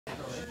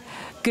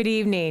Good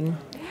evening.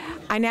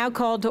 I now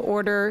call to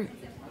order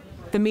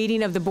the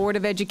meeting of the Board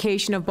of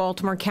Education of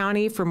Baltimore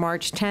County for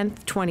March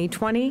 10th,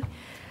 2020.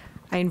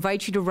 I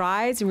invite you to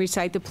rise and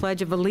recite the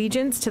Pledge of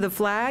Allegiance to the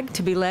flag,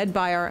 to be led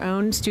by our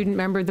own student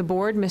member of the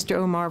board, Mr.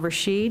 Omar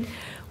Rashid.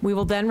 We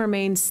will then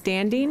remain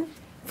standing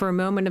for a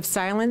moment of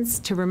silence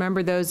to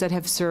remember those that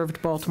have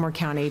served Baltimore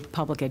County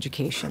public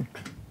education.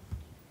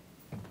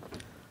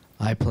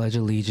 I pledge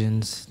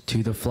allegiance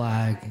to the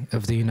flag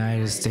of the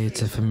United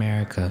States of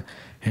America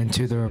and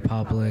to the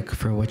republic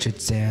for which it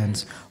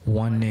stands,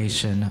 one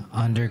nation,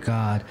 under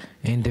God,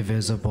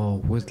 indivisible,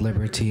 with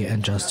liberty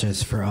and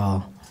justice for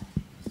all.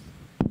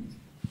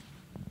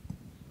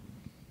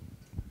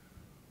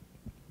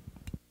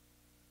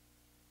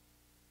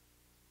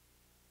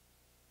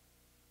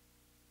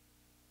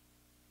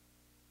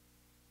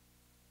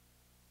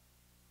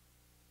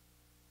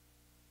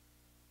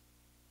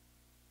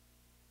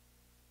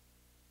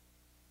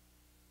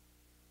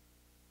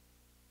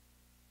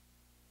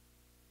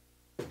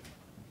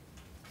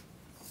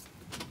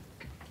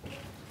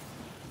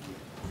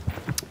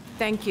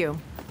 Thank you.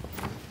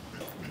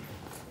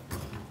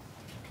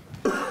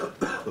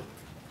 The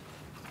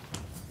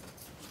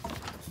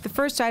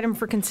first item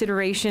for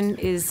consideration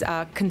is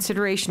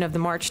consideration of the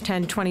March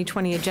 10,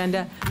 2020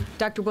 agenda.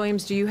 Dr.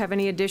 Williams, do you have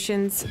any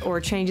additions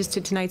or changes to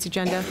tonight's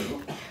agenda?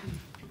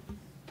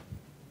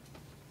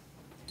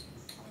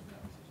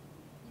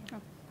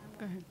 Go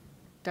ahead.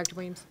 Dr.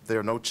 Williams? There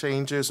are no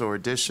changes or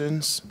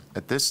additions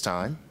at this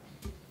time.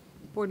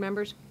 Board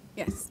members?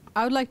 Yes.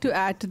 I would like to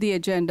add to the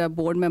agenda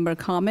board member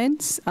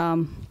comments.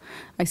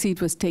 I see it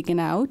was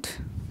taken out.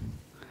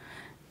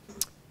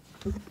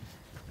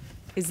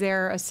 Is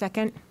there a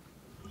second?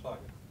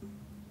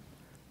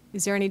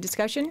 Is there any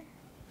discussion?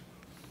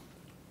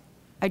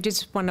 I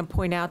just want to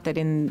point out that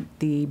in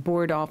the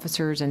board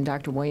officers and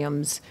Dr.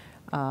 Williams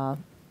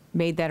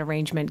made that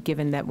arrangement,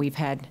 given that we've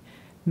had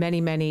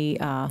many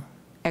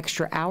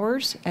extra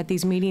hours at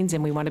these meetings,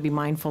 and we want to be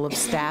mindful of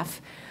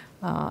staff,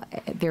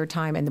 their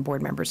time and the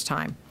board members'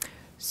 time.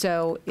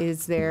 So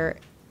is there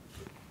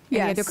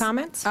any other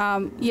comments?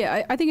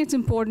 Yeah, I think it's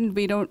important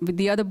we don't, with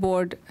the other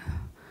board,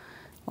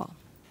 well,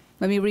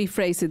 let me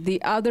rephrase it.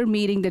 The other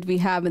meeting that we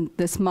have in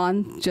this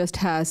month just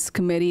has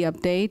committee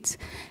updates.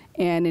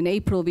 And in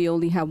April, we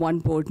only have one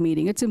board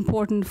meeting. It's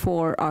important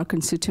for our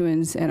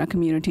constituents and our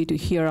community to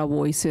hear our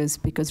voices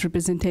because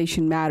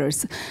representation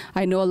matters.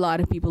 I know a lot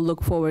of people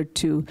look forward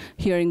to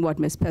hearing what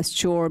Ms.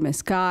 Pestor, Ms.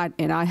 Scott,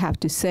 and I have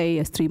to say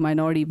as 3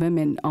 minority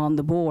women on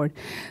the board.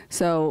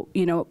 So,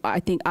 you know, I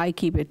think I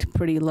keep it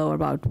pretty low,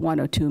 about 1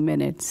 or 2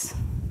 minutes.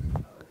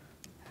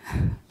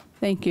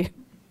 Thank you.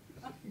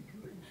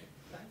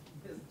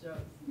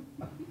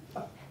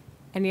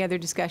 Any other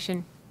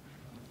discussion?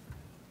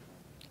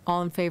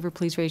 All in favor,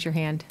 please raise your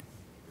hand.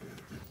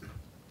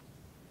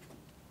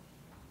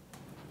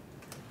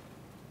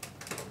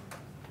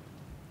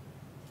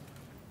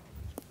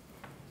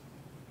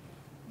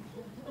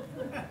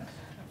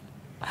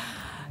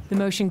 The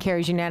motion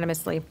carries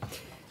unanimously.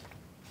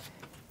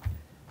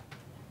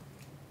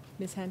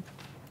 Ms. Henn?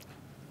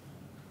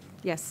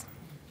 Yes.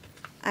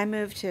 I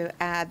move to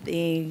add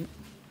the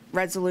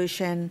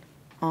resolution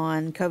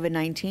on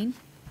COVID-19.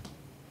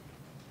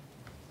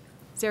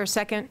 Is there a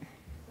second?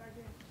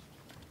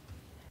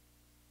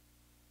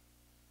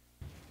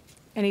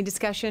 Any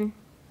discussion?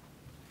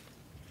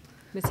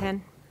 Ms.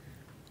 Henn?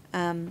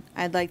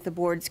 I'd like the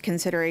board's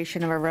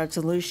consideration of a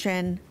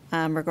resolution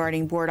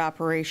regarding board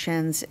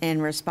operations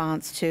in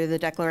response to the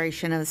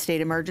declaration of the state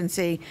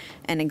emergency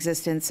and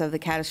existence of the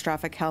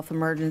catastrophic health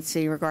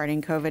emergency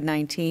regarding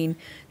COVID-19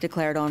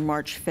 declared on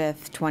March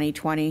 5th,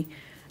 2020,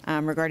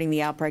 regarding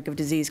the outbreak of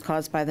disease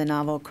caused by the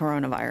novel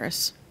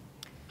coronavirus.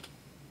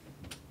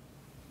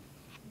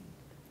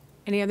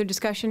 Any other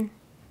discussion?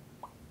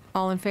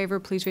 All in favor,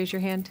 please raise your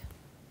hand.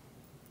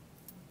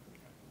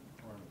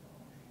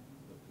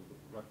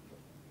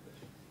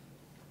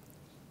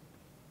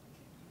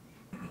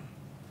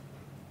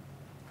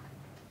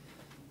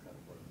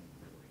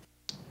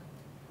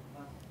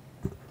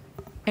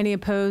 Any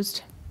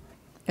opposed?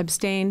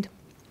 Abstained?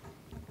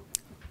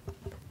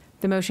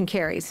 The motion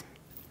carries.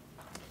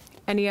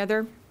 Any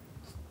other?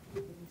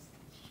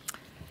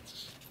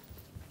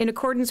 In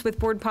accordance with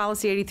Board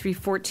Policy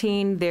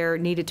 8314, there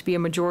needed to be a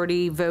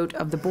majority vote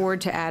of the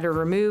board to add or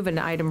remove an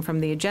item from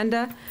the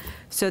agenda.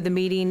 So the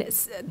meeting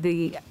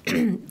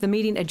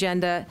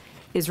agenda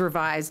is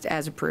revised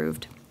as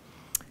approved.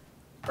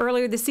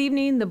 Earlier this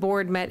evening, the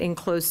board met in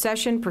closed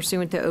session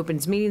pursuant to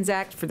Opens Meetings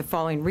Act for the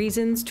following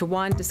reasons. To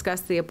 1,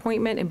 discuss the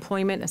appointment,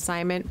 employment,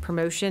 assignment,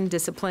 promotion,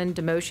 discipline,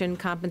 demotion,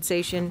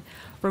 compensation,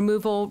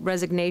 removal,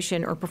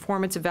 resignation, or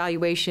performance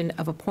evaluation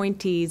of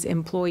appointees,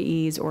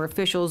 employees, or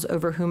officials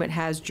over whom it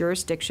has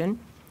jurisdiction.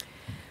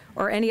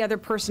 or any other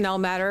personnel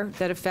matter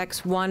that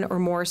affects one or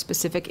more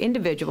specific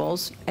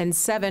individuals, and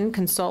 7,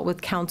 consult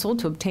with counsel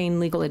to obtain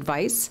legal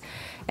advice,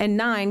 and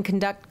 9,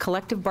 conduct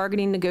collective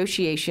bargaining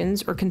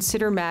negotiations or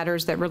consider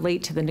matters that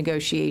relate to the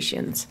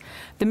negotiations.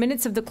 The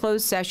minutes of the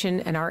closed session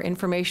and our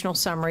informational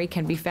summary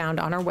can be found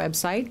on our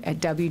website at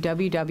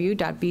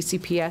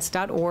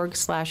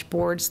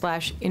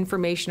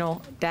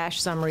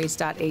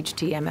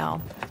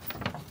www.bcps.org/board/informational-summaries.html.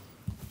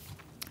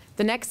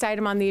 The next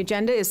item on the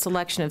agenda is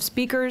selection of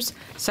speakers.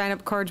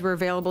 Sign-up cards were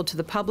available to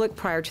the public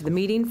prior to the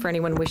meeting for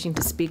anyone wishing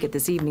to speak at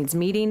this evening's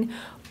meeting.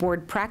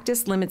 Board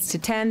practice limits to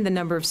 10 the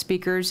number of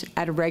speakers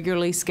at a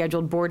regularly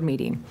scheduled board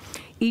meeting.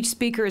 Each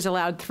speaker is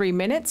allowed 3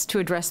 minutes to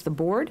address the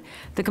board.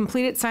 The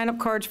completed sign-up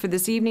cards for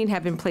this evening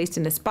have been placed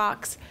in this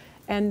box,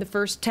 and the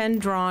first 10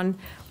 drawn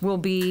will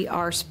be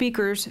our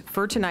speakers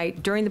for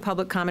tonight during the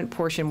public comment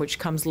portion, which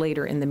comes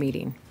later in the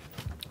meeting.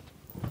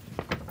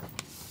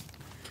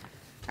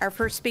 Our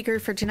first speaker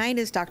for tonight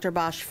is Dr.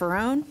 Bosch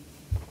Ferrone.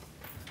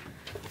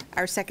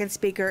 Our second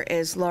speaker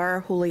is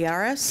Laura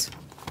Juliares.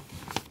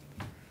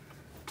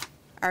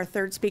 Our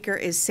third speaker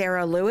is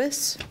Sarah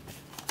Lewis.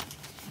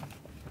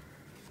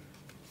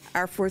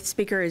 Our fourth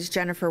speaker is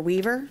Jennifer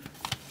Weaver.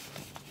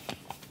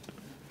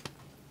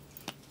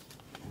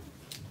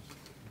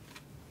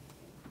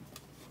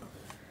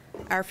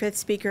 Our fifth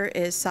speaker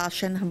is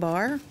Sachin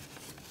Habar.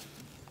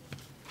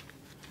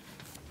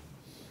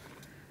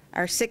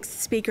 Our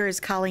sixth speaker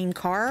is Colleen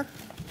Carr.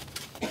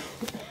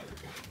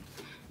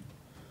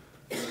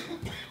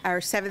 Our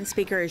seventh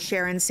speaker is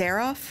Sharon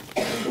Saroff.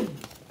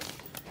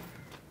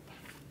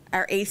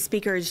 Our eighth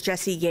speaker is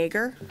Jesse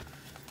Yeager.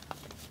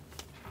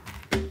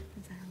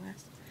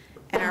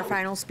 And our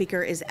final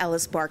speaker is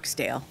Ellis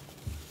Barksdale.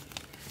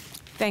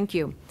 Thank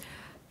you.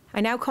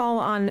 I now call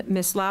on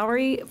Ms.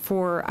 Lowry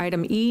for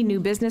item E, new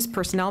business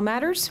personnel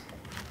matters.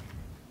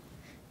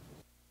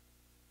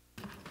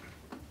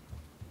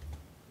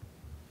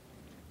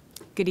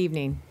 Good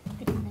evening.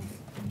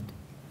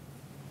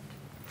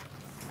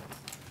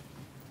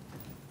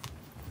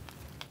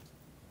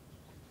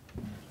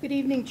 Good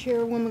evening,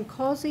 Chairwoman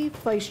Causey,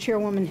 Vice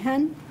Chairwoman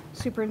Henn,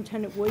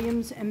 Superintendent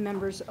Williams, and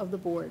members of the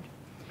board.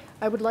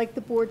 I would like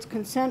the board's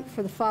consent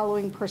for the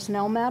following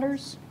personnel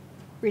matters: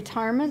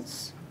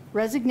 retirements,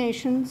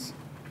 resignations,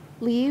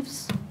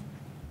 leaves,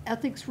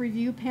 ethics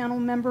review panel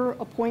member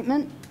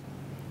appointment,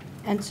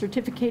 and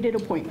certificated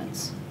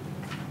appointments.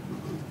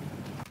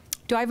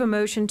 Do I have a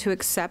motion to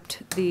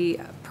accept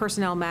the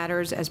personnel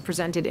matters as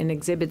presented in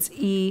Exhibits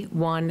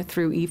E1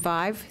 through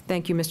E5?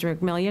 Thank you, Mr.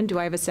 McMillian. Do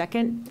I have a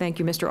second? Thank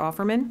you, Mr.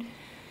 Offerman.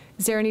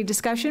 Is there any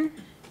discussion?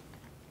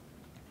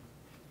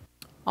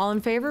 All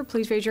in favor,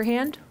 please raise your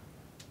hand.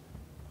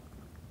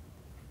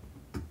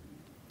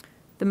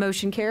 The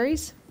motion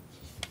carries.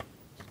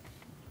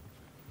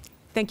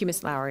 Thank you,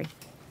 Ms. Lowry.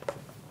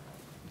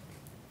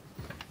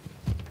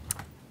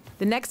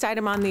 The next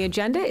item on the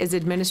agenda is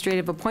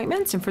administrative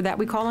appointments, and for that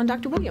we call on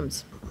Dr.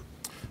 Williams.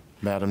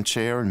 Madam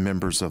Chair and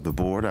members of the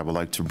board, I would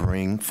like to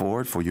bring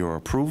forward for your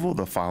approval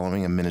the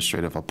following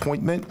administrative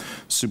appointment: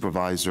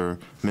 Supervisor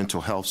Mental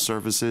Health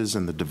Services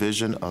in the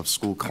Division of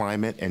School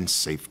Climate and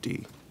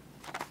Safety.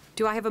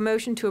 Do I have a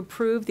motion to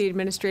approve the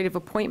administrative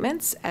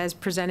appointments as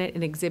presented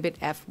in Exhibit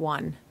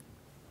F1?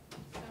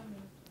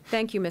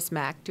 Thank you, Ms.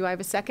 Mack. Do I have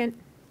a second?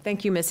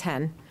 Thank you, Ms.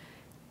 Henn.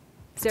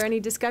 Is there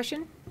any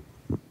discussion?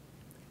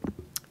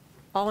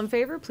 All in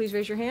favor, please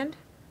raise your hand.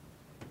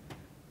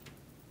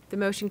 The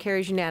motion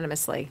carries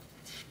unanimously.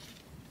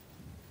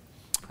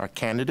 Our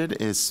candidate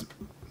is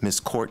Ms.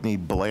 Courtney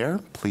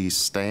Blair. Please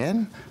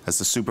stand. As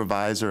the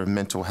Supervisor of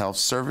Mental Health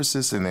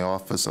Services in the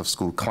Office of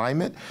School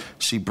Climate,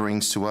 she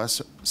brings to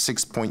us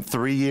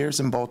 6.3 years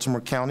in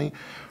Baltimore County.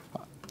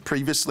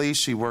 Previously,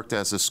 she worked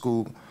as a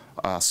school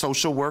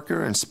social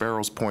worker in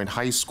Sparrows Point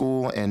High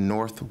School and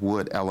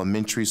Northwood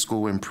Elementary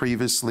School, and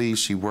previously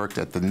she worked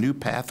at the New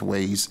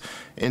Pathways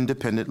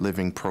Independent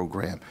Living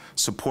Program.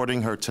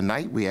 Supporting her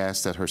tonight, we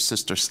ask that her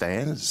sister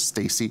stand,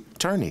 Stacy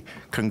Turney.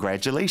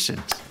 Congratulations.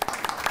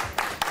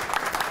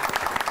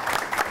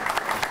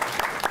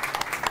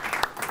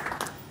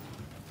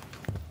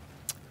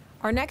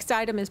 Our next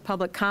item is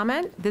public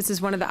comment. This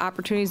is one of the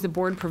opportunities the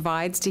board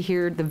provides to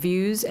hear the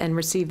views and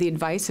receive the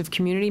advice of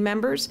community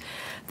members.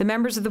 The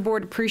members of the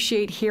board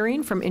appreciate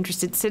hearing from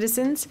interested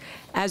citizens.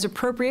 As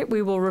appropriate,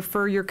 we will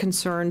refer your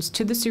concerns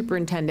to the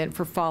superintendent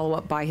for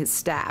follow-up by his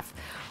staff.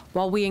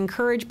 While we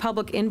encourage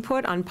public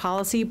input on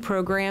policy,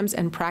 programs,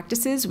 and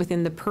practices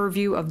within the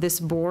purview of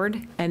this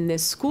board and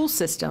this school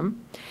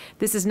system,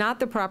 this is not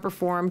the proper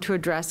forum to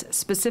address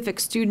specific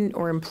student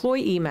or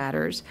employee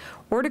matters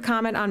or to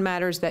comment on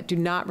matters that do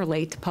not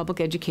relate to public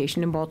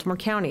education in Baltimore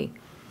County.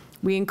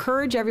 We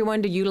encourage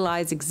everyone to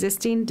utilize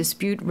existing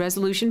dispute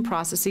resolution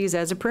processes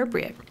as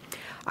appropriate.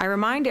 I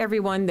remind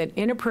everyone that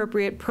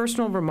inappropriate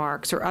personal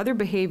remarks or other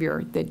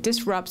behavior that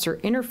disrupts or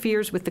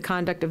interferes with the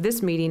conduct of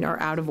this meeting are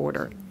out of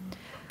order.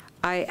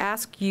 I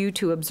ask you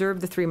to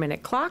observe the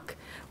 3-minute clock,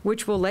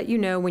 which will let you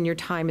know when your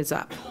time is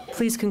up.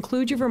 Please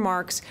conclude your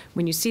remarks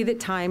when you see that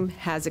time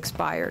has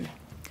expired.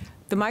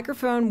 The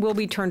microphone will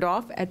be turned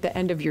off at the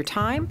end of your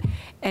time,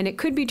 and it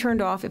could be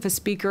turned off if a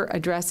speaker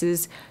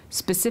addresses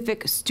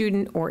specific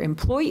student or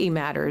employee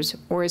matters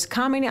or is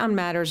commenting on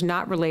matters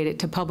not related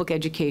to public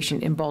education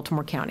in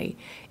Baltimore County.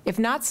 If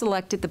not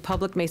selected, the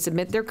public may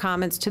submit their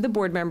comments to the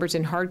board members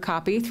in hard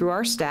copy through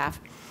our staff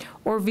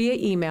or via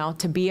email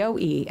to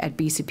boe@bcps.org.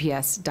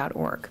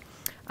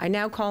 I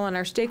now call on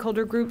our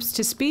stakeholder groups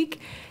to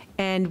speak,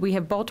 and we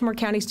have Baltimore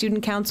County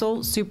Student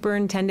Council,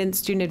 Superintendent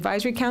Student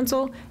Advisory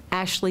Council,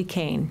 Ashley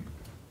Kane.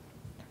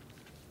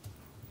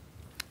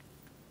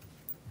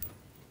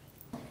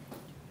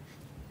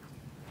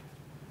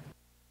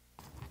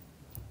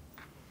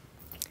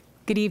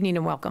 Good evening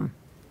and welcome.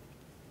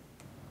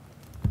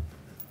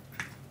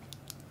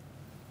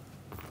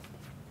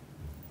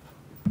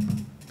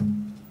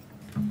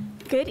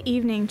 Good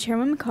evening,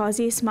 Chairwoman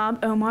Causey, Smab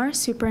Omar,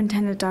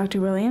 Superintendent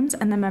Dr. Williams,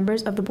 and the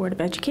members of the Board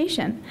of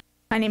Education.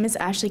 My name is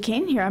Ashley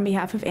Kane, here on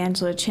behalf of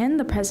Angela Chin,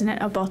 the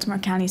President of Baltimore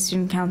County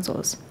Student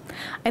Councils.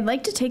 I'd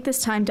like to take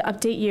this time to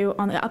update you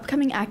on the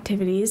upcoming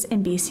activities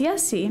in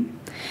BCSC.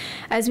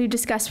 As we've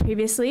discussed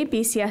previously,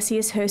 BCSC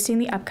is hosting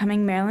the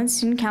upcoming Maryland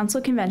Student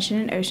Council Convention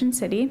in Ocean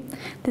City.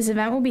 This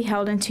event will be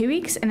held in 2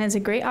 weeks and is a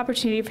great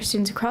opportunity for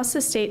students across the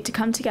state to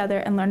come together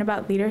and learn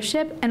about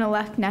leadership and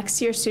elect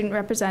next year's student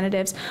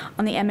representatives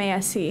on the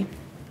MASC.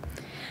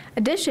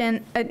 In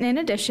addition,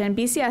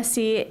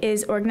 BCSC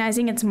is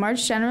organizing its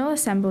March General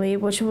Assembly,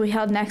 which will be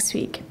held next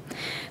week.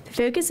 The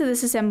focus of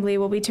this assembly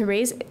will be to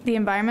raise the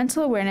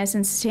environmental awareness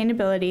and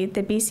sustainability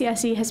that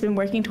BCSC has been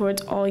working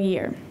towards all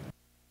year.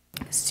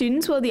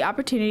 Students will have the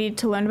opportunity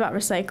to learn about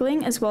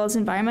recycling as well as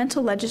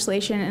environmental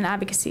legislation and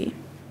advocacy.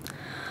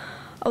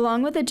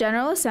 Along with the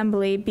General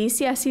Assembly,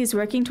 BCSC is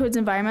working towards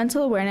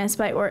environmental awareness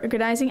by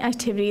organizing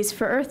activities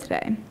for Earth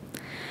Day.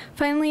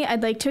 Finally,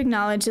 I'd like to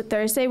acknowledge that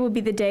Thursday will be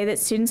the day that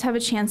students have a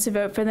chance to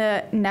vote for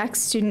the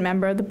next student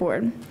member of the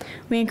board.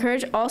 We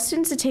encourage all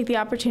students to take the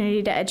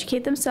opportunity to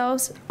educate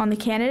themselves on the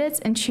candidates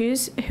and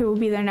choose who will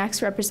be their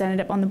next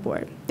representative on the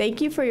board.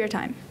 Thank you for your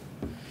time.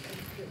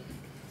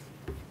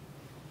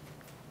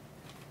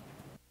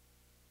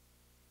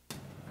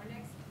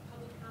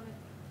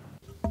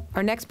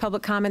 Our next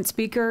public comment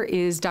speaker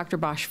is Dr.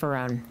 Bosch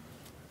Farone.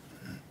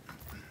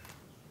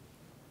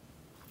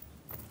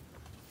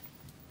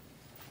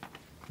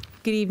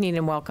 Good evening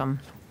and welcome.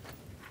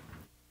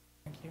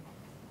 Thank you.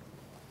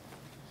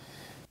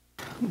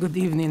 Good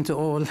evening to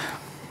all.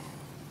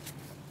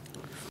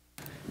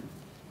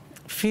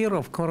 Fear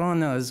of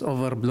corona is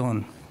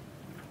overblown.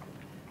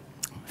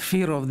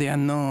 Fear of the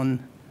unknown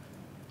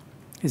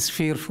is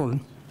fearful.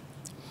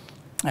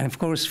 And of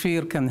course,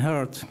 fear can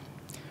hurt,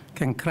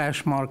 can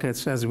crash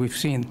markets, as we've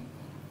seen.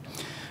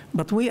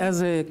 But we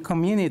as a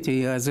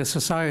community, as a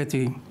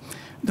society,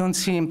 don't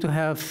seem to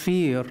have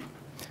fear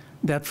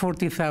that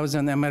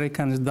 40,000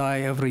 Americans die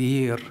every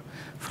year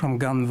from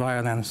gun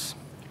violence.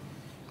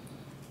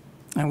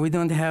 And we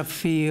don't have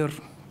fear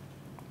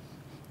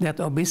that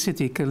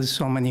obesity kills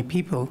so many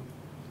people,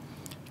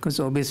 because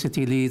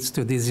obesity leads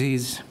to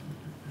disease.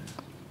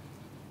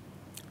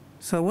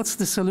 So what's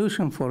the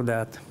solution for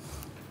that?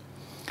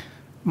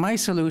 My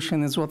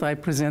solution is what I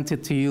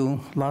presented to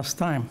you last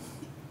time.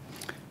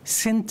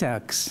 Sin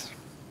tax.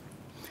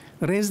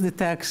 Raise the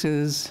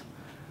taxes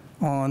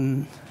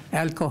on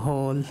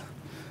alcohol,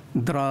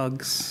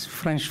 drugs,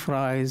 French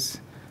fries,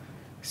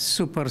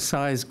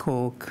 super-sized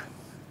Coke,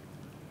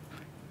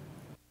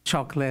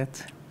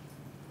 chocolate.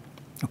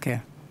 Okay,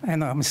 I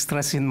know I'm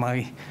stressing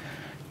my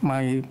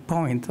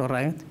point, all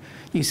right?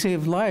 You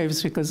save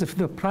lives because if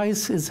the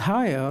price is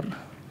higher,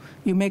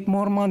 you make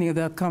more money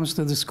that comes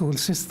to the school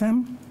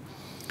system,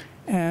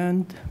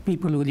 and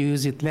people will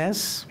use it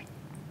less.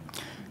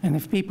 And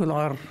if people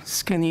are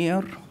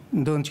skinnier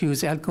and don't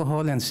use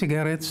alcohol and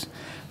cigarettes,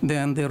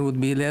 then there would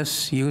be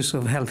less use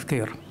of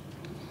healthcare.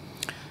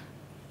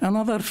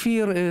 Another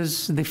fear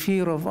is the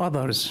fear of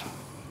others.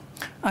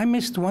 I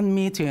missed one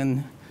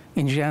meeting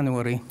in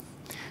January,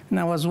 and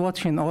I was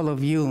watching all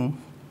of you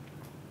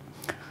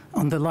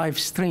on the live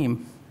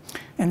stream.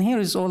 And here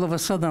is all of a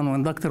sudden,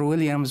 when Dr.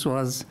 Williams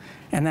was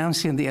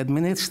announcing the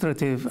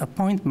administrative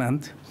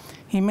appointment,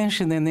 he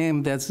mentioned a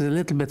name that's a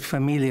little bit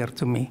familiar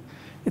to me.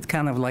 It's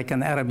kind of like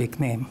an Arabic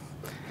name.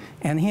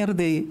 And here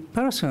the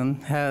person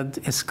had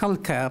a skull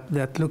cap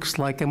that looks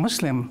like a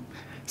Muslim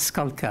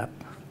skull cap.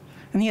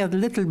 And he had a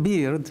little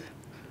beard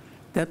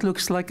that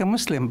looks like a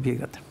Muslim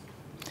beard.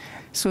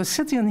 So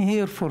sitting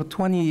here for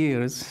 20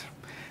 years,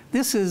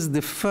 this is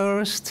the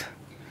first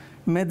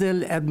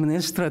middle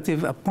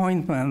administrative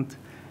appointment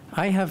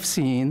I have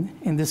seen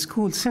in the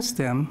school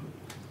system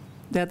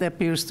that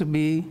appears to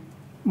be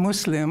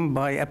Muslim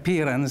by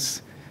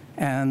appearance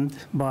and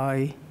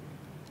by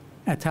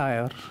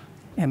attire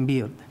and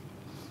beard.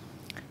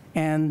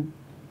 And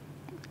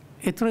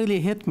it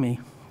really hit me,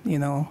 you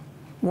know,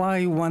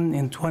 why one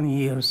in 20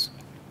 years?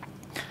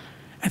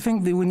 I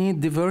think that we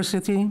need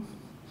diversity,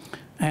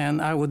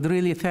 and I would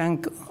really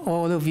thank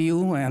all of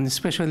you, and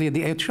especially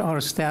the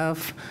HR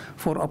staff,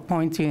 for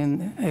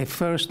appointing a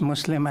first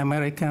Muslim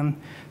American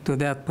to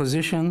that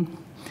position.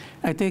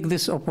 I take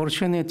this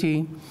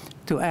opportunity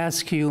to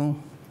ask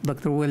you,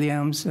 Dr.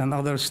 Williams and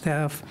other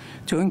staff,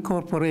 to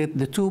incorporate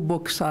the two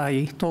books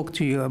I talked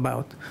to you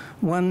about.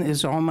 One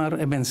is Omar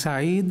ibn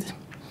Said,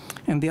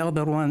 and the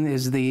other one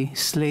is The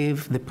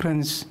Slave, the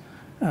Prince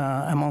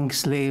Among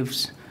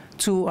Slaves.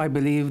 Two, I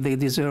believe they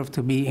deserve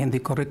to be in the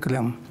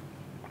curriculum.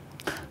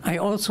 I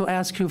also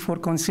ask you for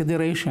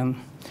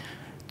consideration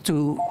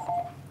to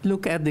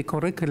look at the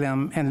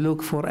curriculum and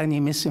look for any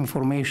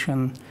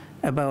misinformation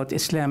about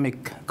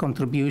Islamic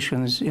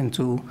contributions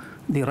into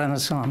the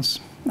Renaissance.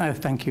 I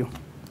thank you.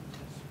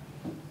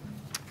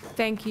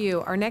 Thank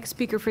you. Our next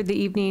speaker for the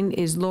evening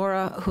is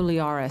Laura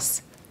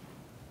Juliaris.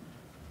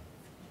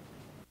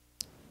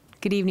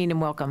 Good evening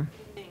and welcome.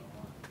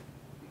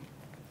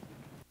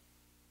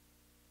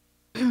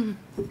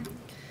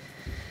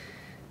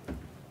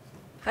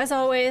 As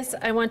always,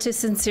 I want to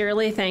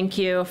sincerely thank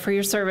you for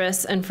your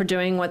service and for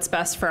doing what's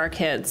best for our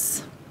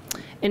kids.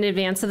 In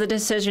advance of the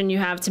decision you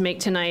have to make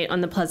tonight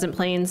on the Pleasant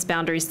Plains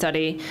boundary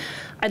study,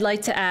 I'd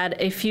like to add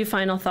a few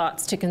final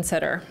thoughts to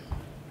consider.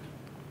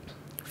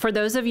 For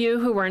those of you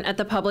who weren't at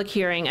the public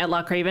hearing at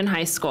Loch Raven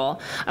High School,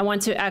 I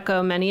want to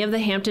echo many of the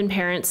Hampton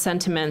parents'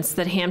 sentiments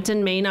that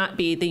Hampton may not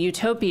be the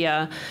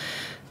utopia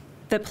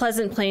that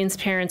Pleasant Plains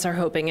parents are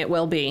hoping it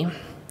will be.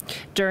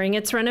 During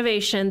its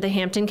renovation, the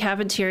Hampton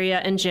cafeteria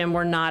and gym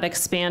were not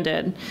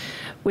expanded,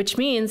 which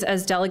means,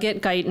 as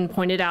Delegate Guyton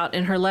pointed out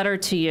in her letter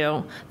to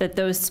you, that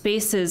those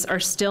spaces are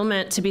still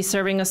meant to be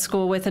serving a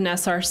school with an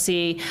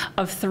SRC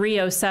of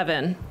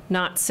 307,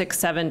 not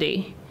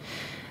 670.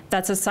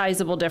 That's a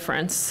sizable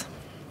difference.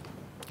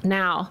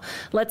 Now,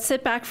 let's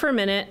sit back for a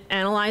minute,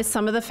 analyze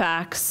some of the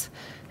facts,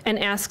 and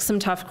ask some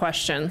tough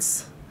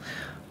questions.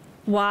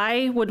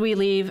 Why would we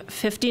leave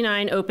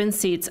 59 open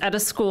seats at a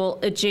school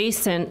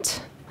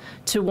adjacent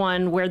to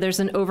one where there's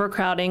an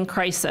overcrowding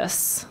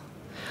crisis?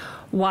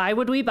 Why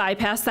would we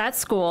bypass that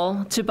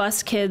school to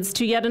bus kids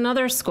to yet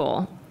another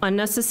school,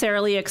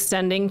 unnecessarily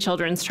extending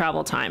children's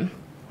travel time?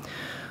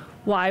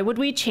 Why would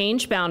we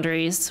change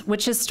boundaries,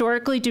 which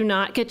historically do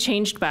not get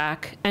changed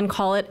back, and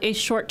call it a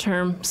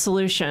short-term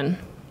solution?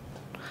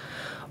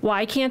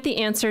 Why can't the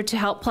answer to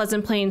help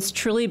Pleasant Plains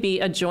truly be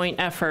a joint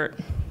effort?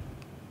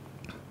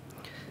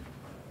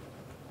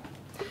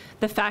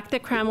 The fact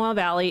that Cramwell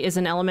Valley is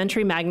an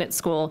elementary magnet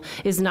school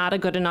is not a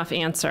good enough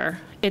answer.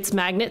 Its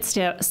magnet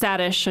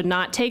status should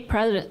not take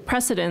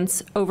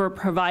precedence over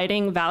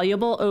providing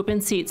valuable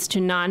open seats to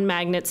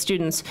non-magnet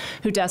students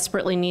who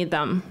desperately need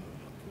them.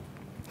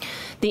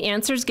 The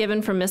answers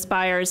given from Ms.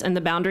 Byers and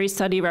the boundary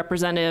study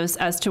representatives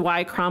as to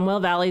why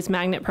Cromwell Valley's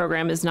magnet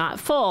program is not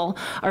full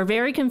are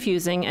very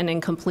confusing and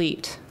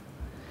incomplete.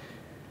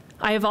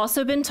 I have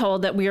also been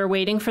told that we are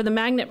waiting for the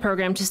magnet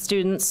program to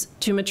students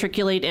to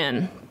matriculate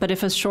in, but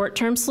if a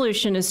short-term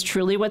solution is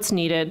truly what's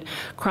needed,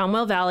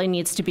 Cromwell Valley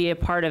needs to be a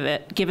part of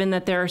it, given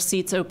that there are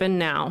seats open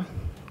now.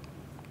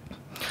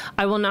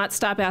 I will not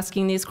stop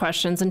asking these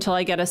questions until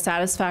I get a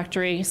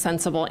satisfactory,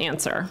 sensible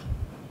answer.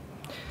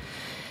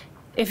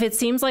 If it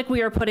seems like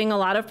we are putting a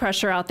lot of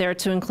pressure out there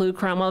to include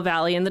Cromwell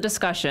Valley in the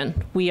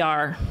discussion, we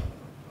are.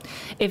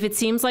 If it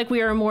seems like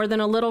we are more than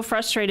a little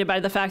frustrated by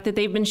the fact that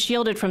they've been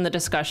shielded from the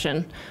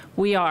discussion,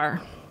 we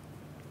are.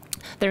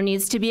 There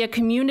needs to be a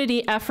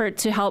community effort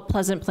to help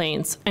Pleasant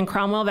Plains, and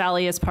Cromwell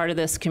Valley is part of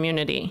this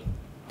community.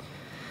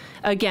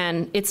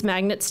 Again, its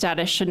magnet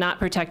status should not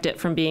protect it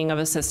from being of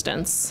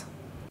assistance.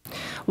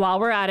 While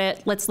we're at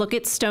it, let's look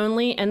at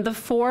Stoneleigh and the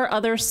 4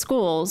 other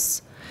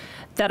schools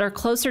that are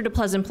closer to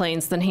Pleasant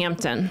Plains than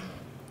Hampton.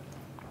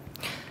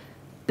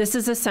 This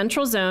is a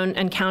central zone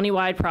and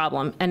countywide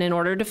problem, and in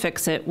order to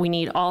fix it, we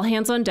need all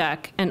hands on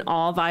deck and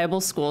all viable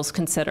schools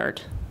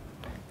considered.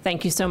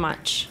 Thank you so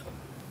much.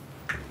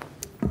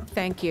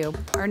 Thank you.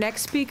 Our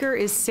next speaker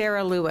is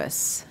Sarah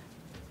Lewis.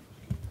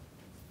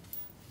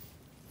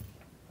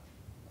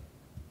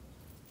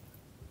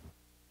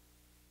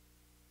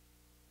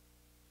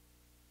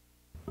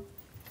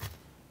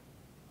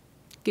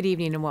 Good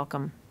evening and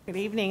welcome. Good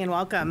evening and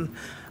welcome.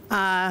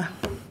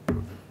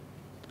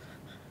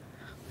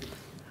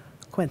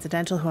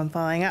 Coincidental who I'm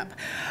following up.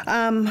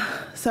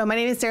 So my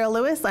name is Sarah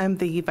Lewis. I'm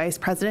the Vice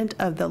President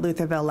of the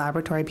Lutherville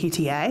Laboratory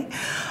PTA.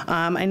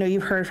 I know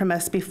you've heard from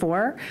us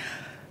before,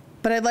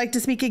 but I'd like to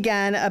speak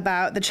again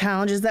about the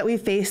challenges that we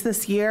face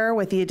this year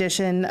with the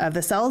addition of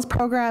the CELS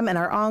program and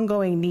our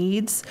ongoing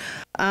needs.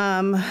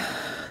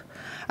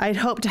 I'd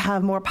hope to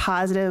have more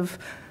positive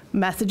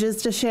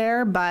messages to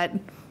share, but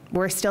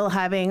we're still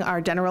having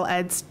our general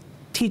ed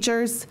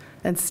teachers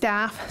and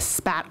staff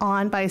spat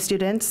on by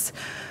students.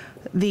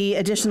 The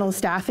additional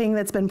staffing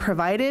that's been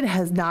provided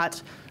has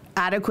not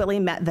adequately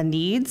met the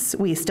needs.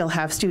 We still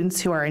have students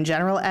who are in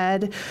general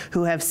ed,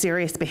 who have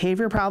serious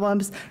behavior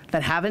problems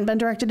that haven't been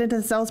directed into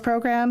the CELS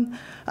program.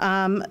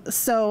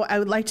 So I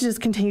would like to just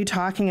continue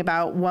talking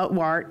about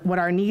what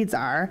our needs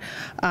are.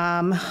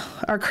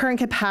 Our current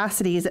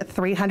capacity is at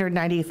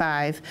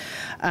 395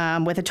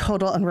 with a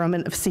total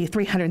enrollment of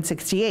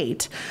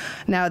 368.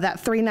 Now that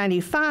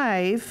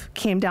 395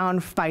 came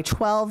down by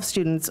 12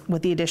 students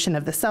with the addition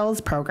of the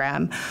CELS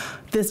program.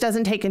 This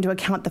doesn't take into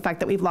account the fact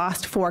that we've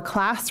lost 4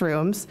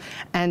 classrooms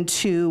and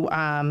 2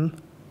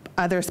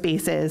 other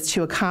spaces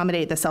to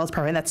accommodate the CELS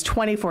program. That's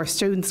 24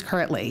 students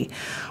currently.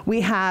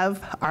 We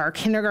have our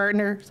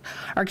kindergarten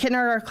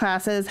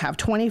classes have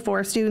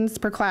 24 students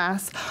per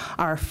class.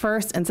 Our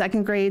first and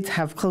second grades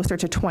have closer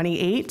to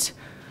 28.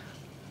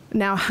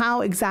 Now,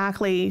 how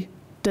exactly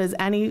does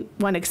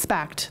anyone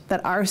expect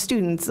that our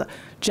students,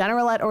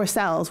 general ed or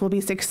CELS, will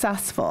be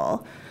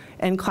successful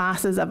in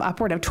classes of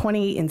upward of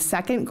 28 in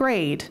second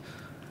grade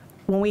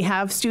when we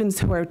have students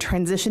who are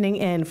transitioning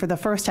in for the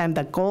first time?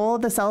 The goal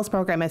of the CELS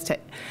program is to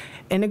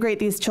integrate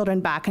these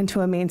children back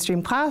into a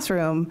mainstream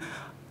classroom.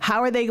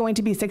 How are they going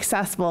to be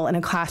successful in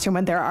a classroom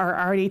when there are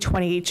already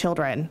 28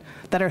 children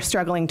that are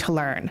struggling to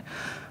learn?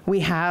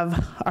 We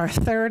have our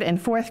 3rd and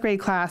 4th grade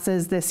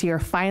classes this year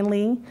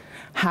finally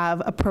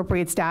have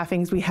appropriate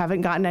staffings. We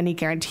haven't gotten any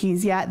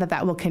guarantees yet that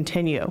that will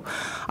continue.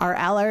 Our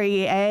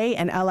LREA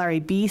and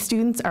LREB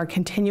students are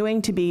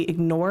continuing to be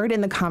ignored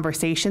in the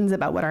conversations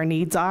about what our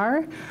needs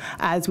are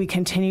as we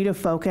continue to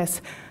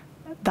focus.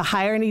 The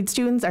higher need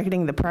students are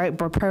getting the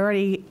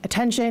priority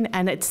attention,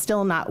 and it's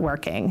still not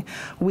working.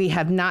 We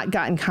have not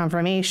gotten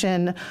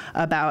confirmation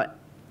about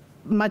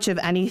much of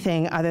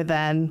anything other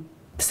than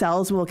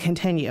CELS will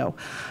continue.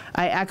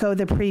 I echo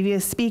the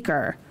previous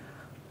speaker.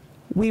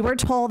 We were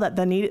told that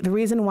the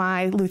reason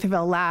why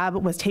Lutherville Lab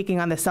was taking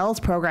on the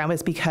CELS program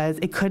was because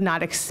it could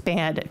not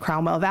expand at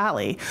Cromwell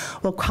Valley.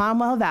 Well,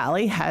 Cromwell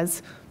Valley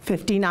has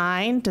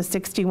 59 to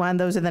 61,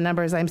 those are the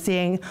numbers I'm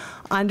seeing,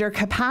 under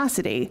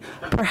capacity.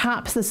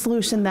 Perhaps the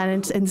solution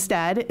then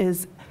instead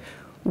is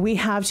we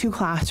have 2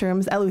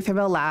 classrooms at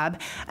Lutherville Lab,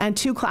 and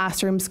 2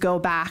 classrooms go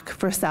back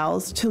for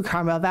CELS to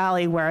Cromwell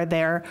Valley where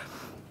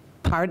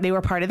they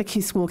were part of the key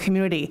school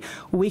community.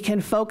 We can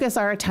focus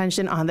our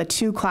attention on the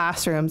 2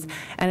 classrooms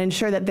and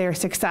ensure that they're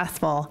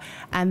successful.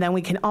 And then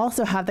we can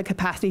also have the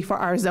capacity for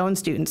our zone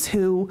students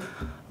who,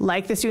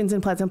 like the students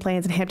in Pleasant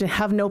Plains and Hampton,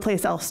 have no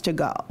place else to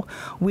go.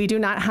 We do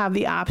not have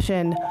the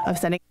option of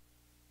sending.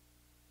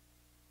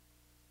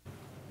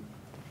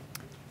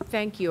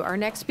 Thank you. Our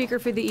next speaker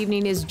for the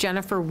evening is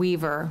Jennifer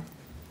Weaver.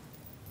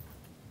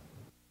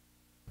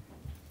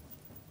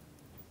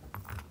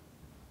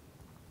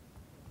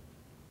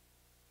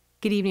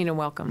 Good evening and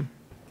welcome.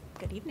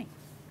 Good evening.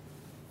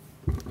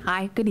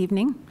 Hi, good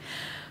evening.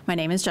 My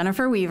name is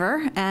Jennifer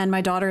Weaver, and my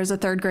daughter is a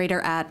 3rd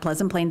grader at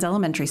Pleasant Plains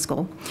Elementary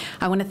School.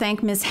 I want to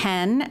thank Ms.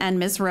 Henn and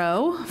Ms.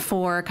 Rowe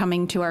for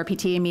coming to our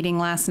PTA meeting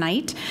last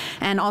night,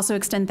 and also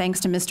extend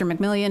thanks to Mr.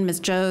 McMillian, Ms.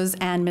 Joes,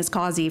 and Ms.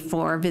 Causey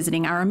for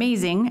visiting our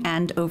amazing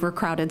and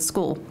overcrowded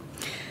school.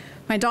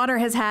 My daughter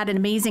has had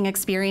amazing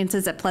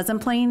experiences at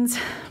Pleasant Plains,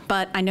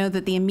 but I know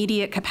that the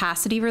immediate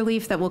capacity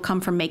relief that will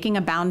come from making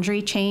a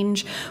boundary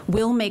change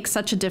will make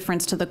such a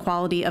difference to the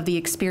quality of the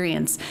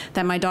experience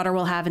that my daughter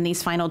will have in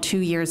these final 2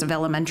 years of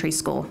elementary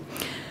school.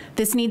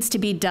 This needs to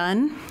be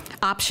done.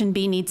 Option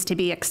B needs to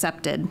be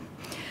accepted.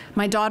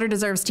 My daughter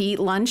deserves to eat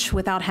lunch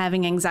without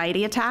having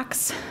anxiety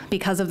attacks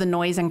because of the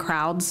noise and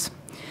crowds.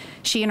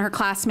 She and her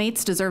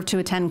classmates deserve to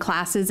attend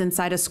classes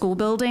inside a school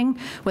building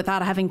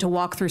without having to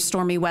walk through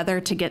stormy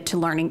weather to get to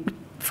learning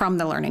from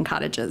the learning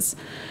cottages.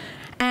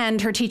 And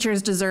her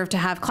teachers deserve to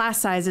have class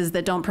sizes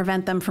that don't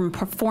prevent them from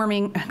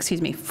forming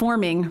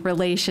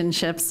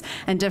relationships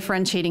and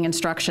differentiating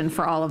instruction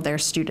for all of their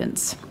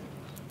students.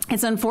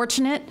 It's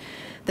unfortunate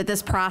that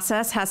this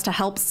process has to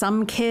help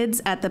some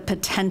kids at the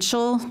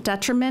potential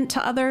detriment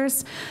to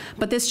others,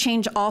 but this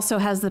change also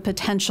has the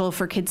potential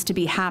for kids to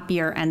be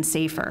happier and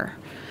safer.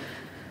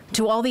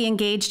 To all the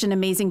engaged and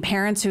amazing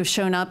parents who have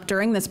shown up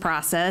during this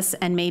process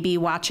and may be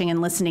watching and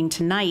listening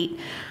tonight,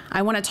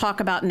 I want to talk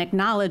about and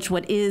acknowledge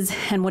what is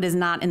and what is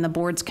not in the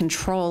board's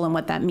control and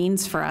what that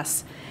means for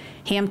us.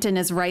 Hampton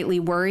is rightly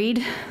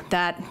worried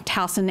that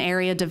Towson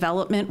area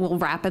development will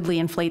rapidly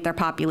inflate their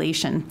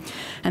population,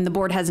 and the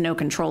board has no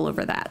control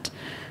over that.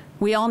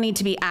 We all need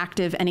to be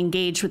active and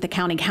engaged with the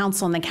county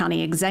council and the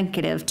county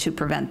executive to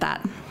prevent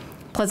that.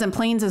 Pleasant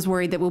Plains is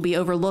worried that we'll be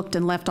overlooked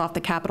and left off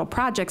the capital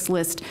projects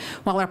list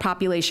while our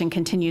population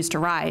continues to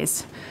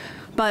rise.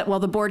 But while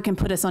the board can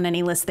put us on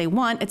any list they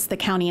want, it's the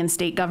county and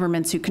state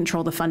governments who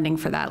control the funding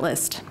for that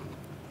list.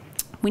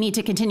 We need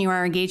to continue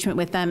our engagement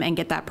with them and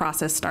get that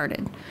process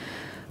started.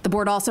 The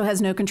board also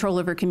has no control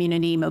over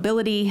community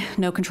mobility,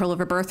 no control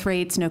over birth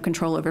rates, no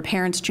control over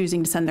parents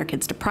choosing to send their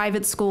kids to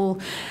private school,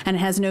 and it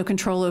has no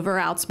control over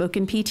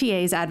outspoken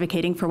PTAs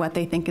advocating for what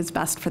they think is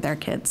best for their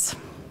kids.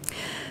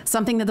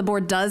 Something that the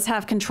board does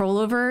have control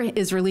over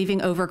is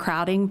relieving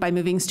overcrowding by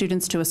moving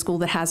students to a school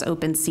that has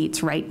open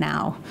seats right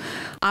now.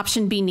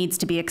 Option B needs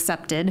to be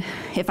accepted.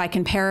 If I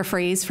can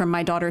paraphrase from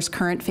my daughter's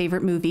current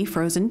favorite movie,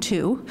 Frozen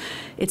 2,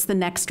 it's the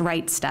next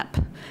right step,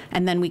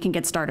 and then we can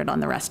get started on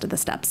the rest of the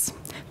steps.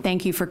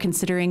 Thank you for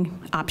considering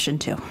option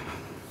 2.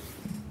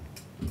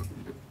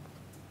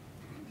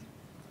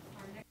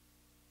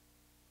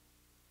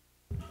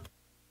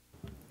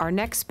 Our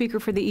next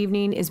speaker for the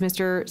evening is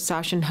Mr.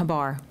 Sachin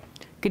Habar.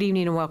 Good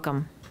evening and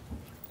welcome.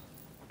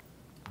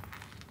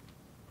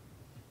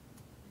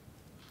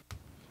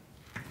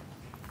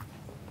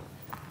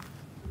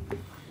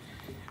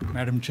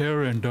 Madam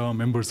Chair and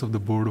members of the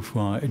Board of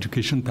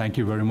Education, thank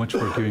you very much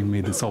for giving me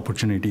this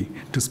opportunity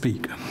to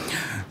speak.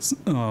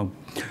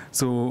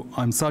 So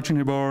I'm Sachin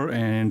Habar,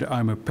 and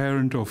I'm a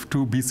parent of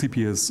 2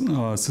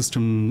 BCPS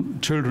system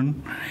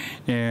children,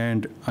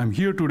 and I'm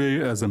here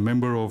today as a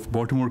member of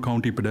Baltimore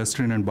County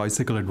Pedestrian and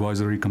Bicycle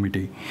Advisory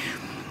Committee.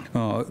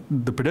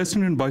 The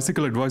Pedestrian and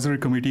Bicycle Advisory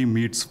Committee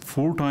meets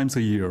 4 times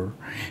a year,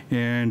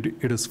 and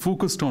it is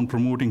focused on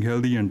promoting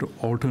healthy and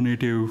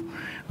alternative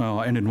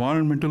and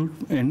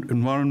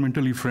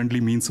environmentally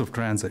friendly means of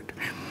transit.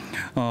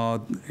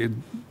 The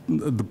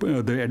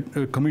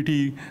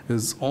committee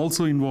is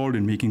also involved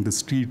in making the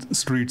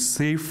streets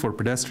safe for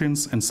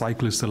pedestrians and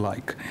cyclists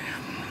alike.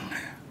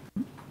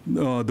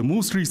 The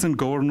most recent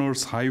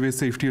governor's highway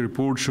safety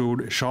report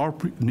showed a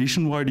sharp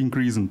nationwide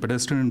increase in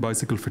pedestrian and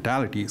bicycle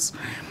fatalities.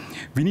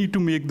 We need to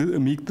make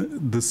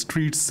the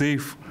streets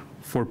safe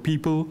for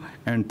people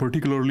and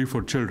particularly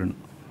for children.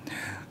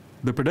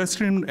 The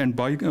Pedestrian and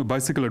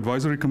Bicycle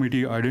Advisory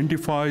Committee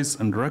identifies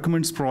and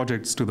recommends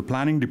projects to the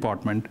planning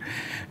department,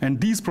 and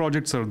these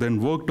projects are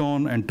then worked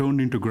on and turned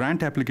into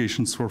grant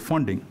applications for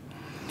funding.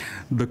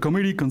 The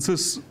committee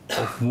consists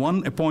of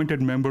 1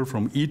 appointed member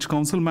from each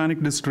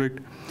council-manic district,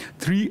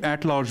 3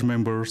 at-large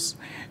members,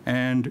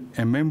 and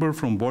a member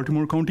from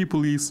Baltimore County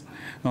Police,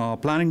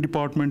 Planning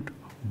Department,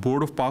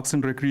 Board of Parks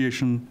and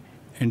Recreation,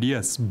 and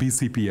yes,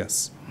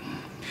 BCPS.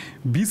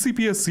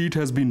 BCPS seat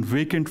has been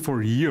vacant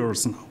for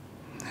years now.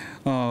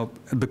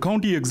 The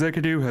county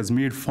executive has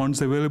made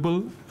funds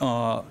available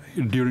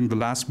during the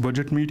last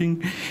budget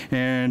meeting,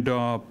 and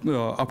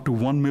up to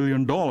 $1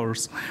 million.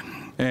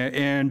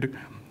 And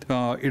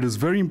it is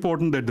very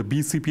important that the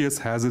BCPS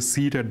has a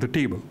seat at the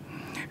table.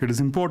 It is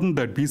important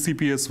that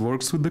BCPS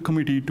works with the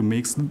committee to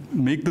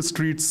make the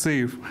streets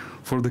safe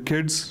for the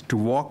kids to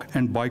walk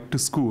and bike to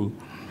school.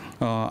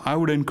 I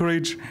would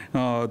encourage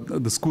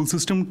the school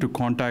system to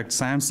contact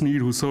Sam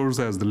Sneed, who serves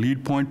as the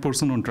lead point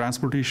person on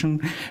transportation,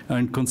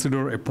 and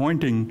consider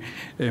appointing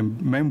a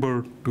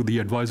member to the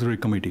advisory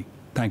committee.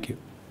 Thank you.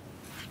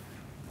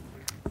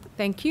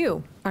 Thank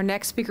you. Our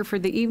next speaker for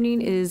the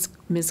evening is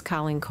Ms.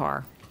 Colleen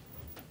Carr.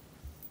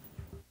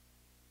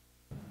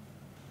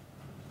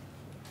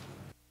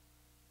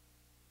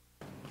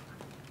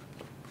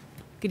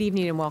 Good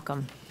evening and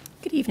welcome.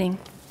 Good evening.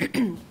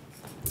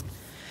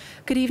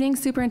 Good evening,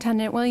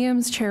 Superintendent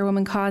Williams,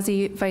 Chairwoman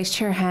Causey, Vice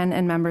Chair Henn,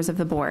 and members of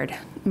the board.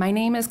 My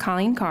name is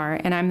Colleen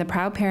Carr, and I'm the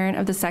proud parent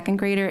of the 2nd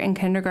grader and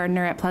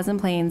kindergartner at Pleasant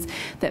Plains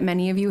that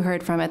many of you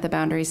heard from at the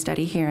Boundary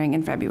Study hearing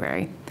in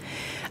February.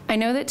 I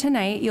know that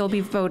tonight you'll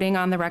be voting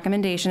on the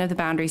recommendation of the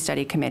Boundary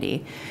Study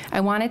Committee. I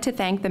wanted to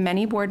thank the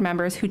many board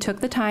members who took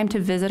the time to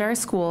visit our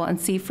school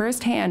and see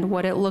firsthand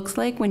what it looks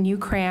like when you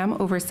cram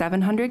over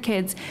 700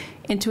 kids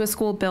into a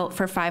school built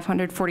for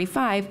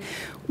 545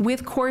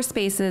 with core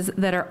spaces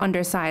that are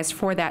undersized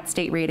for that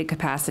state-rated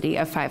capacity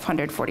of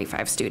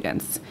 545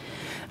 students.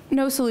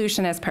 No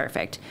solution is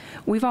perfect.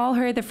 We've all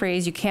heard the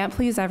phrase, you can't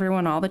please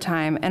everyone all the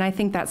time, and I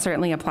think that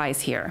certainly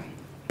applies here.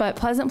 But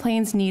Pleasant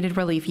Plains needed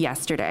relief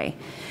yesterday.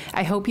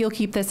 I hope you'll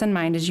keep this in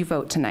mind as you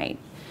vote tonight.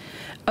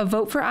 A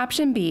vote for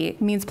option B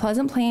means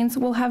Pleasant Plains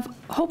will have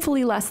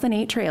hopefully less than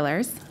 8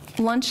 trailers,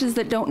 lunches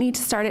that don't need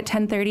to start at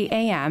 10:30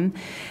 a.m.,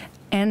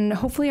 and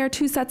hopefully our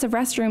 2 sets of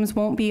restrooms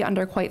won't be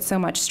under quite so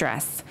much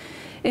stress.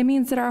 It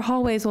means that our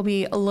hallways will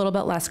be a little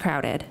bit less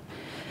crowded.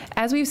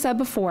 As we've said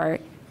before,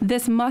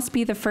 this must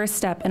be the first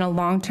step in a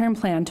long-term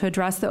plan to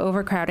address the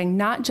overcrowding,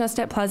 not just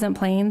at Pleasant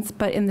Plains,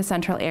 but in the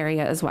central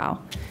area as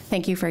well.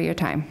 Thank you for your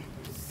time.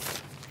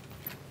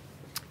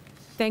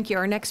 Thank you.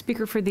 Our next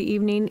speaker for the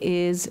evening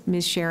is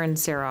Ms. Sharon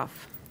Saroff.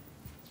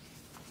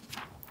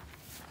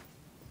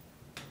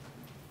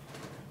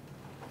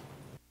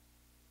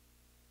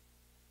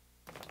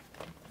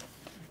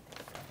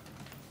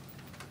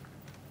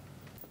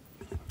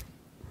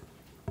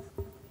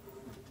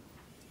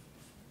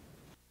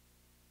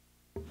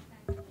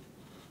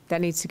 That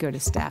needs to go to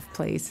staff,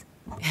 please.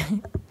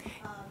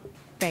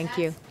 Thank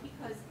you.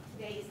 Because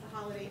today is the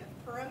holiday of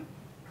Purim,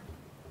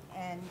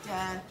 and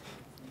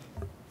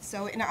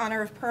so in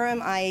honor of Purim,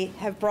 I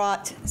have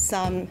brought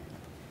some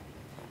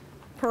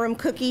Purim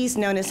cookies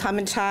known as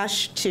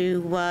Hamantash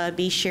to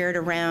be shared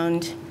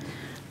around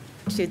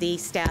to the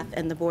staff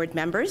and the board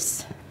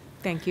members.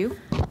 Thank you.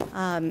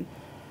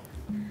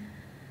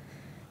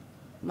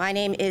 My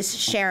name is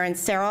Sharon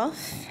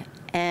Saroff,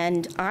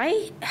 And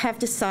I have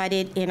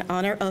decided, in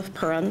honor of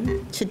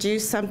Purim, to do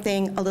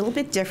something a little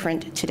bit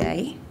different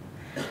today.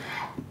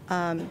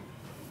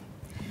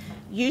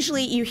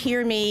 Usually you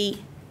hear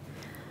me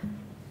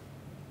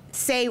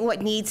say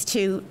what needs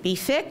to be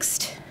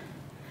fixed.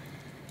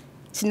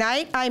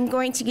 Tonight, I'm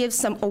going to give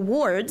some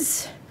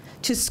awards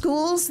to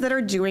schools that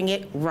are doing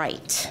it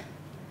right,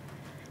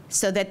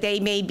 so that they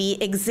may be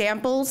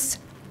examples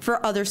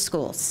for other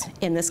schools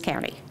in this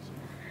county.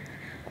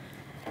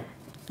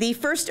 The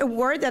first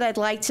award that I'd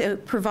like to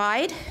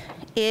provide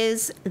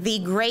is the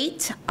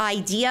Great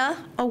Idea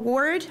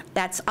Award.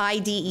 That's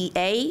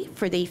IDEA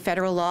for the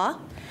federal law.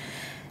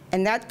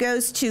 And that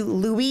goes to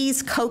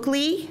Louise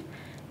Coakley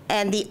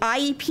and the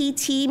IEP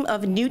team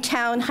of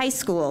Newtown High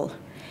School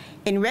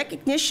in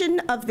recognition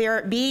of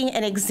their being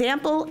an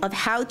example of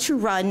how to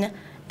run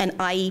an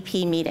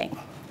IEP meeting.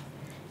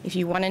 If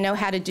you want to know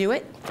how to do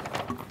it,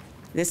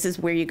 this is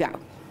where you go.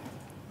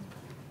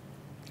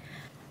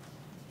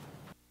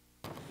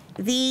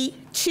 The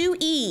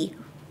 2E,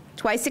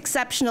 Twice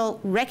Exceptional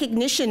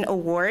Recognition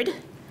Award,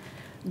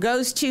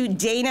 goes to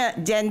Dana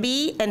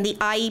Denby and the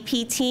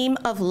IEP team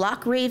of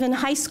Lochraven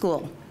High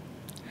School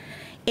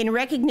in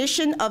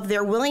recognition of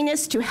their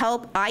willingness to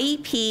help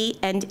IEP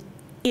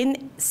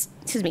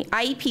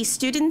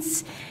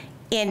students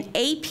in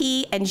AP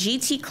and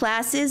GT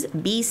classes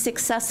be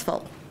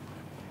successful.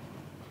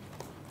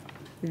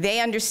 They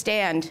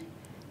understand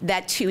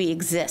that 2E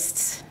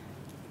exists.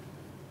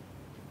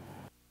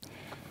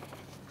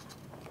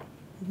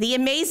 The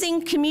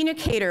Amazing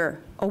Communicator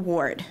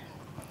Award.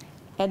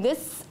 And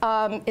this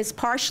is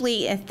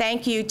partially a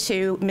thank you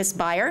to Ms.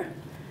 Beyer.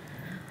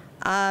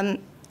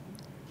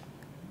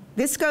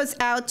 This goes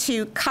out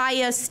to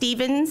Kaya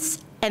Stevens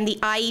and the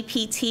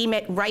IEP team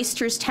at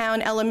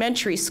Reisterstown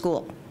Elementary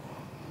School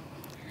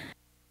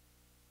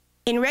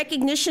in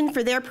recognition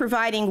for their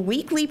providing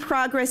weekly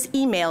progress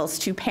emails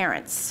to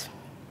parents.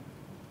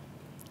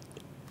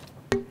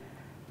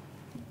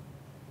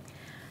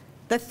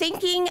 The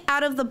Thinking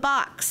Out of the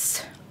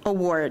Box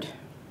Award.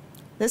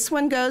 This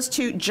one goes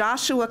to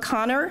Joshua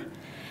Connor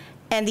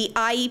and the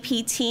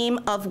IEP team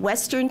of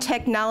Western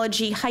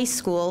Technology High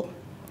School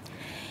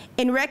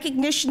in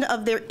recognition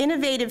of their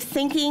innovative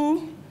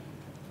thinking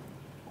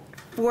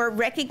for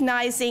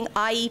recognizing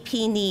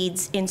IEP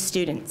needs in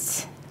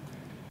students.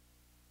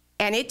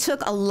 And it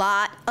took a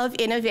lot of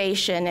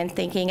innovation and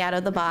thinking out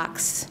of the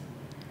box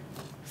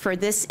for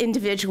this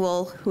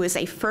individual, who is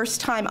a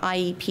first-time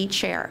IEP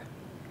chair,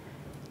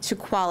 to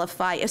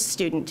qualify a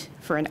student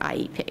for an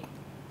IEP.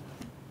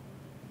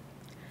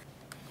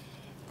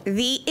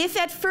 The If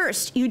at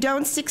First You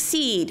Don't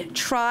Succeed,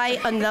 Try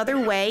Another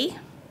Way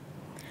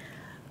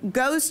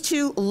goes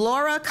to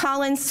Laura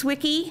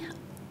Collins-Swickey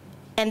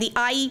and the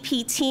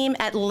IEP team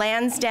at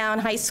Lansdowne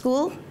High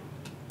School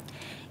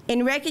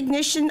in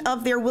recognition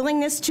of their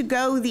willingness to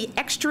go the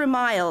extra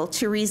mile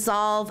to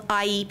resolve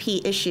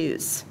IEP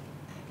issues.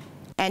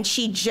 And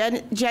she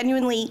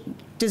genuinely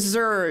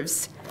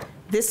deserves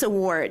this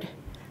award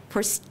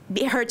for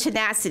her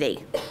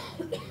tenacity.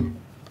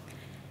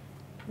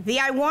 The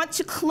I Want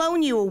to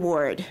Clone You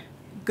Award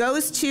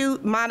goes to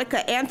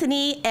Monica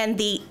Anthony and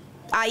the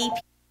IEP.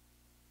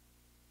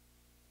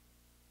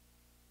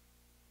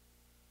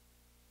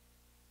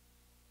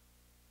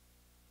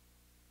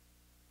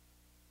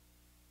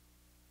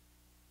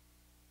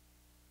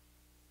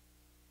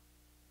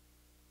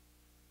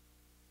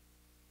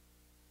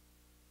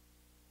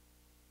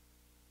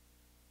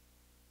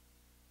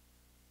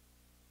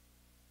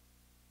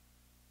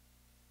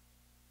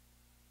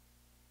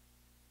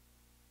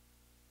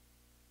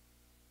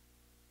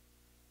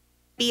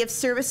 Of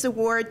Service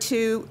Award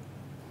to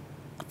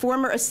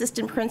former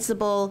Assistant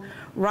Principal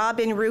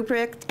Robin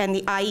Ruprecht and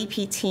the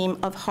IEP team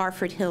of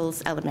Harford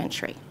Hills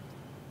Elementary.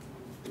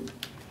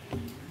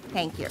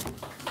 Thank you.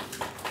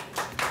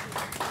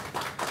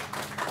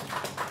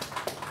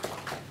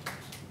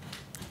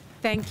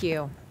 Thank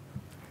you.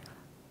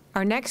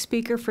 Our next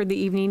speaker for the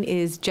evening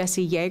is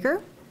Jesse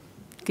Yeager.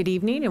 Good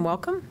evening and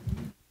welcome.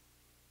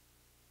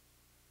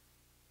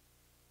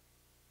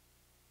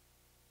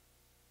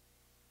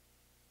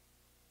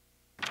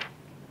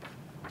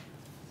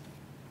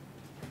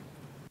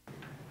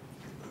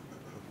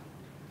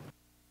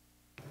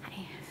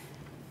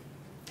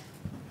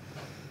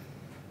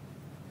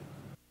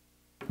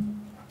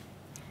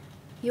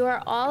 You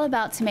are all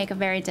about to make a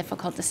very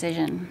difficult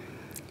decision.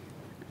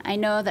 I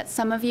know that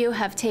some of you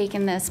have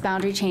taken this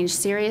boundary change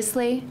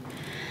seriously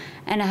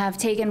and have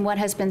taken what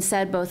has been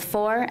said both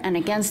for and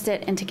against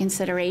it into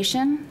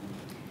consideration,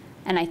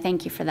 and I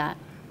thank you for that.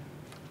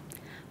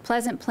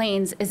 Pleasant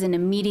Plains is an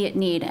immediate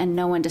need, and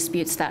no one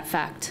disputes that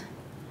fact.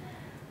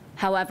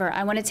 However,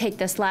 I want to take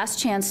this last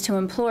chance to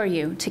implore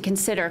you to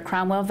consider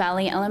Cromwell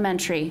Valley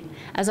Elementary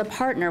as a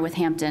partner with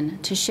Hampton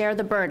to share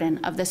the burden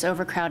of this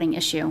overcrowding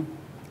issue.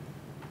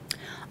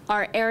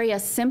 Our area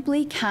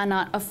simply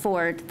cannot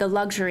afford the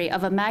luxury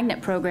of a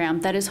magnet program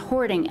that is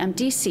hoarding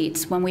empty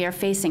seats when we are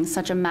facing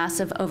such a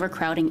massive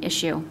overcrowding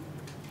issue.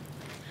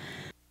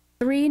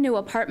 3 new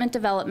apartment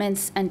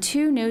developments and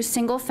 2 new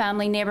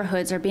single-family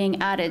neighborhoods are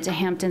being added to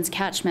Hampton's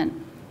catchment.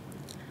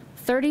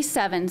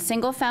 37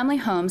 single-family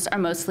homes are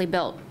mostly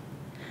built.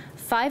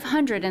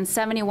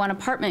 571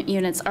 apartment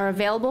units are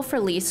available for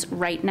lease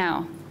right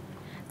now.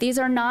 These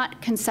are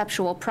not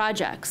conceptual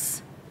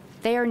projects.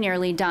 They are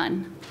nearly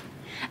done.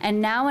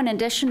 And now an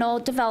additional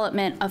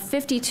development of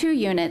 52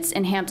 units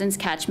in Hampton's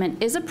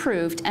catchment is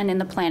approved and in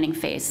the planning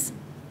phase.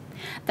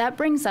 That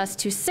brings us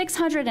to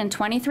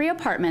 623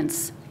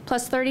 apartments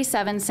plus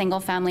 37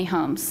 single-family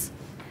homes.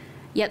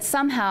 Yet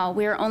somehow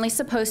we are only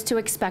supposed to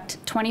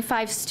expect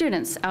 25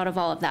 students out of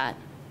all of that,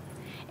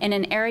 in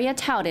an area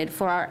touted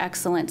for our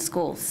excellent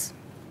schools.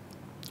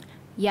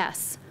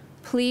 Yes,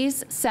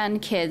 please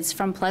send kids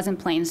from Pleasant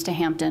Plains to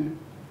Hampton,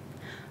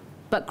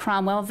 but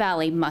Cromwell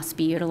Valley must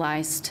be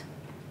utilized.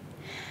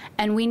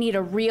 And we need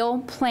a real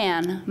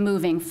plan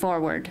moving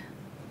forward.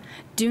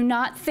 Do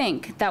not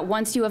think that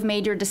once you have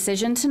made your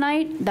decision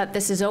tonight, that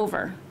this is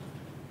over.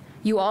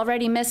 You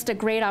already missed a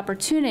great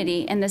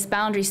opportunity in this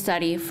boundary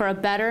study for a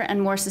better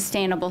and more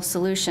sustainable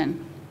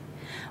solution.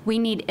 We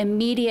need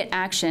immediate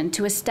action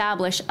to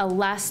establish a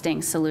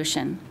lasting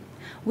solution.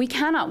 We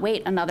cannot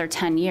wait another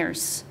 10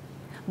 years.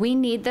 We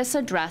need this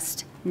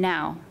addressed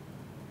now,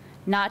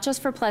 not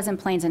just for Pleasant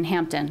Plains and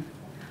Hampton,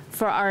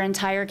 for our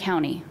entire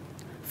county,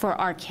 for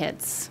our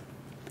kids.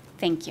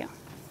 Thank you.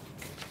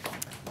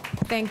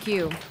 Thank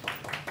you.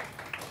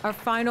 Our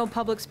final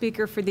public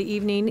speaker for the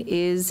evening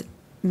is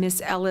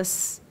Mr.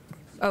 Ellis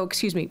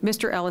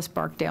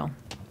Barkdale.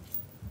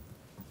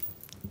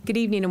 Good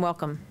evening and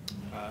welcome.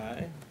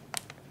 Hi,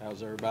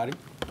 how's everybody?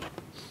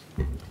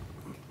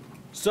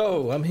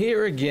 So I'm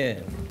here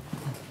again.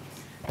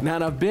 Now,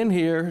 and I've been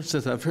here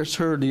since I've first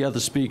heard the other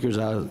speakers.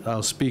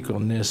 I'll speak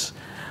on this.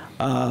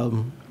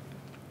 20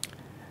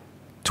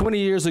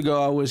 years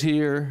ago, I was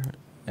here,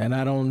 and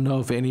I don't know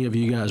if any of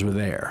you guys were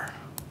there.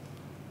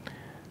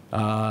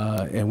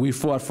 And we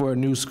fought for a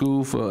new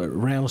school for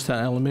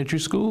Randallstown Elementary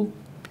School,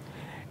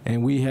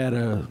 and we had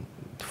a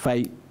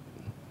fight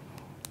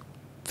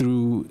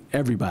through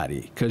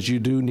everybody, because you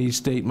do need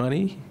state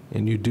money,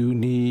 and you do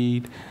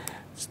need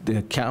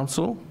the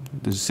council,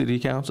 the city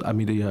council,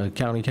 the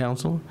county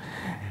council,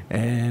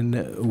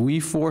 and we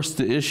forced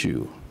the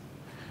issue.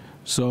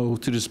 So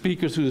to the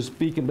speakers who are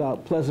speaking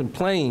about Pleasant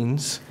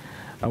Plains,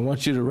 I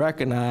want you to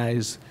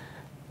recognize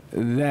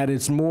that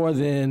it's more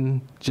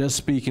than just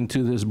speaking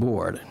to this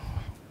board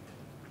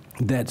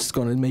that's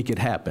going to make it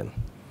happen.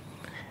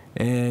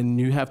 And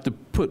you have to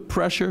put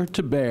pressure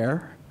to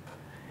bear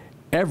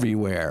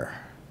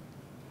everywhere,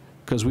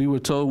 because we were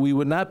told we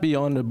would not be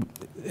in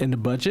the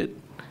budget.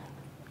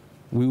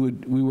 We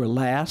were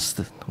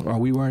last, or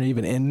we weren't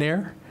even in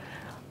there.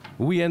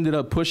 We ended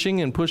up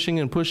pushing and pushing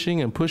and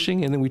pushing and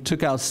pushing, and then we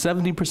took out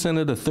 70%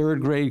 of the 3rd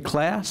grade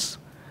class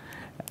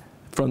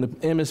from the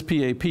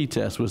MSPAP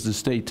test, was the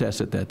state test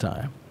at that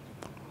time.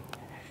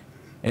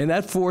 And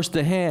that forced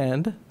the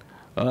hand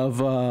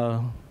of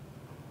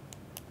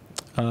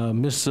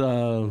Miss,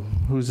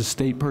 who's the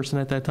state person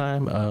at that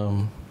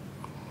time?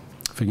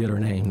 Forget her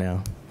name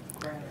now.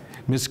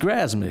 Miss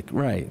Grasmick,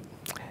 right.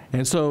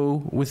 And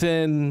so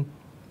within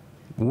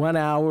 1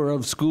 hour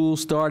of school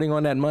starting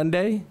on that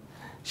Monday,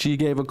 she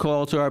gave a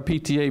call to our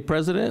PTA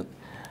president,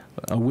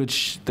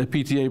 which the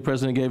PTA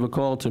president gave a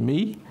call to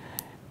me,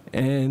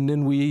 and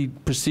then we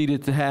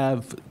proceeded to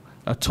have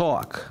a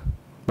talk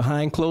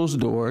behind closed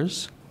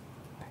doors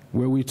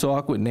where we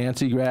talked with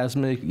Nancy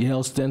Grasmick,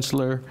 Yael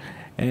Stensler,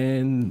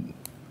 and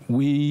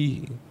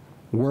we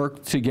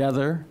worked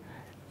together,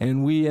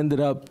 and we ended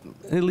up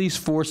at least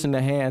forcing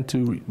the hand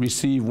to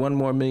receive $1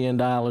 more million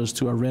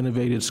to a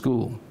renovated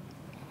school.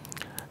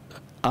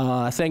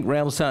 I think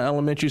Randallstown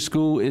Elementary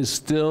School is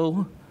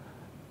still,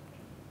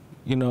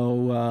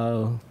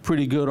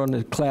 pretty good on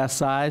the class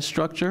size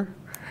structure.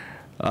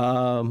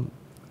 But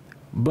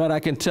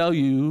I can tell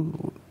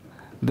you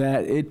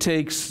that it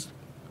takes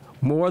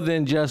more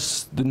than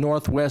just the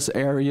northwest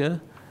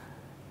area,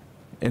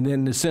 and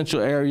then the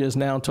central area is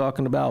now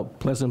talking about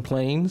Pleasant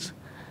Plains.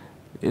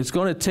 It's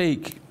going to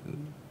take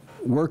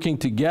working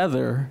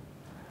together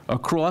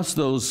across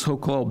those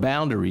so-called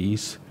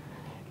boundaries,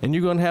 and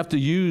you're going to have to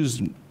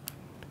use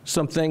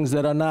some things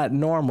that are not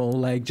normal,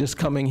 like just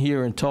coming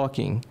here and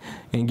talking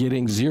and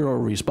getting 0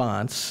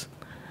 response.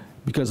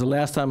 Because the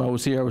last time I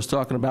was here, I was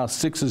talking about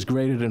 6 is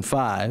greater than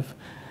 5.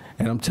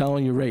 And I'm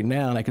telling you right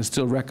now, and I can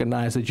still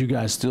recognize that you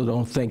guys still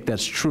don't think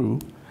that's true.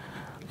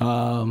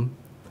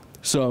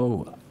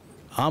 So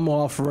I'm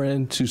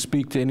offering to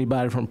speak to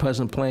anybody from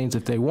Pleasant Plains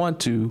if they want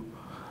to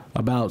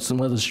about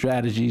some other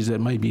strategies that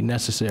might be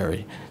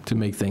necessary to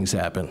make things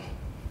happen.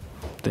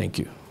 Thank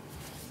you.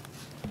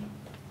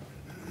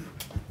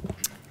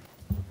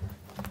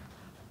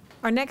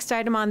 Our next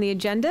item on the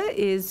agenda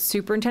is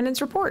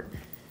Superintendent's report.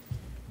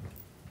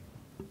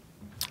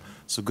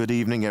 So good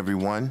evening,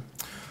 everyone.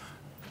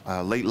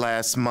 Late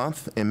last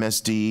month,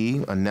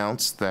 MSDE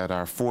announced that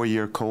our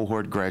 4-year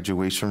cohort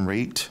graduation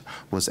rate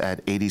was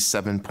at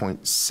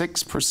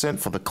 87.6%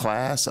 for the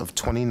class of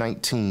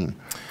 2019.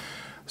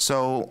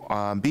 So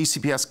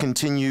BCPS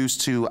continues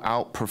to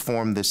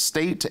outperform the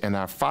state, and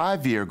our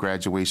 5-year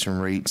graduation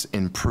rates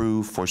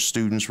improve for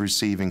students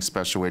receiving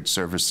special ed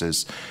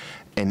services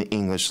in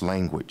English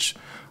language.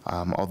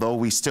 Although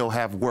we still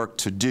have work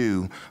to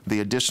do,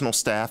 the additional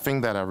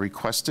staffing that I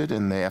requested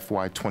in the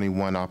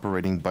FY21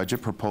 operating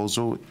budget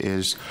proposal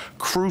is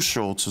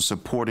crucial to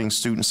supporting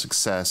student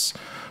success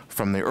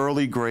from the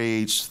early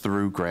grades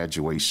through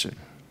graduation.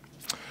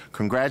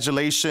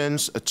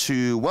 Congratulations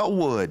to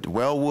Wellwood.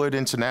 Wellwood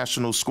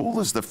International School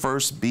is the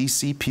first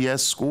BCPS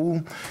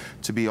school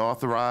to be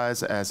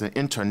authorized as an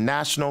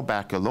International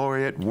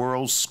Baccalaureate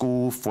World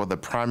School for the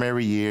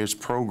Primary Years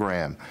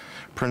program.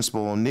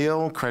 Principal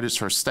O'Neill credits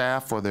her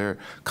staff for their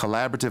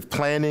collaborative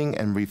planning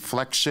and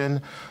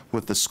reflection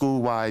with the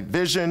school-wide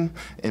vision,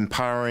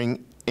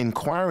 empowering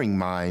inquiring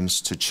minds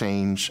to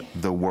change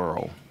the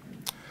world.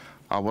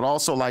 I would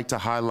also like to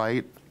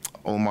highlight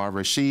Omar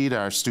Rashid,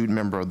 our student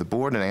member of the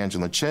board, and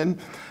Angela Chin,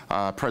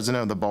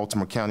 president of the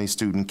Baltimore County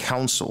Student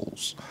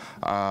Councils.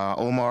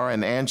 Omar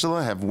and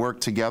Angela have worked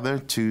together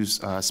to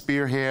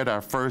spearhead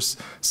our first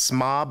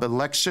SMOB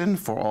election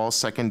for all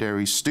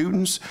secondary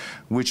students,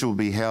 which will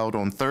be held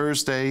on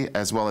Thursday,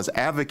 as well as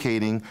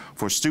advocating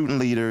for student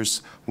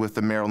leaders with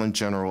the Maryland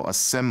General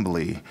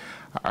Assembly.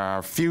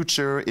 Our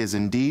future is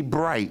indeed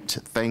bright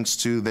thanks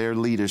to their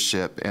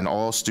leadership and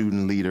all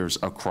student leaders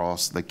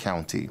across the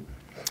county.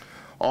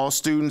 All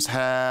students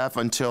have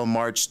until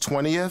March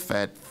 20th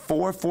at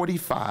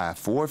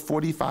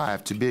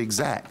 4:45 to be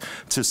exact,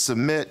 to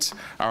submit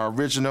our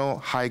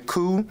original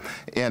haiku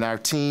in our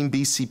Team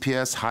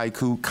BCPS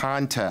Haiku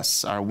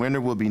contests. Our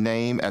winner will be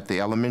named at the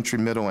elementary,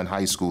 middle, and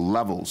high school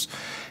levels,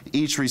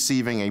 each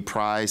receiving a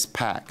prize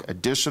pack.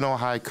 Additional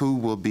haiku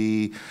will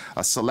be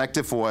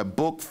selected for a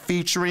book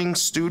featuring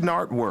student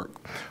artwork.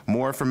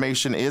 More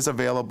information is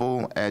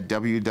available at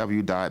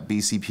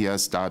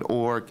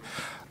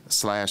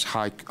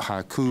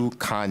www.bcps.org/haiku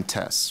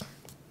contest.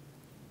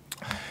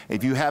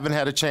 If you haven't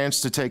had a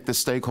chance to take the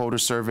stakeholder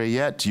survey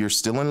yet, you're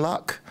still in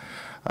luck.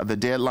 The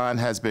deadline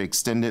has been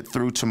extended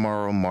through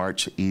tomorrow,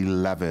 March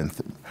 11th.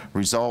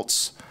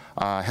 Results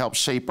help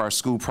shape our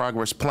school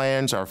progress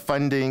plans, our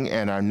funding,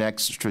 and our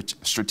next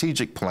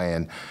strategic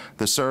plan.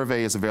 The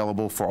survey is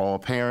available for all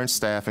parents,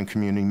 staff, and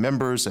community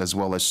members, as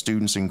well as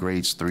students in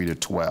grades 3 to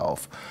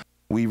 12.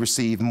 We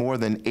received more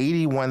than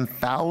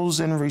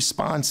 81,000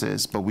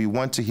 responses, but we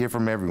want to hear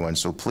from everyone,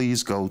 so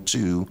please go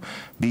to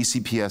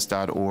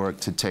bcps.org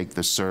to take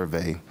the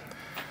survey.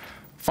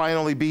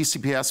 Finally,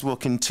 BCPS will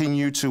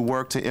continue to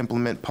work to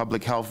implement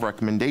public health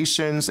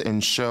recommendations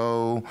and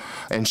share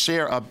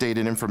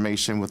updated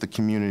information with the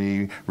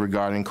community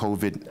regarding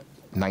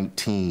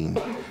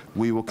COVID-19.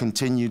 We will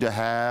continue to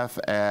have,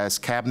 as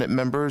cabinet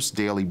members,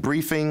 daily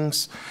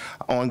briefings,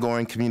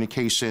 ongoing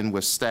communication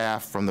with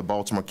staff from the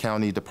Baltimore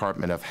County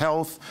Department of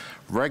Health,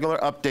 regular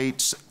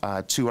updates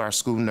to our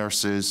school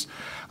nurses,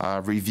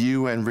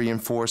 review and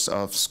reinforce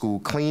of school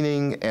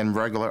cleaning, and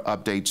regular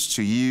updates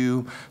to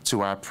you,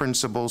 to our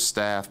principals,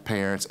 staff,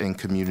 parents, and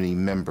community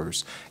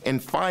members.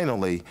 And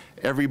finally,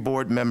 every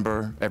board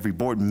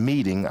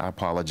meeting, I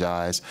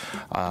apologize,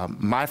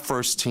 my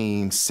first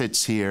team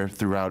sits here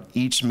throughout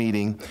each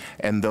meeting,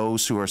 and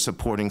those who are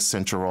supporting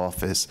central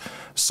office.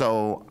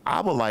 So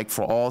I would like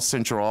for all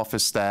central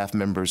office staff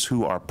members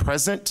who are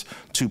present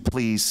to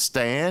please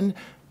stand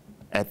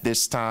at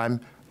this time.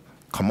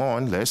 Come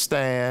on, let's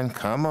stand,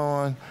 come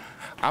on.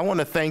 I want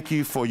to thank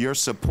you for your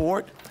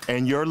support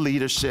and your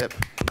leadership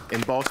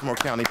in Baltimore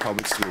County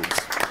Public Schools.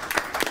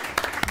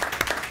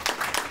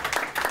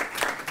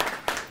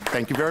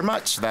 Thank you very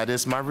much. That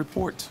is my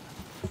report.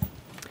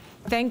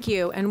 Thank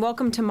you, and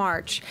welcome to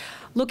March.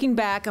 Looking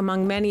back,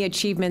 among many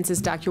achievements,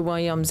 as Dr.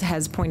 Williams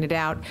has pointed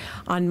out,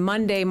 on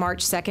Monday,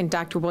 March 2nd,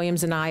 Dr.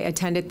 Williams and I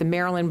attended the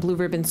Maryland Blue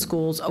Ribbon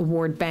Schools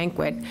Award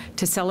Banquet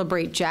to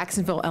celebrate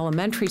Jacksonville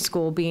Elementary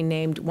School being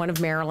named one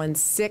of Maryland's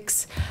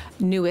 6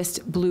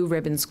 newest Blue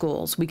Ribbon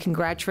schools. We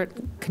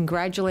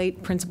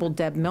congratulate Principal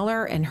Deb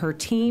Miller and her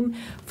team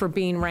for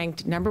being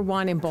ranked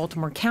 #1 in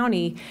Baltimore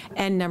County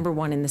and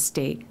 #1 in the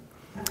state.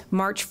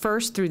 March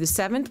 1st through the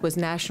 7th was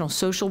National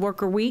Social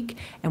Worker Week,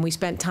 and we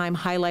spent time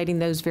highlighting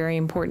those very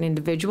important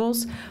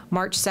individuals.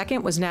 March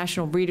 2nd was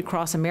National Read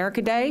Across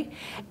America Day,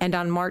 and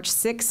on March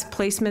 6th,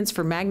 placements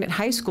for magnet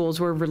high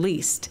schools were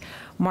released.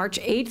 March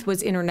 8th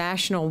was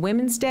International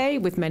Women's Day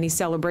with many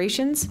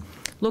celebrations.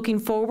 Looking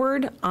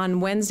forward, on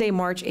Wednesday,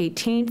 March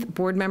 18th,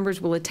 board members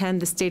will attend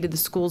the State of the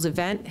Schools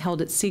event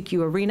held at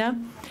CQ Arena,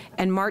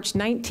 and March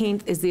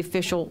 19th is the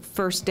official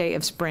first day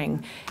of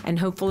spring, and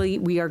hopefully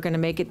we are going to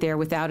make it there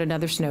without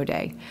another snow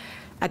day.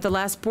 At the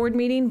last board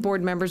meeting,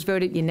 board members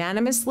voted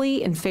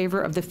unanimously in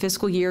favor of the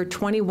fiscal year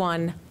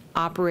 21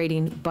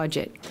 operating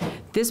budget.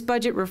 This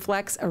budget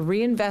reflects a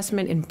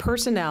reinvestment in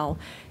personnel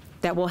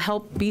that will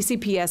help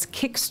BCPS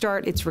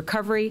kickstart its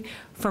recovery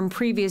from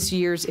previous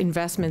year's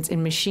investments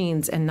in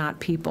machines and not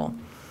people.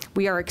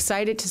 We are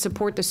excited to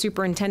support the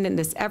superintendent in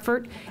this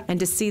effort and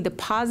to see the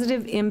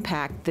positive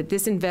impact that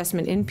this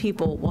investment in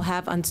people will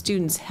have on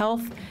students'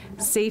 health,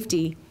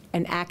 safety,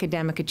 and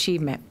academic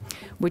achievement,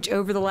 which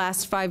over the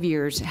last 5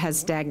 years has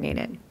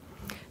stagnated.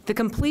 The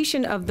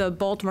completion of the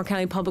Baltimore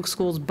County Public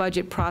Schools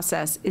budget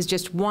process is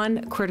just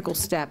one critical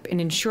step in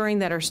ensuring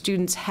that our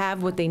students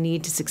have what they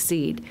need to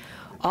succeed.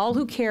 All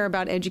who care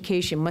about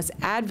education must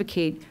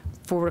advocate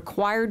for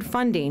required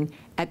funding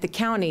at the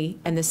county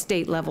and the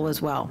state level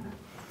as well.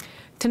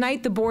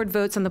 Tonight, the board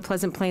votes on the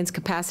Pleasant Plains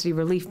Capacity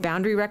Relief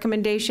Boundary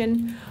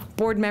Recommendation.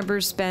 Board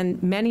members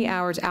spend many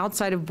hours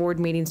outside of board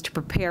meetings to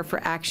prepare for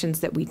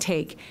actions that we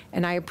take,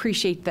 and I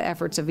appreciate the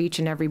efforts of each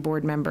and every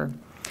board member.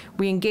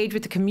 We engage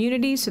with the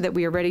community so that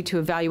we are ready to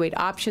evaluate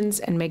options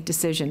and make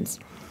decisions.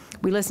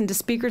 We listen to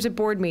speakers at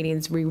board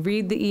meetings, we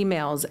read the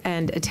emails,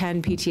 and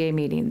attend PTA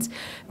meetings.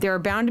 There are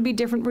bound to be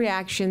different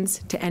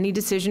reactions to any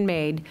decision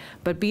made,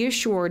 but be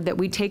assured that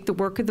we take the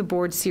work of the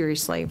board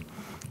seriously.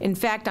 In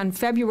fact, on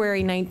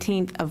February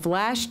 19th of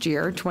last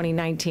year,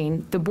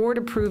 2019, the board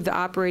approved the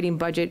operating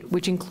budget,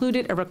 which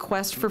included a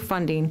request for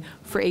funding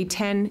for a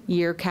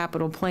 10-year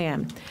capital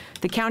plan.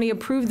 The county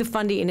approved the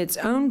funding in its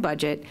own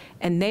budget,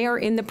 and they are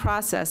in the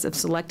process of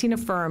selecting a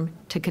firm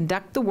to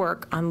conduct the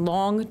work on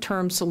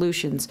long-term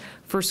solutions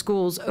for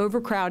schools'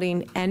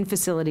 overcrowding and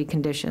facility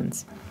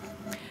conditions.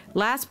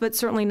 Last but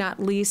certainly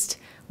not least,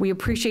 we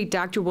appreciate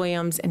Dr.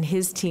 Williams and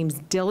his team's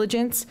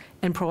diligence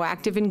and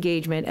proactive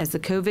engagement as the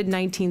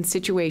COVID-19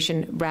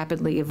 situation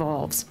rapidly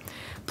evolves.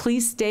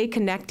 Please stay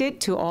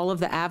connected to all of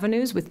the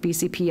avenues with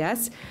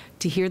BCPS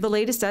to hear the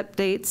latest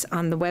updates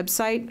on the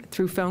website,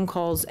 through phone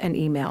calls and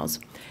emails.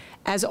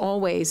 As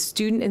always,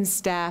 student and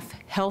staff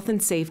health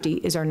and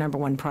safety is our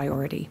 #1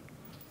 priority.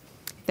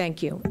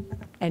 Thank you.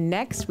 And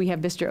next, we have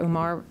Mr.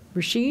 Omar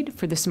Rashid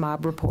for the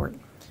SMOB report.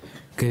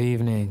 Good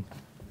evening.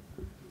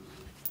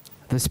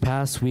 This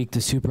past week, the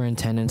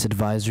Superintendent's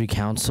Advisory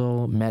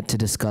Council met to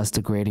discuss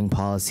the grading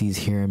policies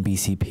here in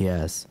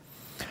BCPS.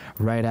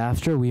 Right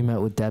after, we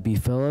met with Debbie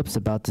Phillips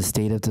about the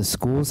state of the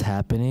schools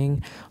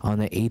happening on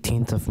the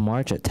 18th of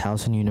March at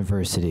Towson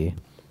University.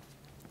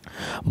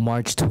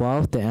 March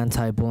 12th, the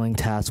Anti-Bullying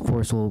Task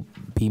Force will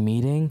be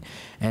meeting,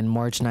 and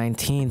March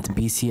 19th,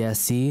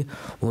 BCSC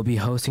will be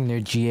hosting their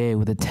GA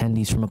with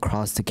attendees from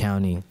across the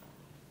county.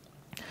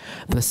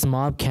 The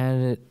SMOB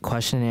candidate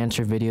question and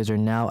answer videos are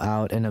now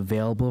out and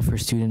available for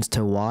students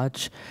to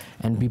watch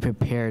and be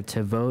prepared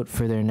to vote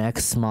for their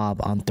next SMOB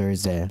on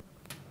Thursday.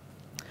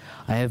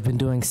 I have been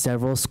doing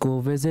several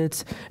school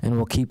visits and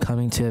will keep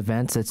coming to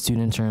events that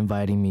students are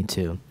inviting me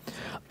to.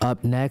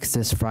 Up next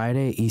is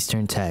Friday,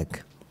 Eastern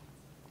Tech.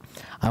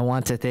 I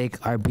want to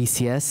thank our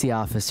BCSC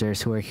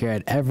officers who are here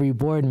at every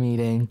board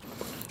meeting.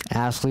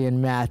 Ashley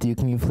and Matthew,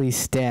 can you please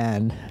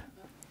stand?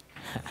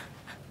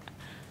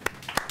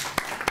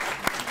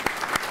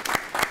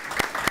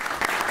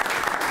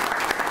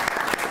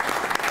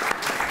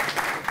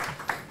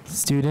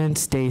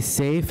 Students, stay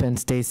safe and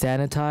stay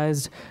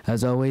sanitized.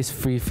 As always,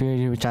 feel free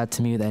to reach out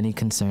to me with any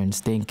concerns.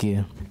 Thank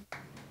you.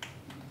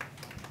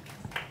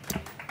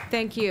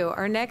 Thank you.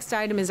 Our next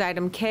item is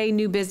item K,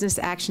 new business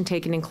action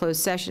taken in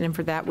closed session, and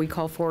for that we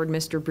call forward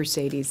Mr.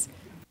 Brusades.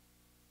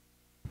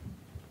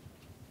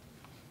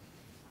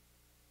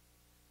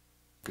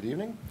 Good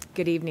evening.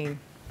 Good evening.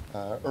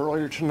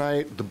 Earlier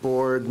tonight, the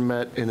board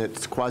met in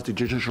its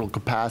quasi-judicial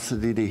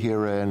capacity to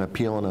hear an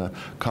appeal in a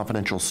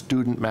confidential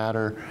student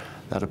matter.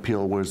 That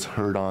appeal was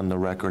heard on the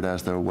record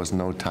as there was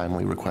no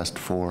timely request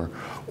for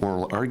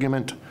oral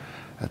argument.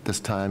 At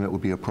this time, it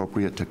would be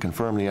appropriate to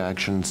confirm the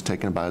actions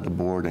taken by the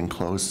board in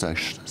closed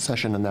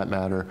session in that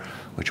matter,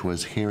 which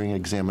was hearing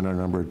examiner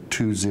number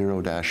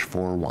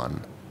 20-41.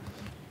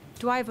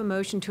 Do I have a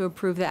motion to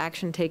approve the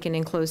action taken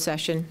in closed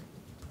session?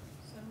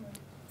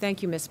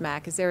 Thank you, Ms.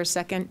 Mack. Is there a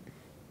second?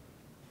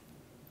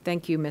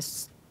 Thank you,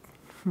 Ms.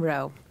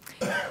 Rowe.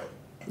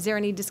 Is there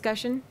any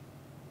discussion?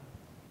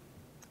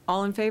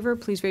 All in favor,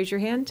 please raise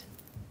your hand.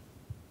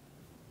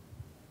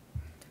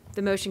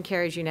 The motion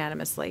carries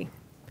unanimously.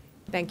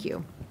 Thank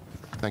you.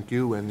 Thank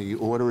you, and the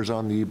order is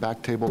on the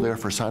back table there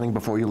for signing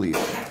before you leave.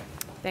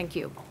 Thank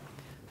you.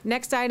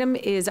 Next item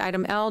is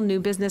item L, new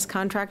business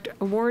contract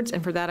awards,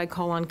 and for that I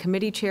call on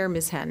committee chair,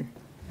 Ms. Henn.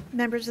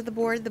 Members of the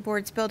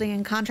board's Building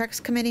and Contracts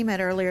Committee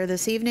met earlier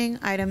this evening.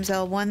 Items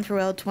L1 through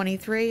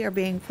L23 are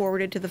being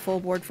forwarded to the full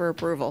board for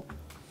approval.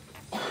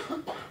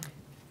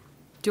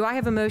 Do I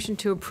have a motion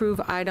to approve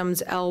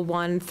items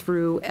L1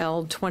 through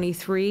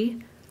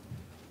L23?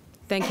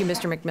 Thank you,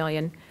 Mr.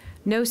 McMillian.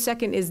 No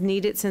second is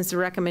needed since the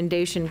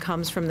recommendation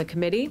comes from the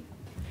committee.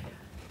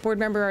 Board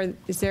member,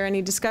 is there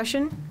any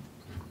discussion?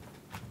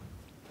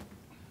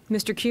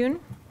 Mr. Kuhn?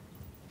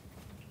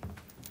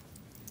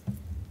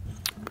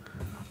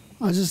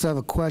 I just have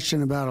a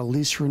question about a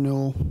lease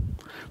renewal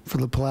for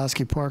the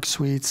Pulaski Park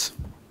Suites.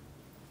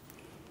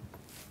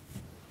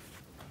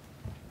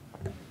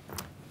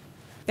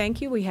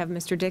 Thank you. We have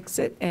Mr.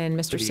 Dixit and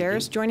Mr.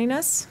 Saris joining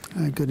us.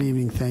 Good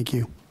evening. Thank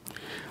you.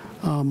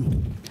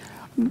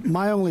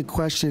 My only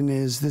question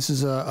is, this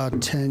is a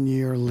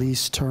 10-year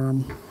lease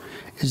term.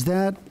 Is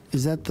that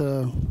what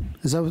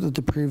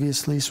the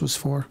previous lease was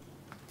for?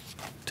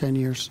 10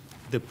 years?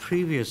 The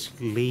previous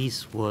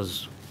lease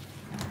was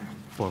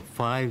for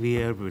 5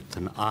 years with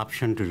an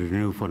option to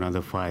renew for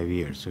another 5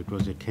 years. So it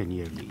was a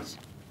 10-year lease.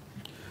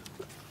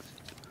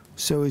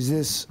 So is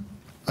this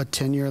a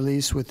 10-year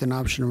lease with an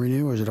option to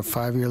renew, or is it a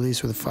 5-year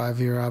lease with a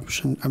 5-year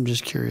option? I'm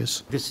just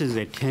curious. This is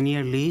a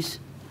 10-year lease,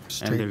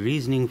 and the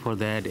reasoning for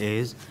that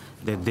is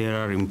that there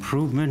are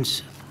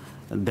improvements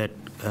that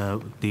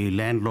the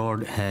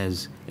landlord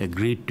has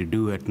agreed to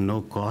do at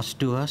no cost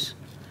to us.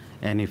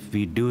 And if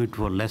we do it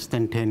for less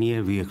than 10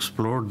 years, we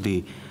explored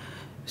the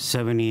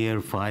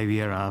 7-year,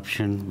 5-year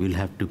option, we'll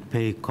have to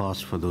pay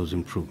cost for those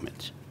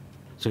improvements.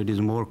 So it is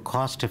more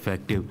cost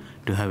effective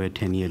to have a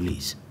 10-year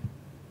lease.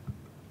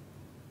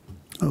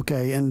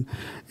 Okay, and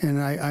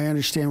I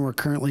understand we're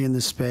currently in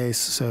this space,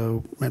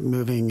 so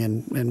moving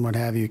and what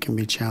have you can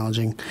be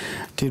challenging.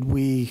 Did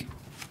we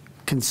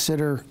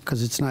consider,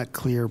 because it's not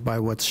clear by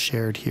what's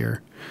shared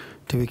here,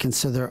 do we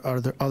consider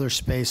other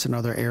space in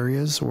other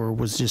areas, or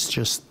was this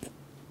just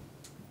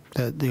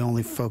the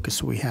only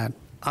focus we had?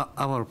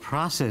 Our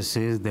process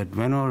is that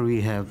whenever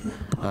we have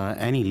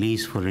any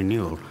lease for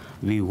renewal,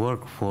 we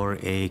work for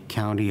a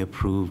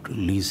county-approved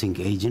leasing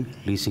agent,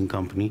 leasing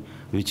company,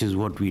 which is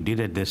what we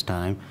did at this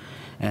time.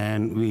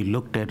 And we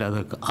looked at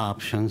other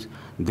options.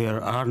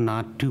 There are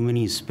not too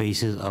many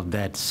spaces of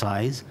that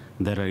size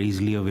that are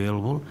easily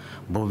available,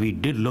 but we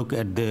did look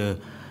at the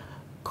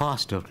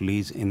cost of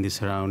lease in the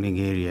surrounding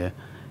area,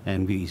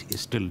 and we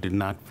still did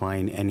not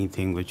find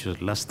anything which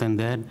was less than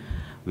that.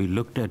 We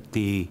looked at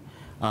the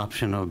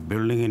option of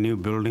building a new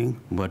building,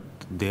 but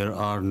there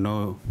are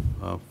no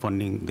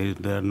funding,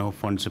 there are no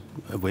funds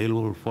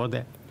available for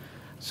that.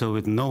 So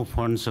with no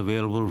funds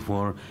available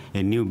for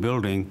a new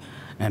building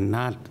and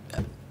not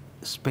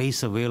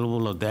space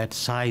available of that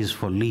size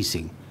for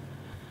leasing,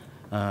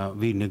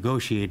 we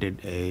negotiated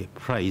a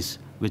price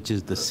which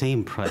is the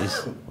same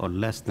price or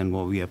less than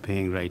what we are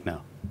paying right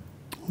now.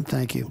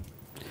 Thank you.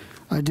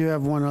 I do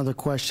have one other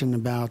question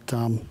about,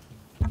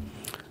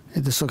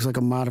 this looks like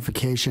a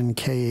modification,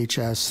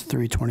 KHS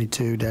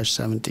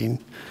 322-17,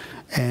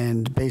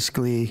 and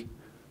basically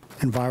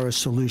Enviro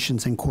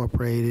Solutions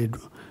Incorporated,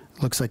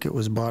 looks like it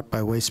was bought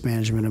by Waste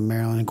Management of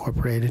Maryland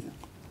Incorporated.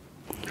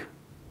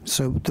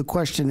 So the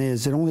question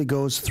is, it only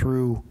goes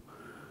through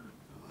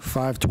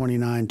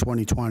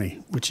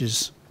 5/29/2020, which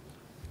is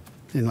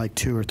in like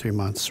 2 or 3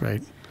 months,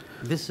 right?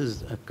 This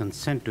is a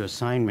consent to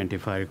assignment,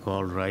 if I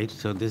recall right,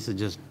 so this is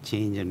just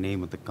change the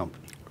name of the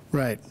company.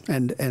 Right,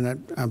 and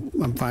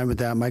I'm fine with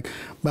that.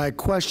 My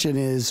question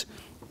is,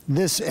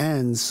 this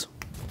ends,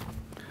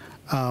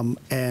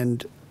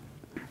 and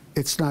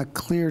it's not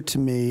clear to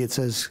me. It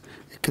says,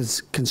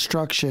 because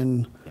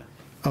construction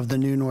of the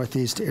new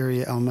Northeast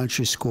Area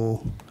Elementary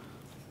School,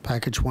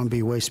 Package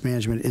 1B Waste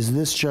Management, is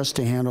this just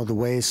to handle the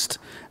waste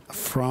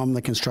from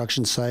the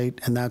construction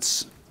site, and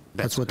that's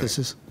what correct. this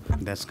is?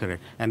 That's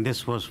correct. And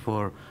this was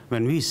for,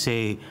 when we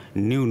say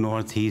new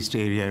Northeast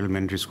Area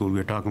Elementary School,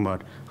 we're talking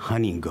about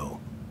Honeygo,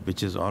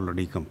 which is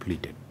already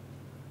completed.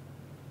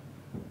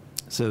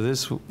 So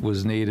this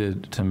was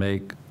needed to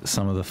make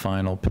some of the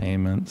final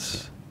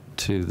payments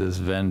to this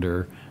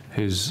vendor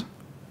whose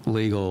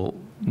legal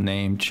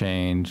name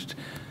changed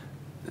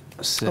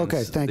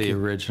since the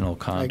original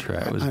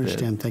contract was bid. I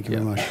understand. Thank you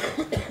very much.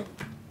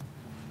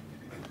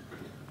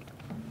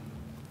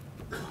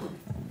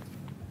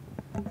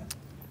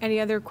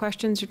 Any other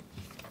questions?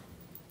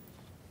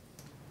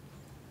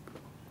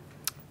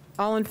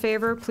 All in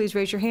favor, please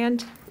raise your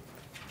hand.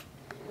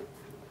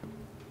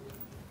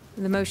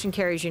 The motion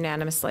carries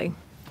unanimously.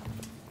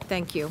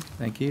 Thank you.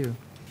 Thank you.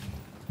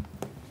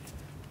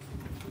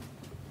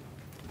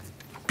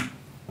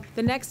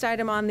 The next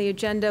item on the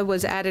agenda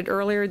was added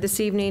earlier this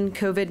evening,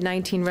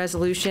 COVID-19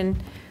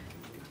 resolution.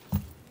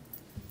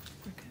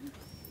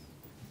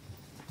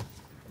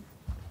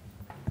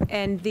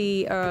 And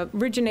the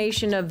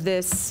origination of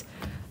this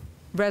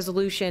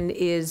resolution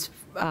is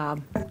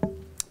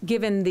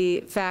given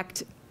the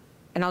fact,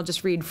 and I'll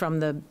just read from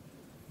the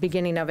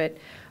beginning of it,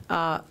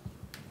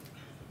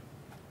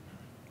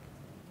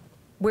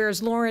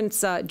 whereas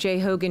Lawrence J.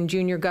 Hogan,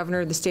 Jr., Governor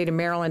of the State of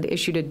Maryland,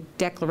 issued a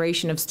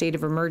declaration of state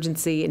of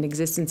emergency in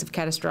existence of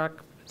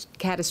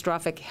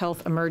catastrophic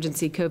health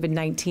emergency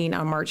COVID-19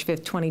 on March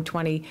 5th,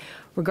 2020,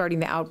 regarding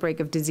the outbreak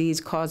of disease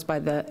caused by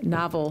the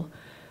novel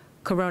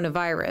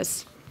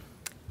coronavirus.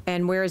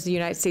 And whereas the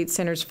United States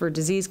Centers for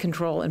Disease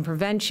Control and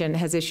Prevention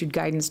has issued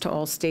guidance to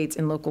all states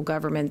and local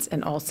governments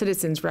and all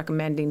citizens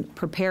recommending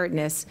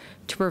preparedness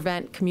to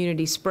prevent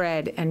community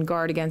spread and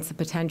guard against the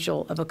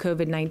potential of a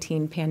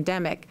COVID-19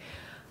 pandemic,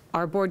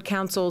 our board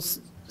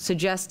councils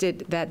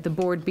suggested that the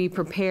board be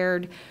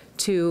prepared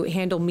to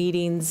handle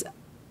meetings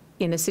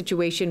in a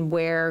situation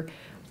where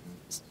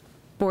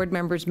board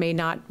members may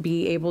not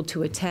be able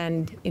to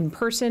attend in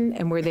person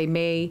and where they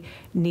may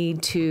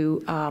need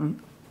to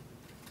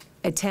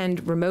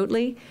attend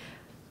remotely.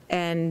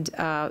 And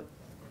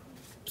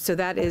so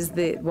that is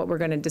what we're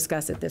going to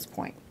discuss at this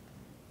point.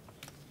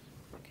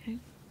 Okay.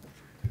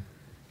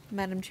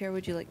 Madam Chair,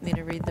 would you like me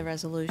to read the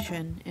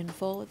resolution in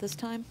full at this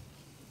time?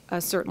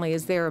 Certainly.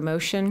 Is there a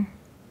motion?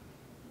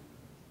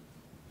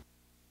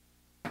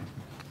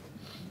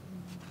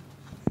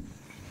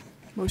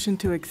 Motion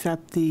to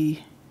accept the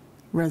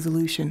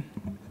resolution.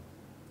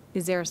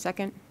 Is there a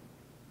second?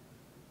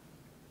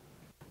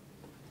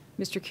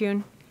 Mr.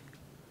 Kuhn?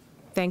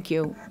 Thank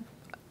you.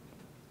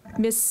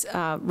 Ms.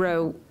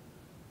 Rowe,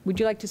 would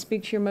you like to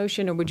speak to your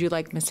motion, or would you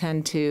like Ms.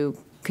 Henn to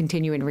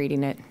continue in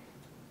reading it?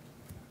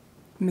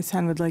 Ms.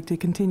 Henn would like to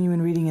continue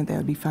in reading it. That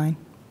would be fine.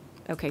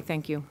 Okay,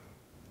 thank you.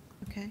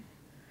 Okay.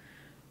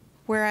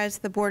 Whereas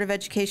the Board of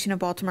Education of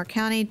Baltimore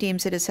County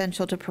deems it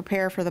essential to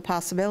prepare for the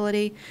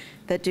possibility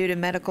that due to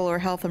medical or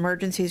health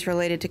emergencies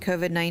related to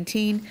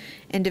COVID-19,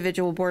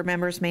 individual board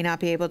members may not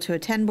be able to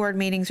attend board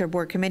meetings or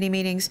board committee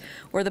meetings,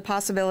 or the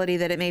possibility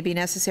that it may be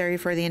necessary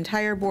for the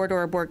entire board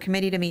or a board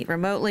committee to meet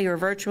remotely or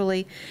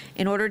virtually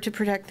in order to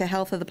protect the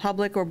health of the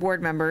public or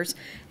board members,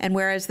 and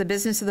whereas the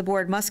business of the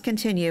board must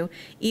continue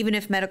even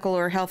if medical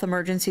or health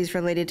emergencies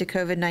related to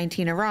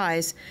COVID-19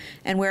 arise,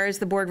 and whereas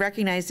the board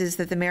recognizes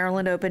that the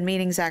Maryland Open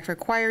Meetings Act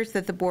requires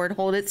that the board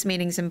hold its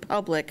meetings in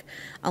public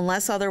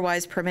unless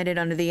otherwise permitted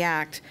under the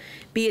Act,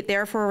 be it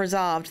therefore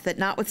resolved that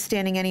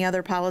notwithstanding any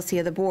other policy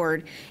of the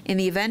board, in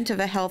the event of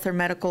a health or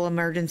medical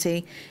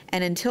emergency,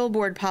 and until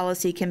board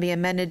policy can be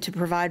amended to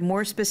provide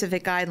more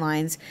specific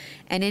guidelines,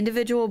 an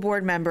individual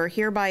board member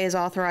hereby is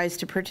authorized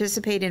to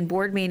participate in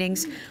board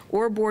meetings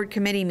or board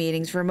committee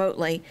meetings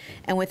remotely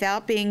and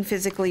without being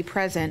physically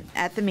present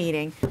at the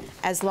meeting,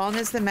 as long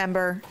as the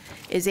member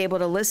is able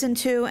to listen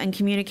to and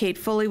communicate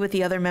fully with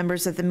the other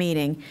members of the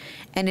meeting.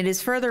 And it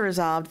is further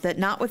resolved that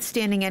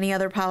notwithstanding any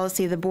other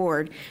policy of the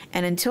board,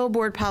 and until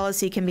board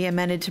policy can be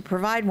amended to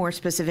provide more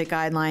specific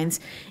guidelines,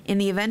 in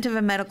the event of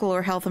a medical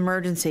or health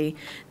emergency,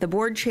 the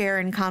board chair,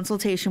 in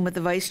consultation with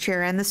the vice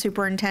chair and the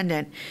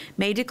superintendent,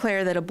 may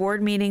declare that a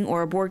board meeting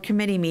or a board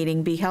committee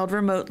meeting be held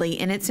remotely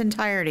in its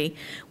entirety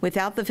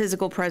without the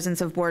physical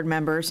presence of board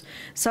members,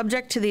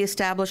 subject to the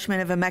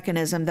establishment of a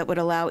mechanism that would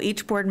allow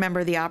each board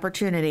member the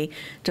opportunity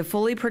to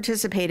fully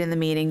participate in the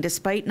meeting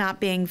despite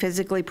not being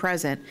physically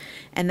present,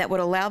 and that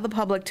would allow the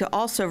public to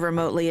also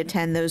remotely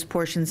attend those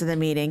portions of the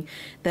meeting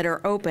that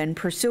are open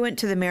pursuant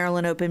to the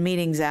Maryland Open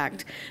Meetings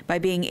Act by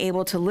being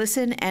able to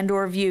listen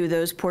and/or view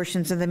those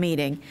portions of the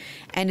meeting.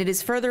 And it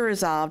is further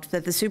resolved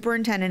that the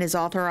superintendent is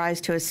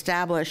authorized to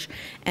establish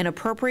an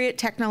appropriate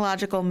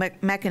technological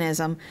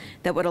mechanism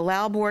that would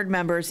allow board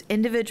members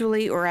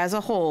individually or as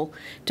a whole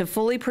to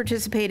fully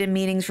participate in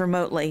meetings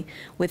remotely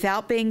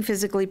without being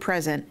physically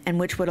present, and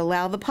which would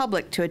allow the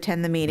public to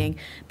attend the meeting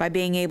by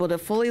being able to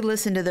fully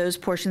listen to those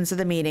portions of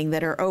the meeting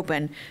that are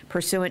open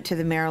pursuant to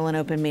the Maryland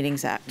Open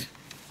Meetings Act.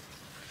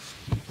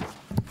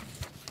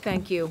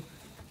 Thank you.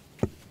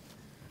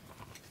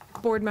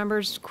 Board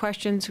members,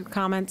 questions or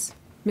comments?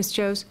 Ms.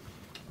 Joes?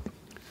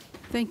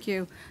 Thank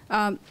you.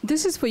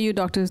 This is for you,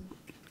 Dr.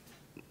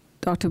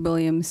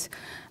 Williams.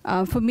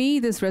 For me,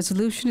 this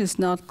resolution is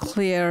not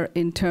clear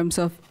in terms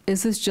of,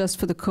 is this just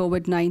for the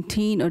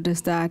COVID-19, or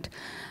does that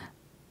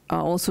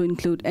also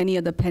include any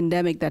other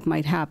pandemic that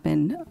might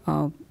happen?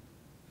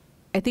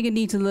 I think it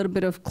needs a little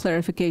bit of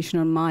clarification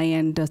on my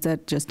end. Does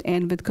that just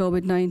end with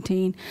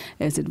COVID-19?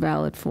 Is it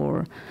valid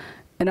for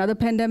another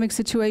pandemic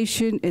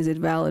situation? Is it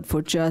valid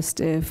for just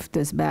if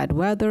there's bad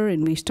weather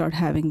and we start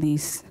having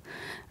these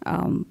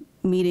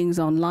meetings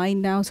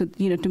online now? So,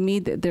 to me,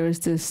 there is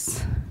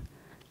this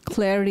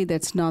clarity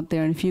that's not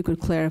there. And if you could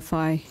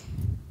clarify,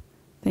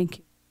 thank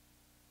you.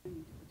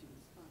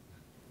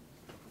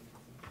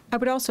 I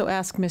would also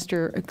ask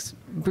Mr.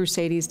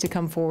 Brusades to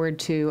come forward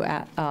to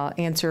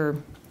answer.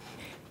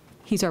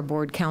 He's our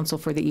board counsel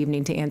for the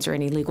evening, to answer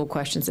any legal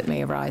questions that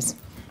may arise.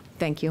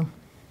 Thank you.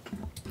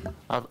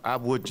 I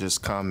would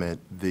just comment,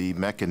 the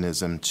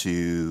mechanism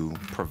to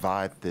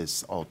provide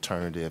this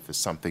alternative is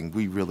something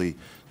we really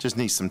just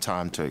need some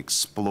time to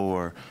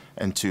explore,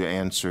 and to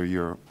answer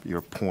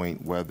your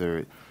point,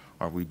 whether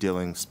are we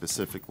dealing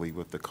specifically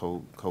with the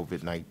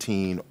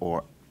COVID-19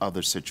 or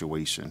other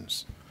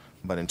situations.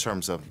 But in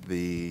terms of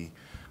the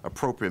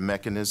appropriate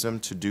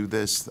mechanism to do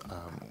this,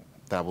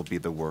 that will be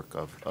the work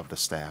of the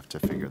staff to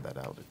figure that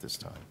out at this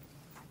time.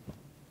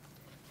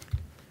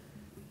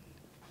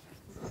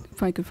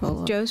 If I could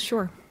follow up. Joe,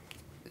 sure.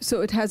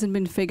 So it hasn't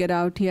been figured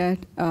out yet.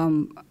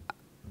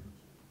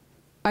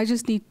 I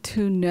just need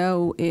to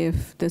know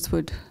if this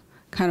would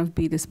kind of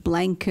be this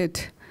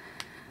blanket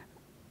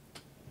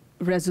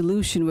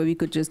resolution where we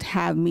could just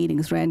have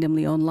meetings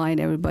randomly online,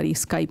 everybody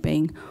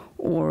Skyping,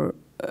 or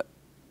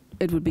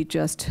it would be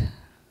just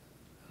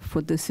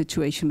for this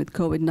situation with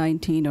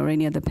COVID-19 or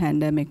any other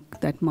pandemic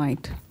that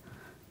might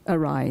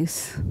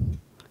arise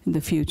in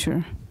the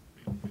future.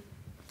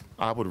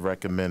 I would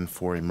recommend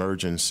for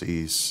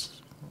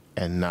emergencies,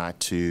 and not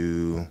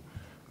to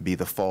be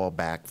the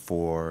fallback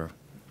for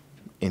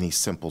any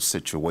simple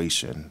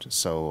situation.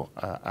 So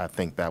I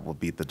think that will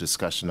be the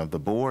discussion of the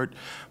board,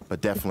 but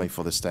definitely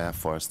for the staff,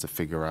 for us to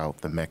figure out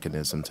the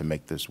mechanism to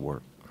make this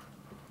work.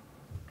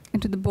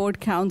 And to the board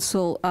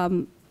council,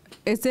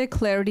 is there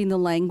clarity in the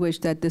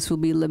language that this will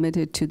be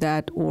limited to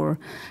that, or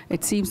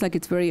it seems like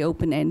it's very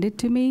open-ended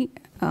to me?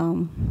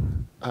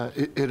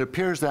 It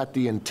appears that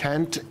the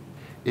intent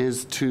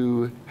is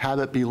to have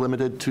it be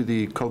limited to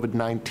the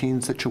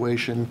COVID-19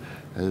 situation,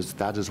 as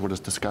that is what is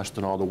discussed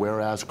in all the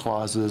whereas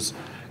clauses.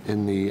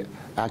 In the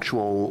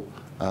actual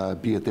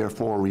be it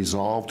therefore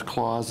resolved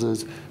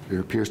clauses, there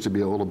appears to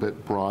be a little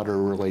bit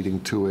broader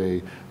relating to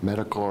a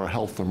medical or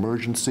health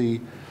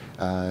emergency.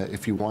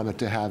 If you wanted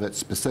to have it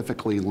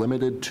specifically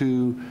limited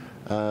to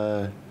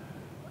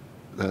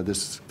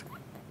this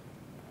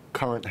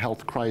current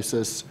health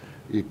crisis,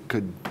 it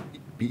could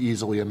be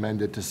easily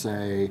amended to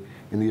say,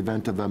 in the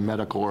event of a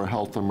medical or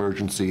health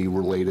emergency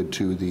related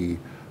to the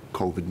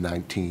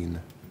COVID-19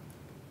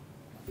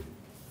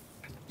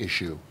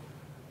 issue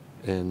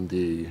in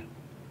the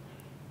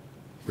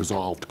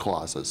resolved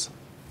clauses.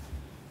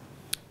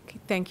 Okay,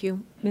 thank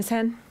you. Ms.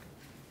 Henn?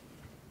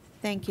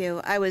 Thank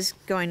you. I was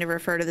going to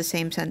refer to the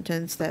same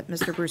sentence that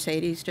Mr.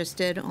 Brusades just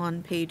did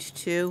on page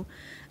 2,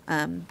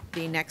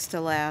 the next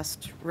to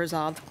last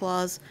resolved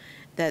clause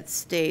that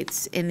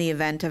states, in the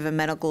event of a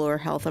medical or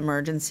health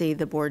emergency,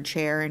 the board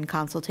chair, in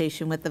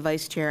consultation with the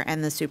vice chair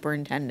and the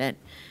superintendent,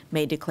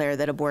 may declare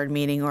that a board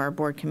meeting or a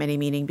board committee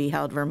meeting be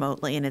held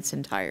remotely in its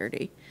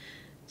entirety.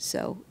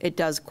 So it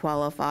does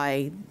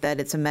qualify that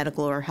it's a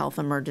medical or health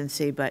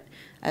emergency, but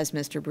as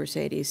Mr.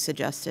 Brusades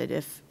suggested,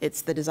 if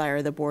it's the desire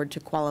of the board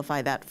to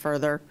qualify that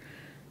further,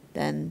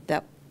 then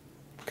that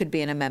could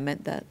be an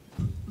amendment that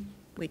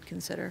we'd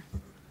consider.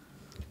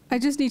 I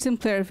just need some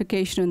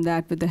clarification on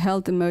that with the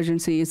health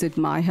emergency. Is it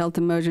my health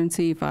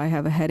emergency if I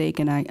have a headache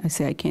and I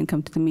say I can't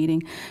come to the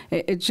meeting?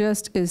 It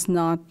just is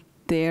not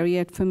there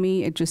yet for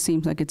me. It just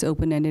seems like it's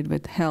open-ended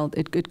with health.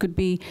 It could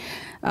be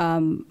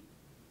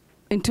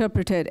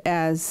interpreted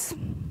as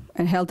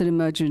a health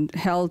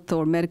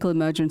or medical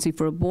emergency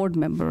for a board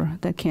member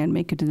that can't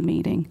make it to the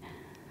meeting.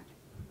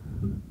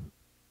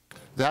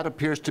 That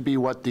appears to be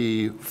what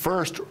the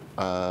first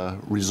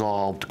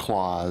resolved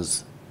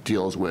clause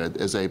deals with,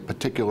 is a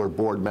particular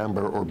board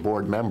member or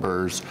board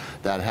members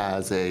that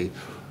has a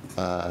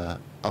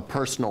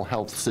personal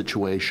health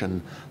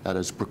situation that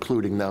is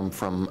precluding them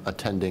from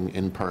attending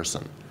in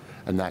person.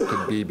 And that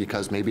could be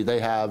because maybe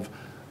they have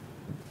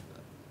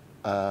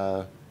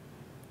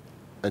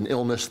an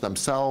illness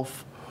themselves,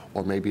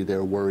 or maybe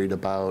they're worried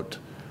about,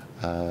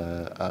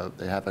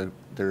 they have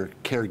their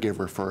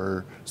caregiver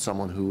for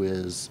someone who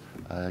is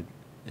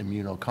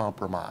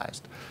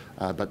immunocompromised.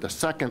 But the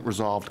second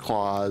resolved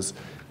clause,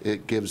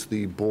 it gives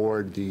the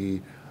board the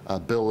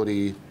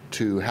ability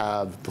to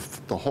have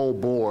the whole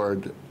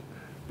board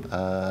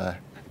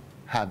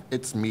have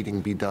its meeting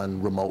be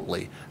done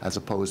remotely, as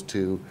opposed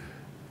to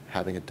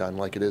having it done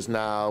like it is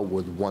now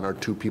with 1 or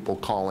 2 people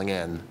calling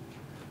in.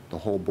 The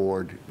whole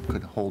board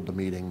could hold the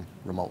meeting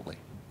remotely.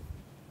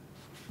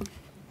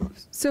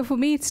 So for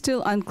me, it's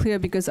still unclear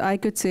because I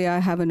could say I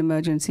have an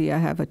emergency, I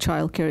have a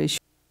childcare issue,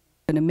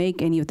 I'm going to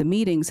make any of the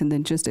meetings and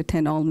then just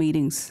attend all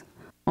meetings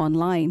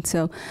online.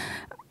 So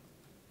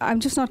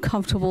I'm just not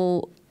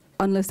comfortable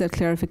unless that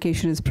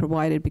clarification is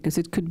provided, because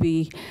it could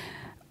be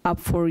up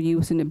for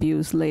use and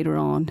abuse later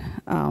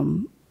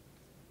on.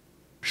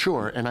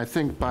 Sure, and I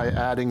think by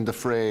adding the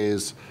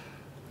phrase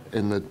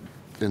in the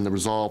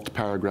resolved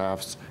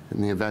paragraphs,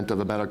 in the event of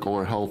a medical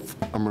or health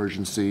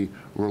emergency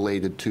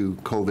related to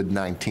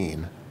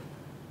COVID-19.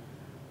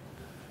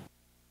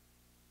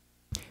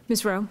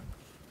 Ms. Rowe?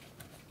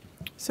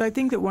 So I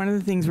think that one of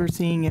the things we're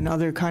seeing in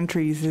other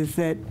countries is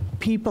that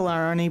people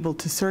are unable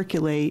to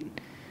circulate,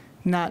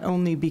 not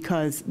only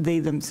because they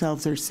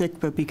themselves are sick,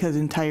 but because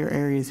entire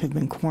areas have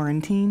been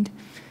quarantined.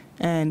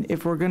 And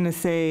if we're going to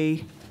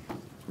say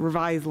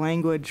revise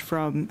language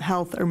from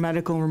health or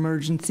medical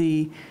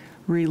emergency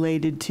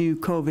related to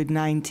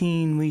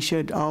COVID-19, we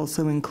should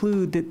also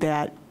include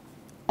that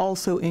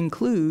also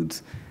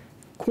includes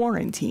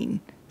quarantine.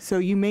 So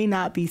you may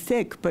not be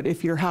sick, but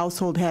if your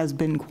household has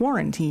been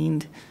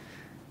quarantined,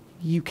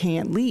 you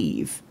can't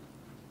leave.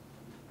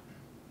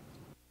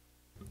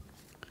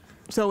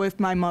 So if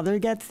my mother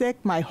gets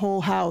sick, my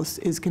whole house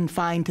is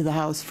confined to the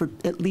house for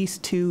at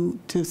least 2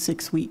 to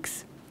 6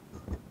 weeks.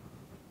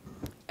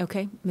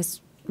 Okay,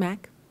 Ms.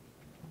 Mack?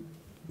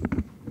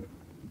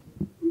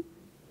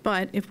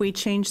 But if we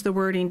change the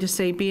wording to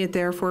say, be it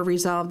therefore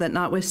resolved that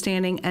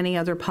notwithstanding any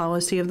other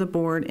policy of the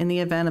board in the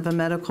event of a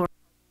medical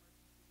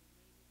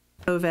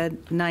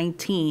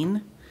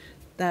COVID-19,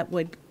 that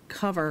would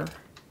cover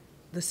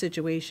the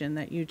situation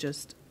that you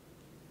just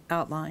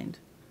outlined.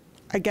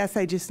 I guess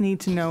I just need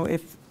to know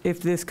if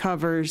this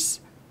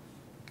covers,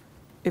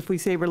 if we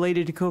say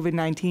related to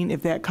COVID-19,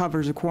 if that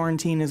covers a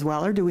quarantine as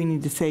well, or do we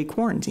need to say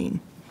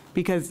quarantine?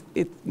 Because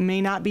it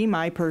may not be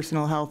my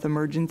personal health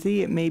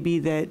emergency. It may be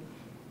that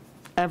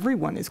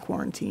everyone is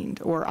quarantined,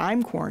 or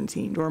I'm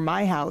quarantined, or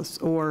my house,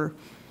 or,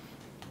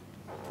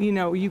 you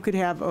know, you could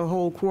have a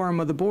whole quorum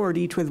of the board,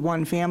 each with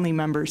one family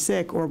member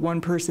sick, or one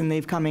person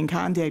they've come in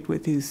contact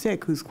with who's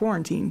sick, who's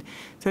quarantined.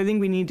 So I think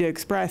we need to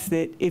express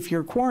that if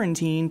you're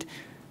quarantined,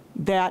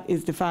 that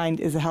is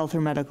defined as a health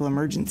or medical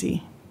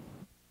emergency.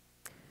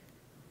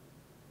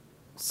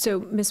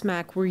 So, Ms.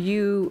 Mack, were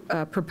you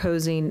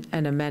proposing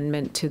an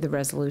amendment to the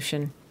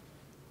resolution?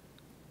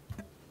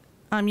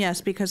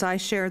 Yes, because I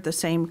shared the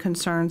same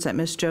concerns that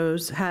Ms.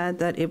 Joes had,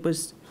 that it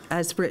was,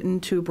 as written,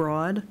 too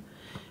broad.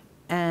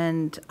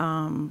 And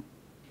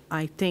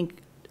I think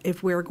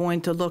if we're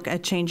going to look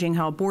at changing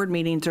how board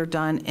meetings are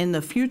done in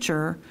the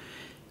future,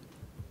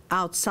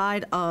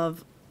 outside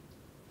of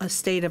a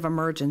state of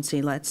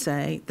emergency, let's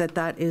say,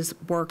 that is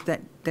work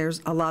that,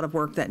 there's a lot of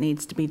work that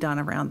needs to be done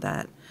around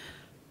that.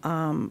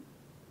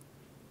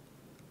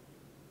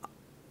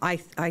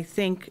 I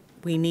think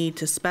we need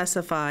to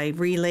specify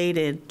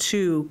related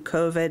to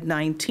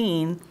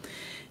COVID-19.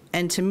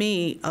 And to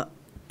me,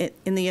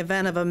 in the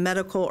event of a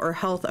medical or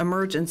health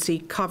emergency,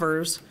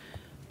 covers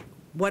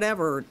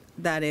whatever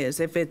that is.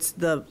 If it's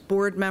the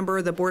board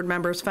member, the board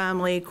member's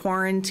family,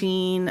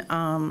 quarantine,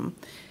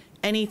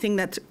 anything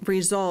that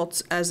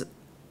results as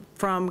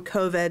from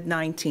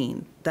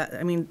COVID-19.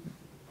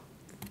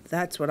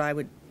 That's what I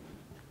would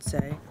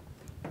say.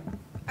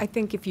 I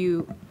think if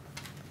you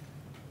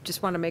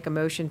just want to make a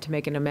motion to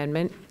make an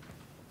amendment,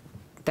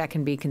 that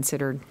can be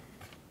considered.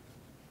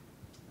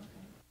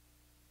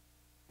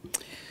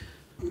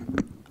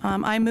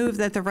 I move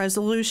that the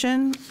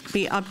resolution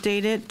be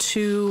updated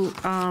to,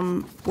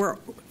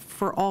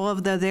 for all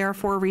of the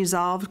therefore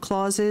resolved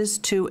clauses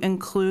to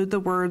include the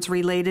words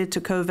related to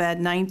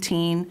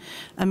COVID-19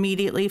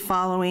 immediately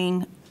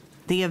following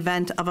the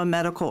event of a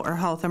medical or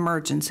health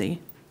emergency.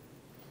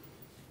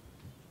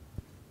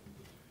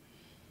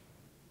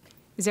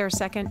 Is there a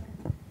second?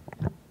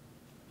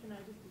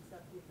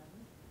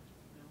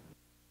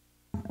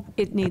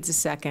 It needs a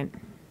second.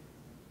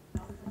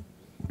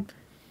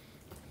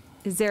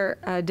 Is there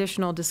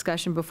additional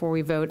discussion before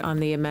we vote on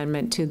the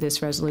amendment to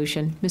this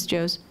resolution? Ms.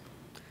 Joes?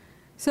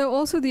 So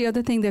also the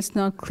other thing that's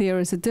not clear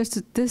is that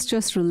this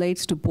just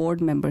relates to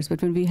board members,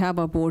 but when we have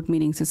our board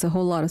meetings, there's a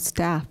whole lot of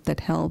staff that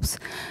helps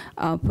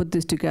put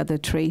this together,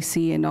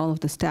 Tracy and all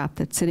of the staff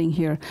that's sitting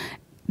here.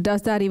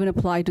 Does that even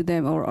apply to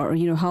them, or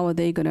how are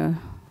they going to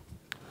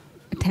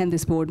attend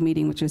this board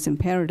meeting, which is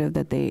imperative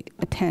that they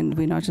attend?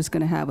 We're not just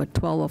going to have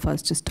 12 of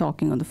us just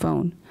talking on the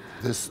phone.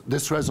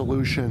 This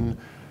resolution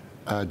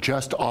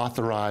just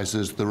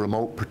authorizes the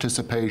remote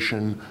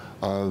participation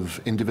of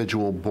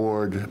individual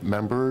board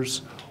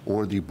members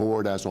or the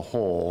board as a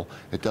whole.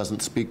 It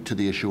doesn't speak to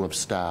the issue of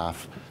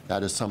staff.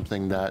 That is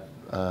something that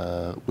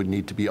would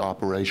need to be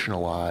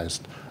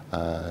operationalized,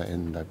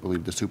 and I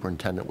believe the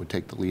superintendent would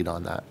take the lead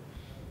on that.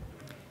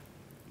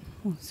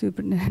 Well,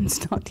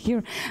 superintendent's not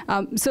here.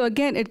 So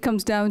again, it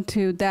comes down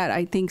to that.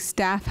 I think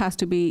staff has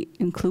to be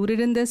included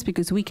in this,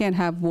 because we can't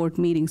have board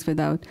meetings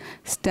without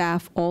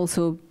staff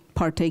also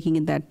partaking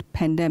in that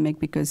pandemic,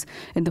 because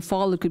in the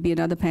fall it could be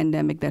another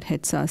pandemic that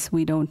hits us.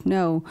 We don't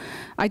know.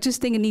 I just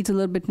think it needs a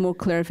little bit more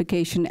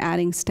clarification,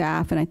 adding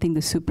staff, and I think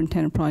the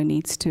superintendent probably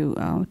needs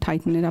to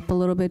tighten it up a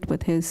little bit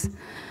with his.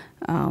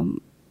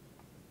 Well,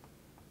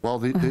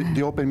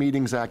 the Open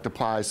Meetings Act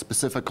applies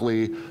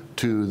specifically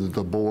to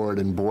the board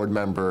and board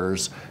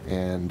members,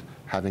 and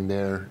having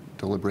their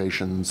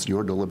deliberations,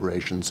 your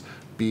deliberations,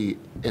 be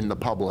in the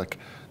public,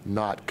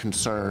 not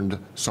concerned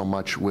so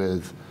much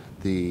with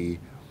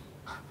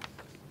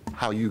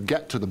how you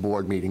get to the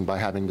board meeting by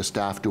having the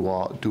staff do a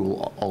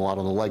lot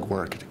of the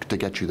legwork to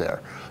get you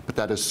there. But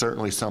that is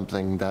certainly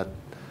something that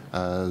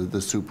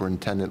the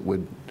superintendent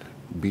would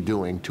be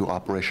doing to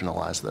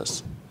operationalize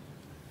this.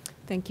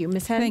 Thank you.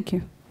 Ms. Henn? Thank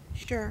you.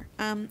 Sure.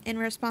 In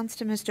response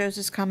to Ms.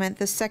 Joseph's comment,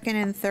 the second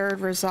and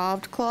third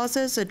resolved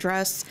clauses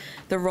address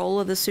the role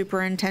of the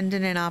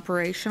superintendent in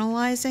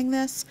operationalizing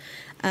this.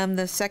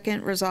 The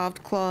second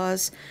resolved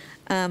clause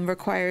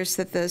requires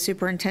that the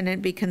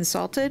superintendent be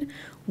consulted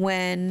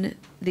when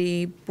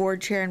the board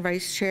chair and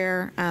vice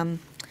chair,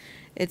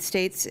 it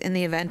states, in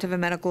the event of a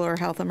medical or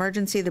health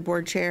emergency, the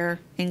board chair,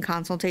 in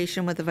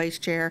consultation with the vice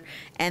chair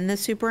and the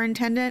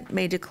superintendent,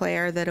 may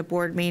declare that a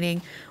board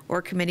meeting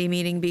or committee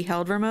meeting be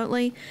held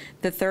remotely.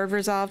 The third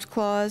resolved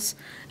clause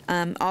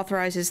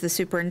authorizes the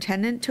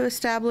superintendent to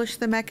establish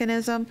the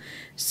mechanism.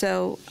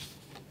 So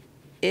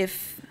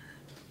if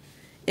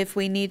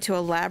we need to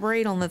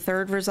elaborate on the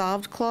third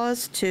resolved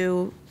clause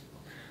to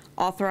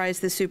authorize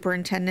the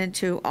superintendent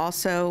to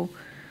also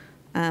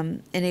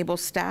enable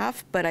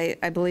staff, but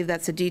I believe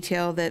that's a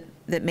detail that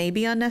may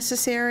be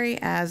unnecessary,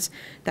 as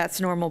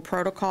that's normal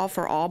protocol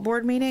for all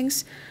board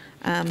meetings.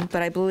 But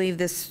I believe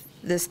this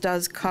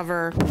does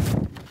cover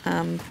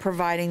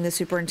providing the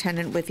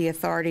superintendent with the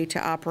authority to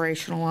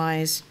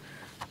operationalize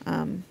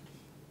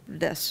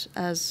this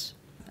as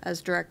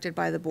directed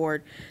by the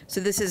board.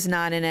 So this is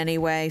not in any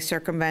way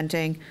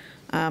circumventing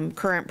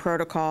current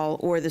protocol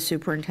or the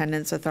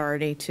superintendent's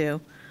authority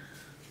to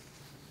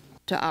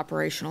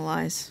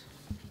operationalize.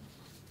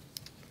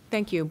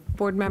 Thank you.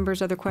 Board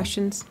members, other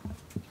questions?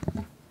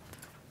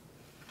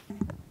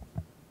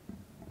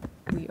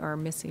 We are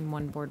missing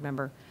one board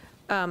member.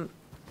 If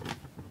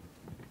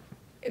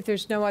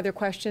there's no other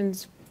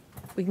questions,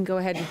 we can go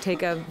ahead and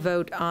take a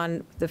vote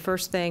on, the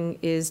first thing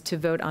is to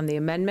vote on the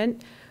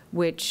amendment,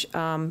 which,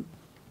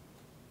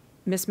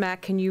 Ms.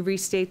 Mack, can you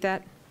restate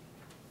that?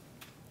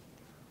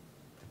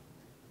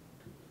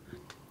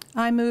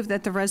 I move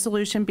that the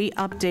resolution be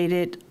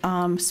updated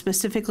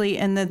specifically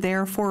in the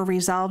therefore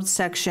resolved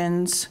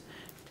sections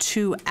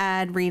to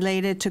add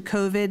related to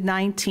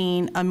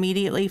COVID-19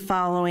 immediately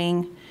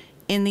following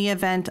in the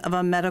event of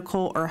a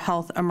medical or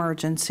health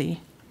emergency.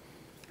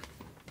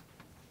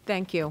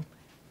 Thank you.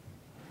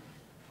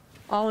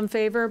 All in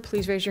favor,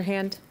 please raise your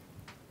hand.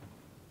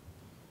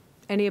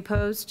 Any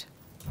opposed?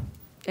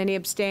 Any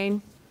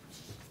abstain?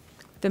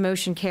 The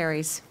motion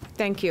carries.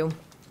 Thank you.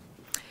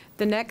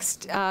 The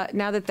next,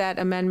 now that that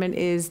amendment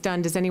is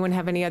done, does anyone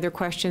have any other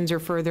questions or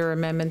further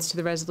amendments to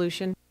the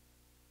resolution?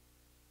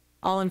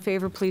 All in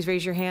favor, please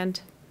raise your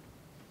hand.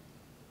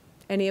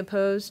 Any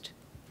opposed?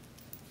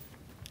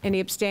 Any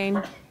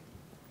abstain?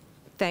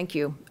 Thank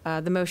you.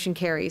 The motion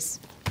carries.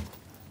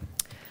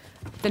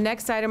 The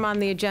next item on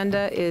the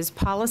agenda is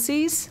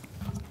policies.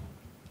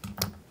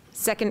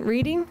 Second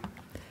reading.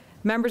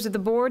 Members of the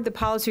board, the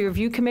Policy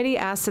Review Committee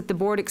asks that the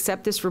board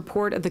accept this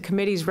report of the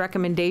committee's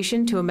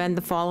recommendation to amend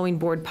the following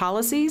board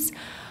policies.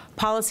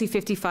 Policy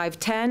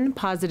 5510,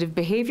 positive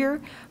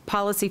behavior.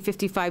 Policy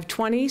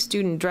 5520,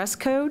 student dress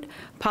code.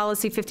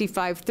 Policy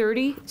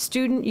 5530,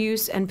 student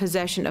use and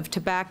possession of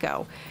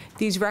tobacco.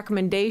 These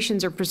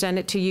recommendations are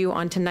presented to you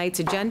on tonight's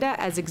agenda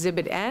as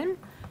Exhibit M.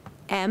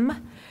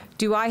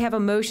 Do I have a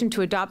motion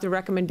to adopt the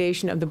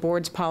recommendation of the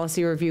board's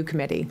Policy Review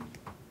Committee?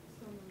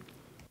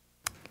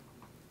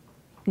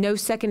 No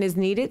second is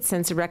needed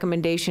since the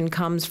recommendation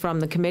comes from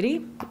the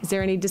committee. Is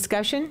there any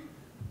discussion?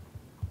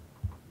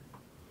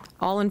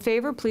 All in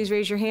favor, please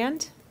raise your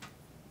hand.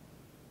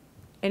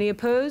 Any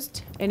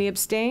opposed? Any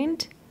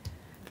abstained?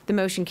 The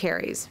motion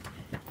carries.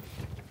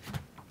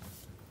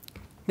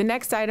 The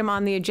next item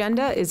on the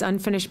agenda is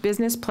unfinished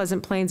business,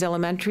 Pleasant Plains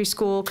Elementary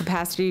School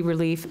Capacity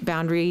Relief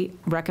Boundary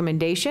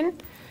Recommendation.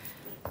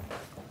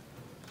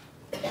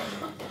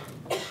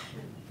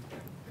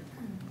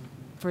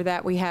 For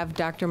that, we have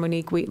Dr.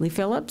 Monique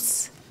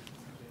Wheatley-Phillips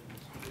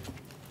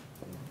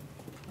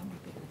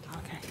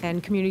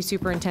and Community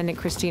Superintendent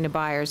Christina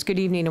Byers. Good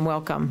evening and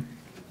welcome.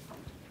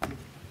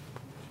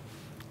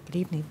 Good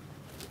evening.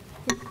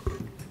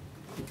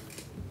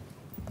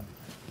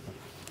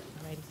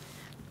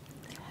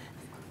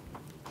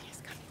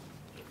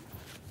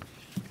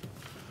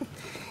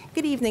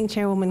 Good evening,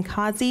 Chairwoman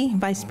Causey,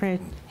 Vice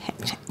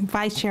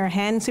Chair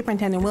Henn,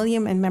 Superintendent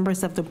William, and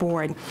members of the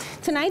board.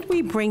 Tonight,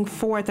 we bring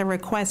forth a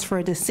request for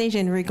a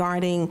decision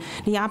regarding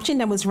the option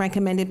that was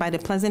recommended by the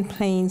Pleasant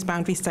Plains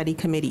Boundary Study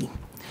Committee.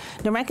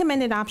 The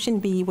recommended option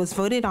B was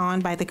voted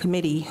on by the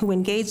committee, who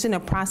engaged in a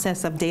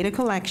process of data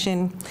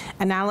collection,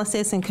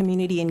 analysis, and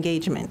community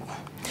engagement.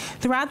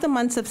 Throughout the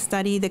months of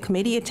study, the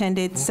committee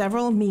attended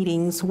several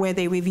meetings where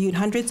they reviewed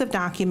hundreds of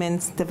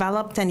documents,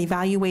 developed and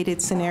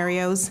evaluated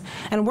scenarios,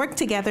 and worked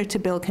together to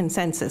build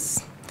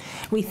consensus.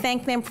 We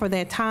thank them for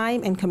their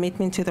time and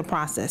commitment to the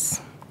process.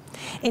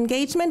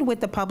 Engagement with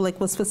the public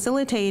was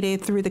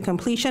facilitated through the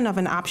completion of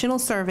an optional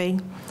survey,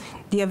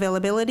 the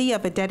availability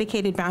of a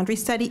dedicated boundary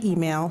study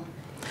email,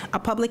 a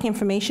public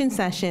information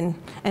session,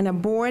 and a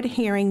board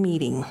hearing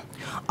meeting.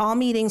 All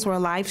meetings were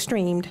live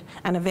streamed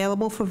and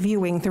available for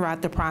viewing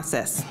throughout the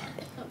process.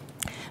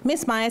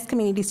 Ms. Myers,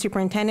 Community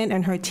Superintendent,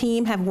 and her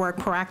team have worked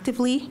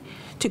proactively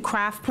to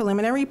craft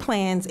preliminary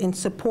plans in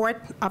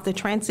support of the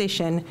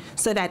transition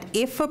so that,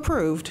 if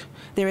approved,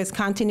 there is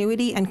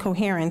continuity and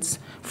coherence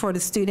for the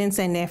students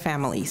and their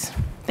families.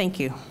 Thank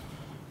you.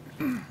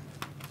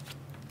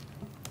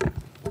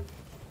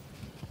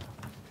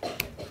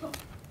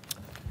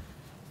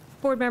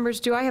 Board members,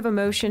 do I have a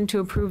motion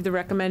to approve the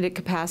recommended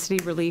capacity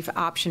relief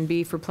option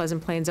B for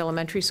Pleasant Plains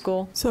Elementary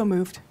School? So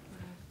moved.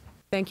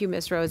 Thank you,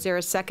 Ms. Rowe. Is there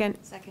a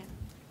second? Second.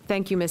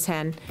 Thank you, Ms.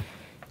 Henn.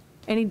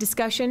 Any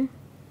discussion?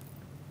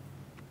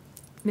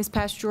 Ms.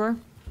 Pasteur?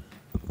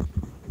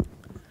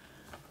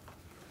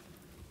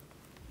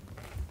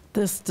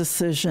 This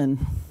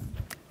decision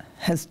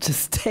has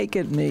just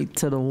taken me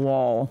to the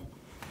wall.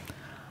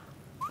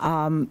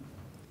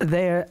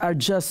 There are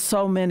just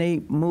so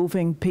many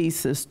moving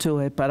pieces to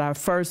it, but I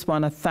first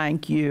want to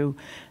thank you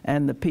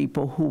and the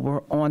people who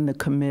were on the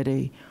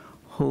committee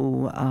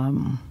who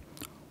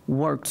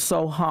worked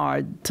so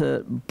hard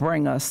to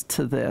bring us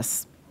to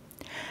this.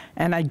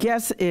 And I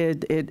guess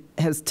it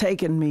has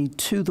taken me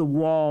to the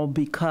wall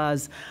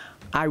because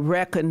I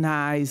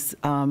recognize,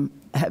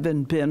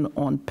 having been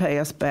on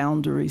past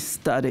boundary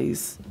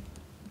studies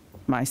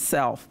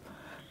myself,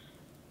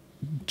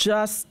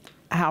 just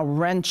how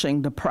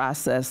wrenching the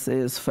process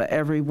is for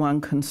everyone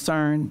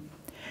concerned.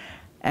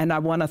 And I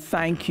want to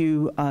thank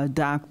you,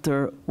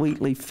 Dr.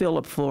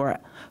 Wheatley-Phillips, for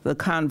the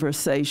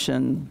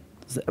conversation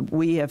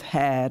we have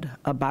had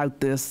about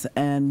this,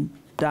 and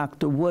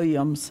Dr.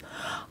 Williams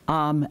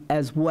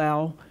as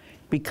well,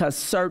 because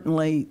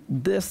certainly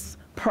this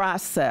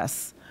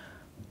process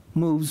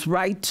moves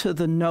right to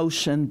the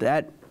notion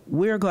that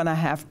we're going to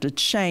have to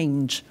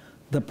change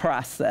the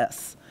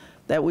process,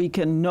 that we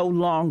can no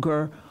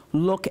longer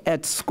look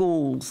at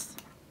schools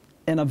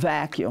in a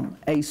vacuum,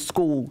 a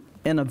school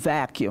in a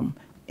vacuum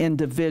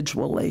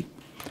individually,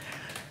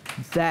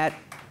 that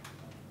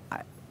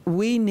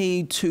we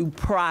need to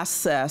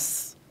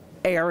process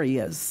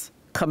areas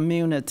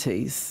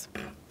communities.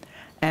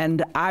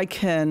 And I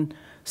can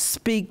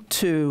speak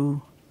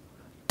to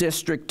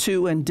District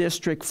 2 and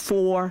District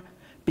 4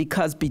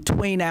 because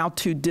between our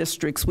two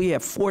districts, we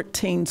have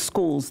 14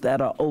 schools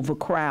that are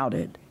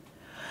overcrowded.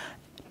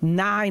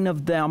 9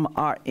 of them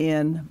are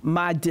in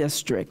my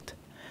district.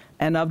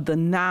 And of the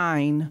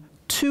 9,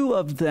 2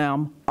 of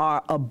them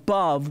are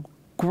above,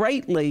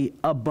 greatly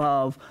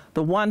above,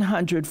 the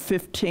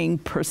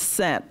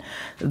 115%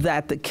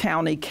 that the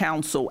county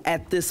council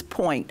at this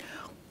point,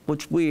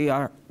 which we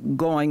are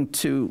going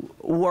to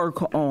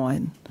work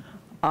on,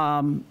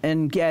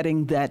 and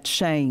getting that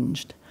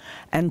changed.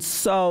 And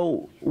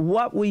so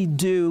what we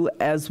do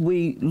as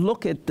we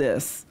look at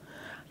this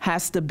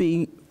has to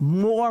be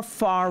more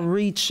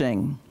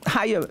far-reaching.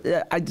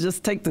 I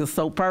just take this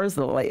so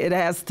personally. It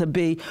has to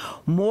be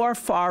more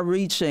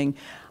far-reaching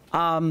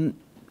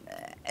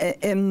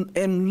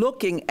in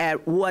looking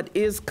at what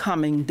is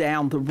coming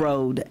down the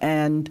road.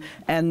 And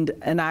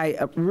I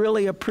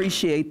really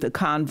appreciate the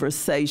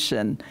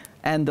conversation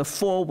and the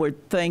forward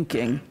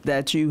thinking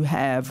that you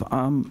have,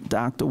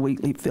 Dr.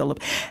 Wheatley Phillip.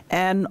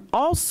 And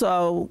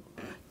also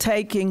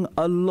taking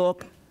a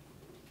look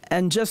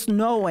and just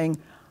knowing,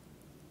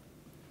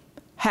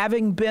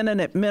 having been an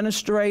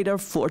administrator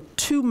for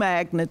 2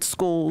 magnet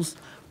schools,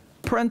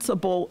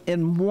 principal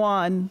in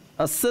 1,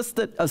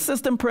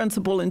 assistant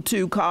principal in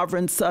 2, Carver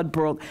and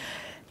Sudbrook,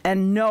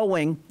 and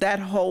knowing that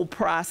whole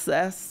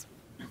process,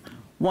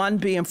 one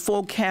being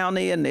full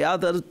county and the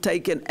other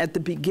taken at the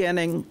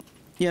beginning,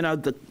 you know,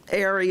 the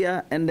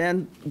area, and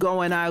then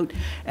going out,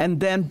 and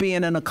then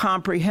being in a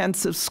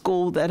comprehensive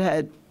school that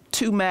had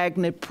 2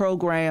 magnet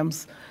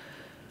programs.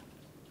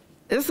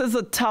 This is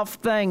a tough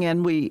thing,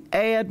 and we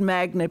add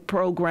magnet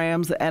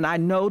programs, and I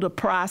know the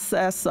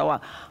process, so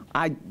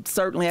I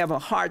certainly have a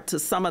heart to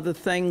some of the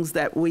things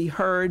that we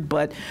heard,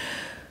 but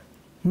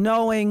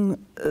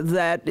knowing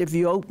that if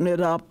you open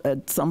it up,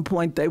 at some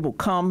point they will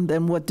come,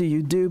 then what do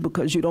you do?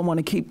 Because you don't want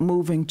to keep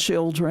moving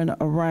children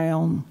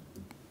around.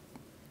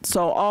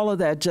 So all of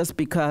that just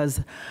because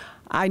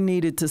I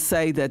needed to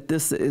say that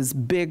this is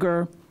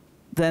bigger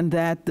than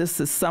that. This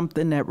is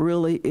something that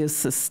really is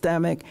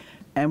systemic,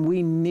 and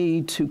we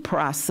need to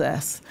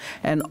process.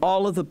 And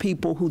all of the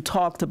people who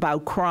talked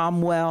about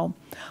Cromwell,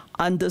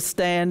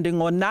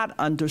 understanding or not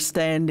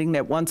understanding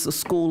that once a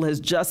school has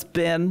just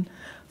been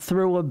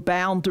through a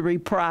boundary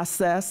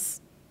process,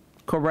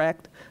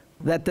 correct,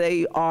 that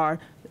they are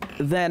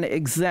then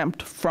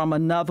exempt from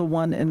another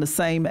one in the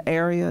same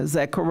area. Is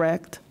that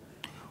correct?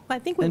 I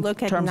think we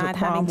look at not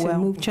having to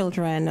move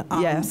children,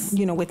 yes,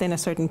 you know, within a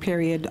certain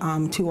period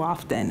too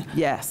often.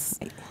 Yes,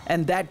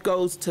 and that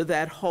goes to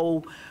that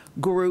whole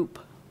group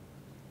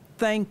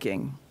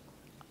thinking.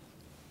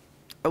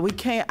 We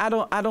can't.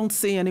 I don't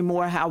see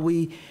anymore how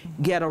we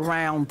get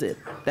around it.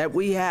 That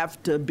we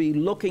have to be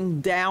looking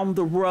down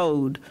the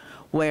road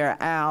where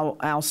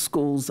our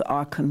schools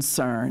are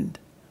concerned.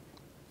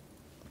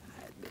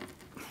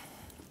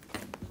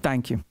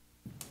 Thank you.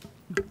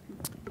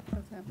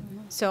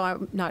 So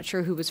I'm not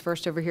sure who was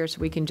first over here,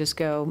 so we can just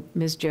go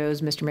Ms.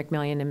 Joes, Mr.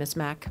 McMillian, and Ms.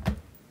 Mack.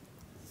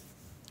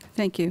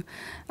 Thank you.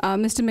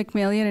 Mr.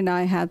 McMillian and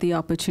I had the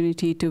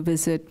opportunity to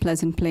visit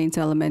Pleasant Plains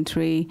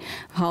Elementary,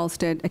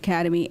 Halstead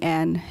Academy,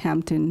 and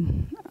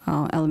Hampton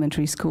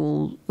Elementary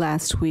School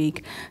last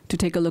week to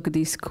take a look at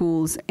these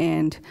schools.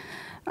 And,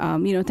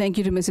 you know, thank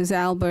you to Mrs.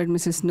 Albert,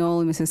 Mrs.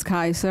 Knoll, and Mrs.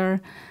 Kaiser.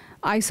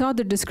 I saw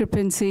the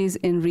discrepancies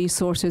in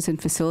resources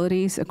and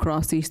facilities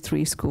across these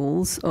 3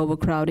 schools,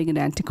 overcrowding and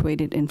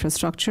antiquated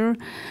infrastructure.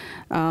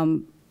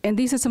 And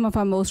these are some of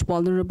our most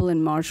vulnerable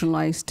and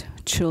marginalized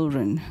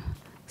children.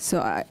 So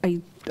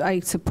I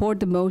support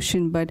the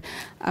motion, but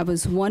I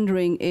was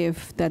wondering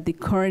if that the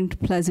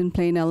current Pleasant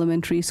Plain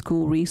Elementary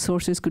School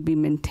resources could be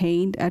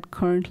maintained at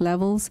current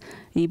levels,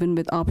 even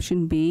with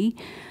option B,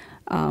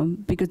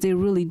 because they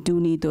really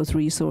do need those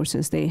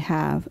resources they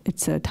have.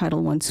 It's a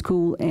Title I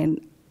school, and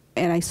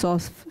I saw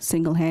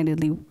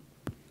single-handedly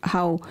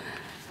how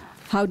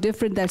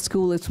different that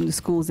school is from the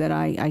schools that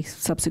I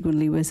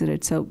subsequently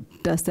visited. So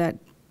does that,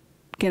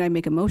 can I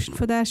make a motion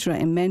for that? Should I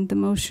amend the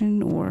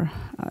motion, or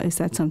is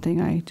that something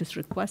I just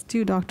request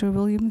to Dr.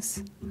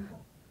 Williams?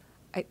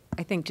 I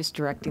think just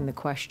directing the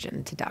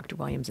question to Dr.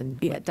 Williams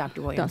and let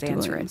Dr. Williams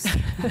answer it.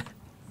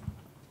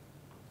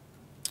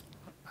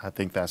 I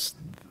think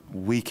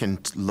we can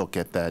look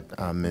at that,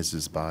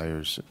 Mrs.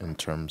 Byers, in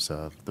terms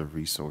of the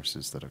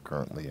resources that are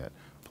currently at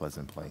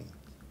Pleasant Plain.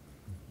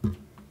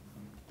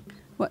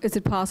 Well, is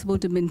it possible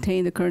to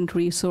maintain the current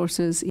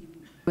resources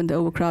when the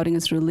overcrowding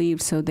is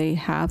relieved, so they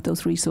have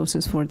those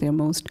resources for their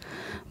most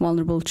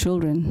vulnerable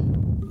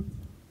children?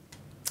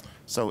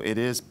 So it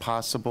is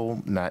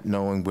possible, not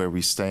knowing where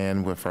we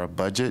stand with our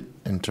budget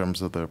in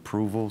terms of the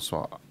approval.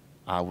 So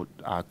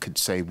I could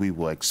say we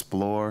will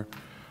explore,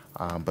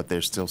 but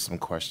there's still some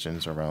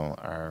questions around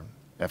our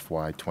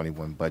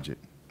FY21 budget.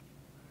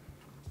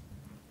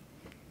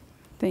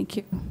 Thank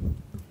you.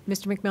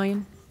 Mr.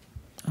 McMillian?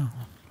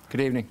 Good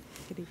evening.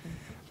 Good evening.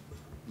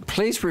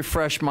 Please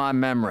refresh my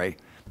memory.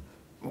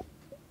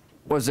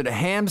 was it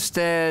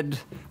Hampstead,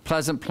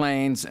 Pleasant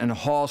Plains, and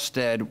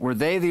Halstead? Were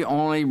they the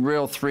only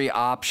real three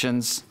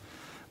options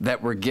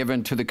that were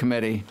given to the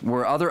committee?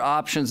 Were other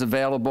options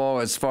available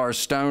as far as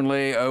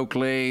Stoneleigh,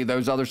 Oakley,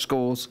 those other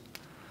schools?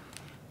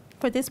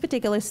 For this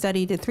particular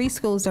study, the three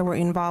schools that were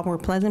involved were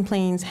Pleasant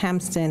Plains,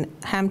 Hampton,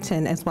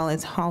 as well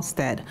as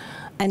Halstead.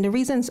 And the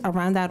reasons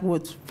around that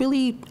was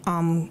really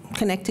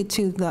connected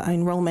to the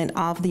enrollment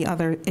of the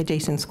other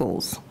adjacent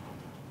schools.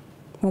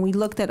 When we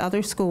looked at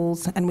other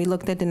schools and we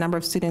looked at the number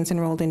of students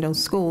enrolled in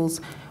those schools,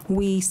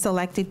 we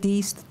selected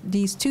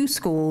these two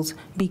schools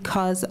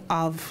because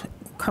of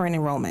current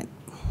enrollment.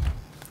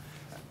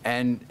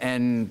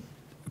 And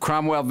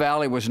Cromwell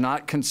Valley was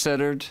not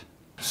considered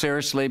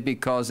seriously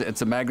because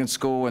it's a magnet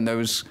school and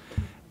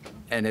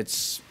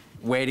it's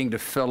waiting to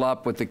fill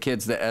up with the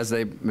kids as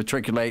they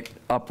matriculate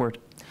upward?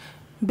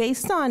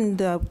 Based on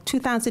the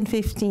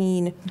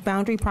 2015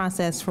 boundary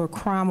process for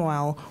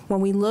Cromwell, when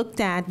we looked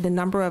at the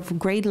number of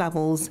grade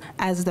levels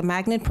as the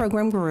magnet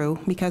program grew,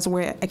 because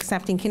we're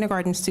accepting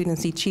kindergarten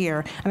students each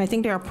year, and I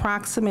think there are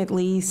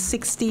approximately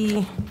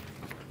 68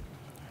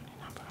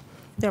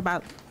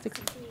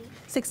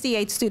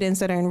 students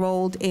that are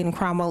enrolled in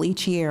Cromwell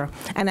each year.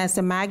 And as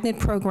the magnet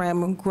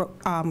program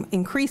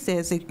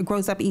increases, it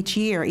grows up each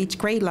year, each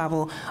grade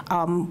level.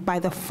 By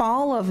the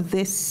fall of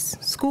this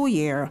school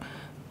year,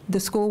 the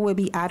school will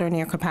be at or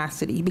near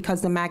capacity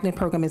because the magnet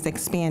program is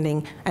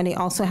expanding, and they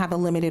also have a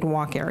limited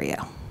walk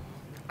area.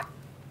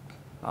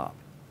 I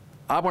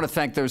want to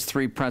thank those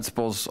three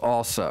principals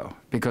also,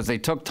 because they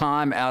took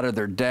time out of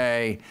their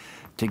day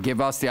to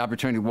give us the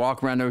opportunity to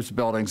walk around those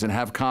buildings and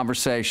have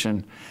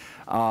conversation.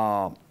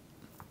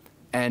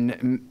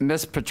 And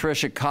Miss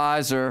Patricia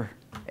Kaiser,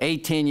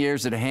 18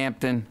 years at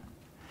Hampton.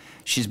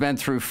 She's been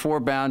through 4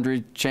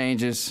 boundary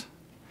changes.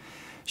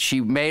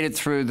 She made it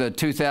through the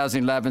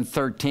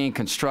 2011-13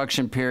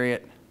 construction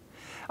period,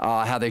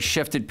 how they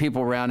shifted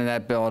people around in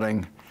that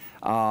building.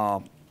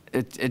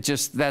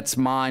 That's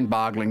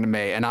mind-boggling to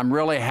me. And I'm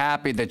really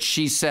happy that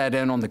she sat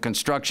in on the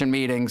construction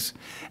meetings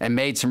and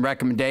made some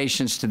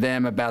recommendations to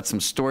them about some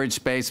storage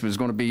space that was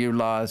going to be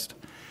utilized.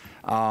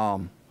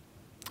 And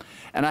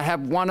I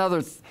have one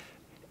other,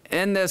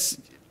 in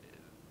this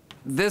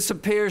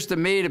appears to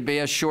me to be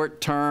a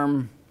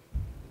short-term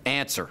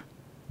answer.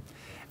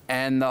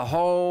 And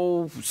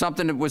the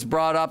something that was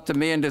brought up to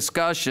me in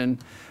discussion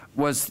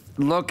was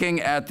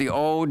looking at the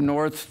old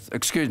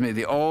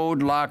the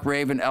old Loch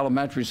Raven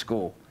Elementary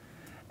School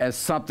as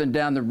something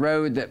down the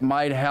road that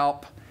might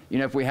help,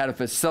 if we had a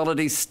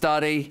facility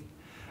study,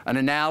 an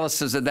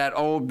analysis of that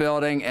old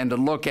building, and to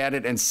look at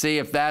it and see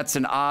if that's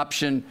an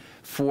option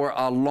for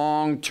a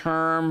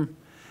long-term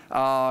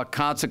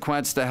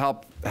consequence to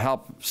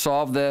help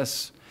solve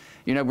this.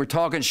 We're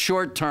talking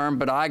short term,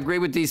 but I agree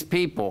with these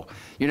people,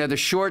 the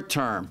short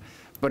term.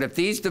 But if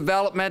these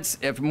developments,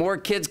 if more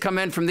kids come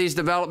in from these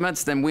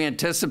developments than we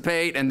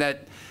anticipate and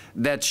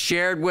that's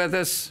shared with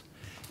us,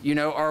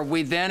 are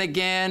we then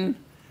again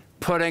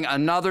putting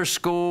another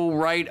school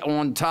right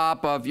on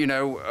top of, in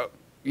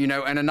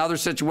another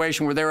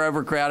situation where they're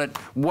overcrowded?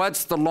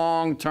 What's the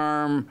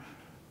long-term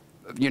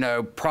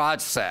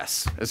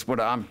process is what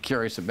I'm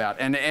curious about.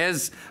 And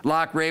is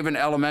Loch Raven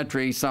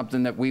Elementary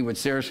something that we would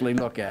seriously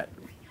look at?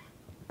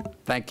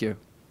 Thank you.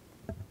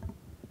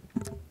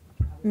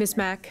 Ms.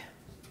 Mack?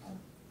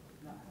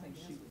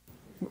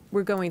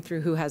 We're going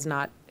through who has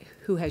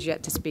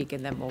yet to speak,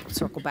 and then we'll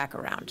circle back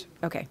around.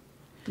 Okay.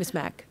 Ms.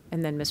 Mack,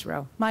 and then Ms.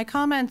 Rowe. My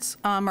comments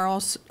are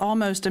also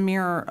almost a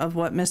mirror of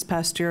what Ms.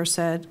 Pasteur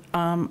said.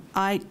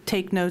 I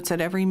take notes at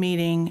every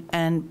meeting,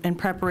 and in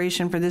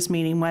preparation for this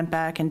meeting, went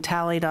back and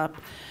tallied up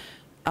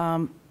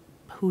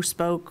who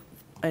spoke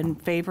in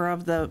favor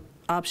of the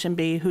option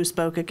B, who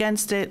spoke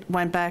against it,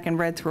 went back and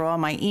read through all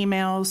my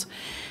emails,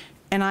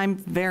 and I'm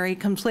very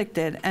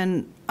conflicted.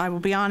 And I will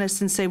be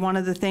honest and say one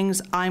of the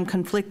things I'm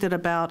conflicted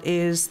about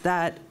is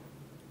that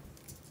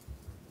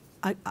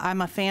I'm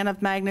a fan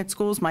of magnet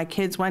schools. My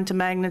kids went to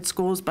magnet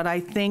schools, but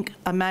I think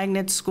a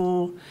magnet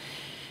school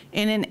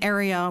in an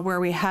area where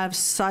we have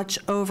such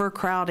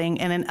overcrowding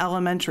in an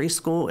elementary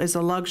school is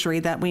a luxury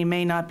that we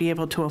may not be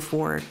able to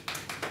afford.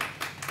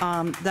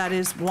 That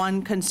is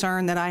one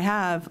concern that I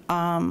have.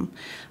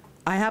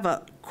 I have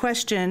a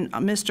question,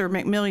 Mr.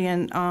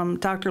 McMillian.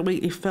 Dr.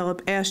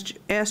 Wheatley-Phillip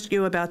asked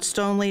you about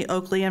Stoneleigh,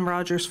 Oakley, and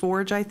Rogers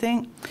Forge, I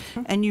think,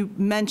 and you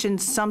mentioned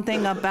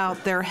something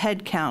about their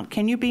head count.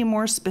 Can you be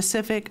more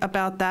specific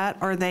about that?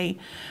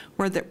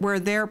 Were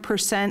their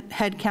percent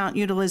head count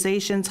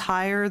utilizations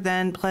higher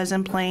than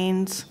Pleasant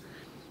Plains?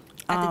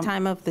 At the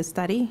time of the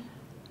study?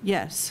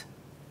 Yes.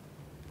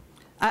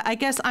 I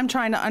guess I'm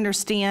trying to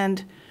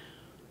understand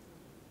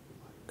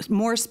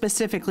more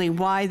specifically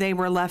why they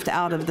were left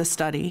out of the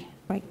study.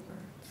 Right.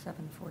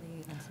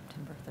 748 on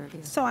September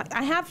 30th. So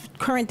I have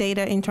current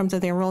data in terms of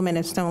the enrollment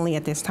of Stoneleigh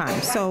at this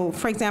time. So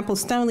for example,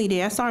 Stoneleigh, the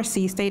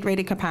SRC state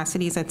rated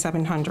capacity is at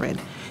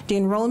 700. The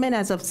enrollment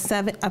as of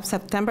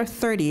September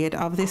 30th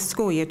of this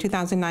school year,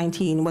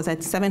 2019, was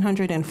at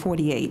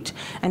 748.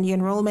 And the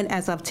enrollment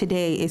as of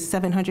today is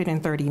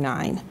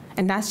 739.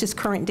 And that's just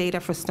current data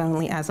for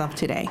Stoneleigh as of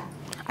today.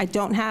 I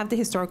don't have the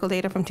historical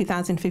data from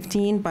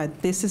 2015,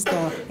 but this is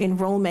the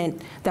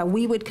enrollment that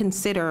we would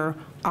consider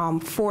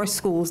for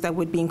schools that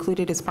would be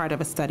included as part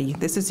of a study.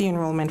 This is the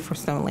enrollment for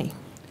Stoneleigh.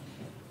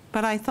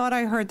 But I thought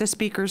I heard the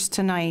speakers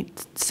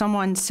tonight.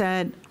 Someone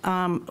said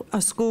a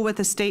school with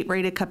a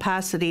state-rated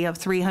capacity of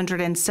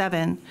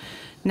 307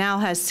 now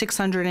has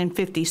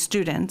 650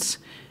 students,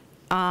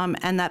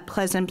 and that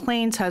Pleasant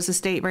Plains has a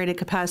state-rated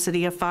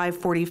capacity of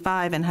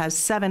 545 and has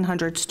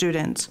 700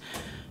 students.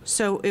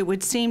 So it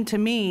would seem to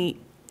me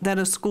that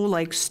a school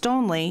like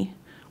Stoneleigh,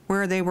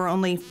 where they were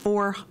only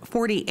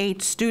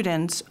 48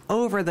 students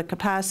over the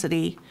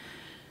capacity,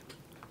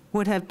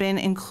 would have been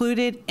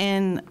included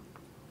in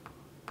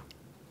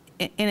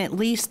at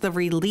least the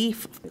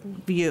relief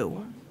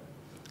view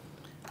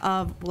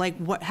of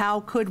like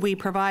how could we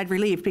provide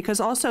relief? Because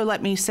also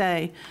let me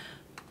say,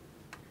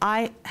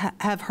 I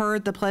have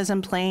heard the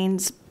Pleasant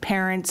Plains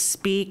parents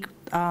speak,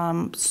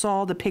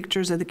 saw the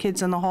pictures of the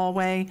kids in the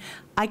hallway.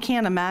 I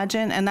can't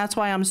imagine, and that's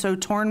why I'm so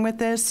torn with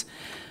this,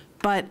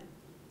 but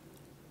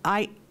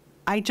I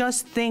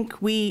just think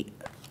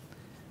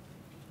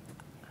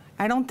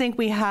I don't think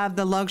we have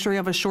the luxury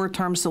of a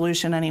short-term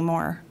solution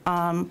anymore.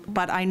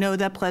 But I know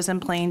that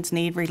Pleasant Plains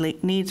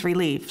needs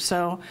relief.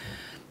 So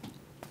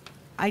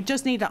I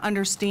just need to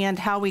understand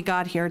how we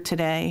got here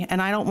today.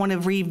 And I don't want to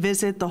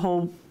revisit the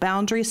whole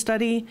boundary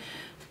study,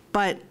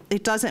 but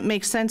it doesn't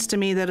make sense to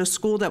me that a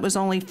school that was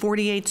only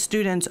 48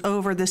 students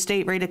over the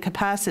state-rated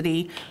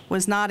capacity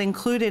was not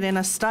included in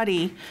a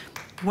study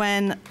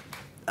when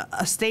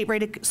a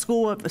state-rated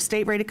school of a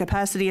state-rated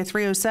capacity of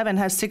 307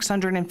 has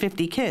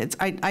 650 kids.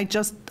 I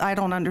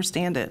don't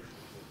understand it.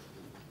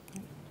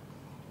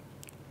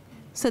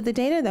 So the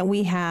data that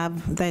we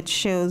have that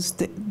shows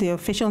the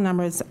official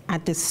numbers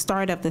at the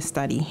start of the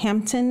study,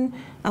 Hampton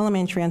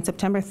Elementary on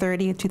September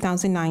 30th,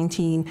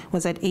 2019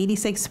 was at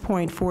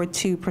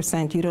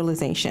 86.42%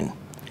 utilization.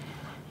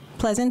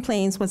 Pleasant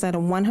Plains was at a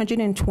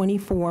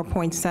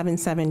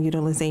 124.77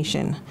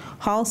 utilization.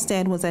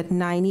 Halstead was at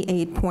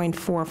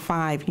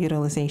 98.45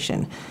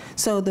 utilization.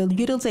 So the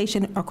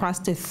utilization across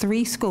the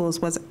three schools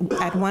was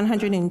at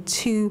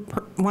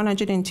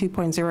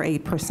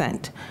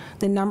 102.08%.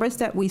 The numbers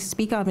that we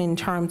speak of in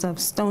terms of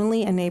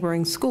Stoneleigh and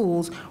neighboring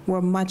schools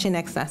were much in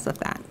excess of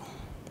that.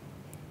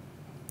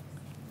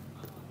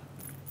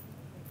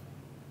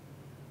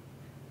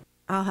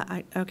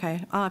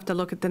 Okay, I'll have to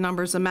look at the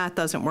numbers. The math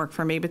doesn't work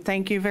for me, but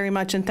thank you very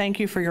much, and thank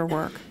you for your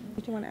work.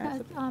 Did you want to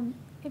add something?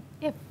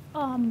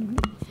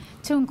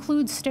 To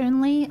include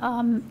Stoneleigh,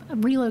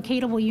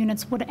 relocatable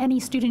units, would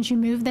any students you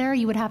move there,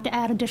 you would have to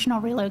add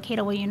additional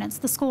relocatable units.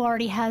 The school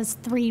already has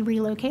 3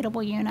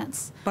 relocatable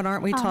units. But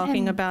aren't we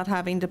talking about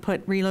having to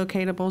put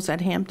relocatables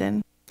at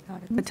Hampton,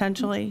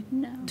 potentially,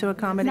 to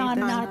accommodate this?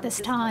 Not at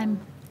this time.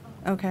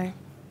 Okay,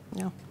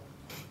 no.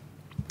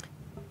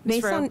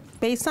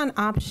 Based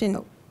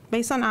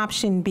on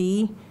option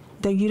B,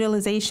 the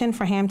utilization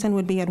for Hampton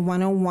would be at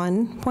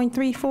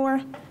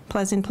 101.34,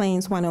 Pleasant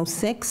Plains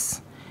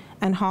 106,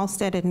 and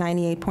Halstead at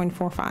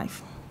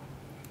 98.45.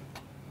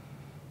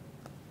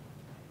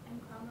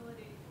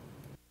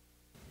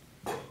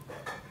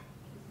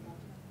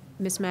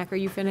 Ms. Mack, are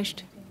you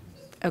finished?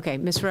 Okay,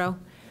 Ms. Rowe,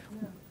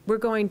 we're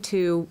going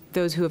to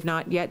those who have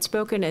not yet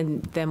spoken,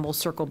 and then we'll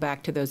circle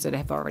back to those that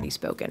have already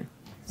spoken.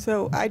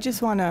 So I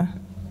just want to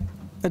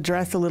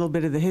address a little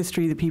bit of the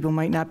history that people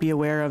might not be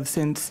aware of,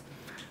 since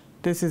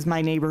this is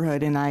my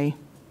neighborhood and I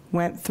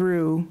went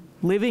through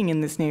living in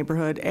this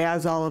neighborhood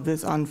as all of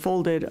this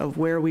unfolded of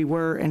where we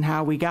were and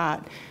how we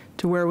got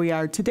to where we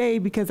are today,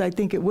 because I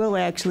think it will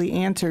actually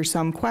answer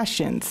some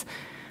questions.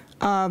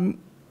 Towson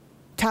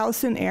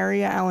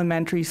area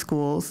elementary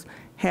schools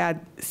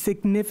had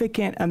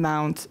significant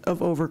amounts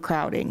of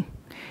overcrowding,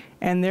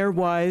 and there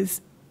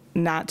was,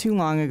 not too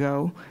long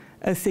ago,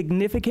 a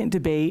significant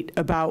debate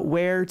about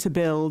where to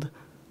build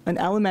an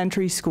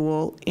elementary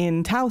school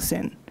in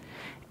Towson.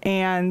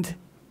 And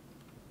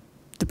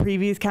the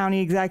previous county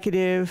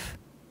executive,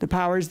 the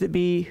powers that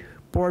be,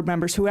 board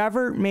members,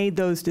 whoever made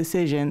those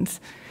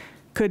decisions,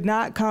 could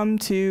not come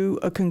to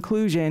a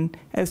conclusion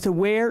as to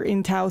where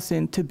in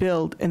Towson to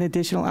build an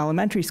additional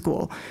elementary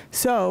school.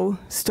 So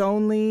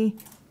Stoneleigh,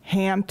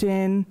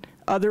 Hampton,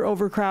 other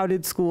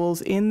overcrowded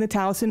schools in the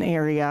Towson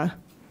area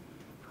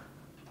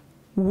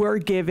were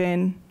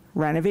given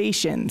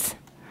renovations.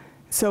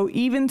 So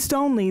even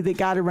Stoneleigh, that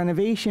got a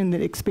renovation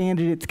that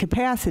expanded its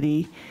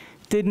capacity,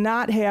 did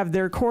not have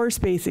their core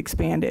space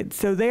expanded.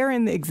 So they're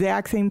in the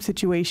exact same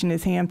situation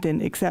as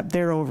Hampton, except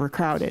they're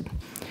overcrowded.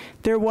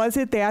 There was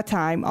at that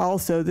time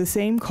also the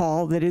same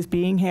call that is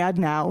being had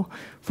now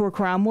for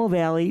Cromwell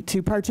Valley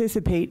to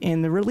participate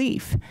in the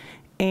relief.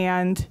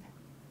 And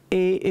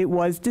it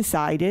was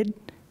decided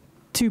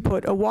to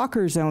put a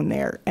walker zone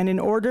there. And in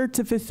order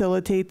to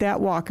facilitate that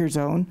walker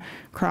zone,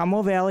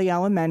 Cromwell Valley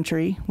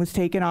Elementary was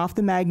taken off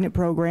the magnet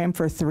program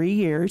for 3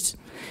 years,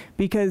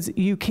 because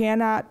you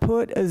cannot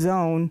put a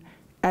zone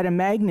at a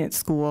magnet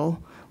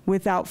school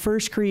without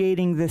first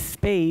creating the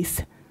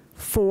space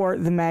for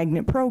the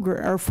magnet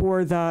program, or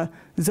for the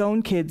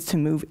zone kids to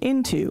move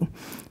into.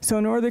 So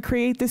in order to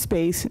create the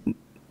space,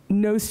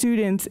 no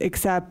students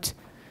except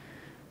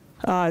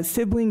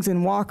siblings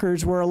and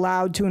walkers were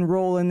allowed to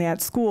enroll in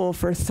that school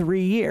for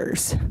 3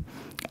 years.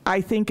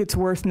 I think it's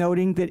worth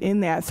noting that in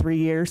that 3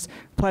 years,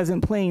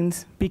 Pleasant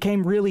Plains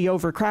became really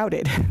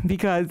overcrowded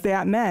because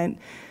that meant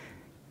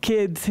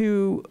kids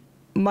who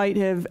might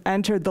have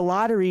entered the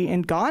lottery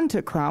and gone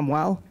to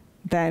Cromwell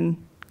then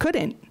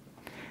couldn't.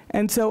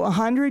 And so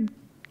 100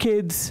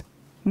 kids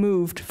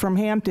moved from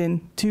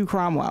Hampton to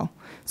Cromwell.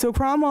 So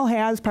Cromwell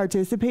has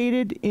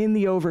participated in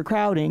the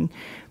overcrowding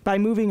by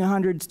moving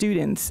 100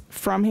 students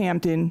from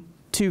Hampton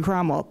to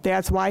Cromwell.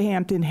 That's why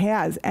Hampton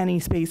has any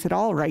space at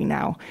all right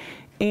now.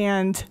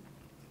 And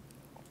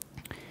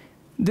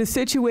the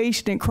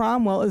situation at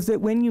Cromwell is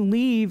that when you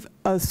leave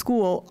a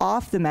school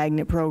off the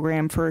magnet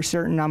program for a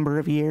certain number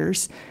of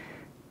years,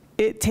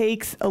 it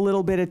takes a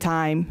little bit of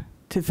time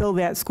to fill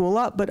that school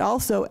up, but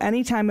also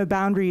anytime a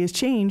boundary is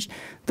changed,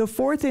 the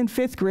 4th and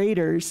 5th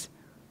graders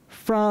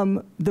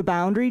from the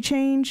boundary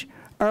change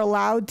are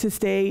allowed to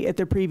stay at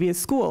the previous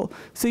school.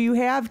 So you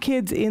have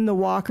kids in the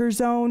Walker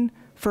zone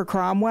for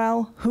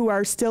Cromwell who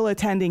are still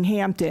attending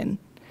Hampton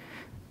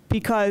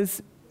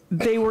because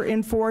they were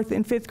in 4th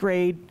and 5th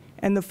grade,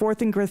 and the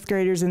 4th and 5th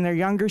graders and their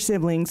younger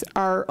siblings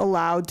are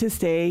allowed to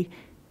stay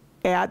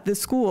at the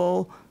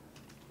school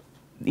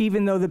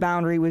even though the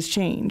boundary was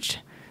changed.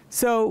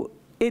 So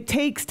it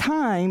takes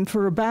time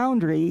for a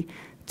boundary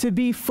to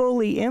be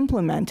fully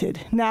implemented.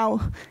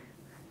 Now,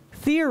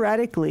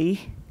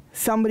 theoretically,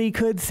 somebody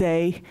could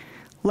say,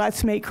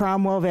 let's make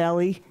Cromwell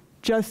Valley,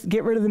 just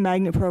get rid of the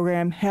magnet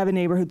program, have a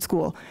neighborhood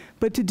school.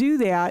 But to do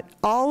that,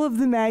 all of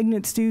the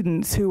magnet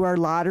students who are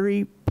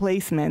lottery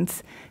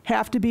placements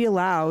have to be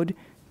allowed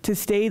to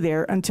stay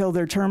there until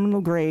their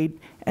terminal grade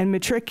and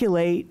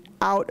matriculate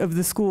out of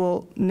the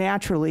school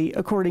naturally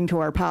according to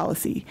our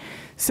policy.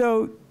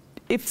 So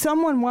if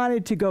someone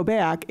wanted to go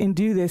back and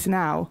do this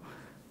now,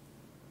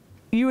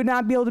 you would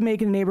not be able to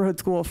make it a neighborhood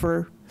school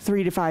for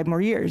 3 to 5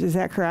 more years. Is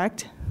that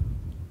correct?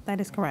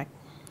 That is correct.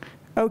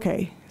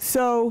 Okay,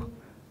 so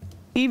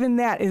even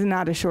that is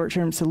not a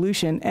short-term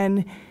solution.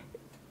 And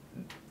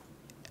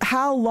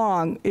how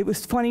long, it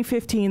was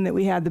 2015 that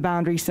we had the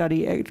boundary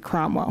study at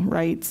Cromwell,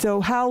 right?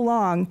 So how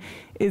long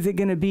is it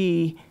gonna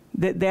be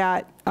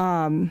that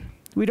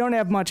we don't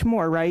have much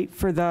more, right,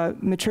 for the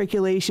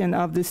matriculation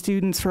of the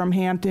students from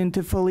Hampton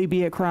to fully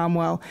be at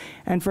Cromwell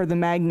and for the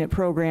magnet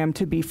program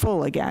to be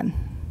full again?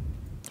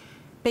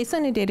 Based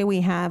on the data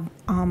we have,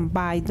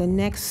 by the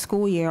next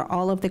school year,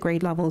 all of the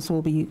grade levels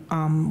will be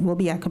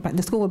at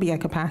the school will be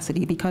at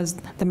capacity because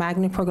the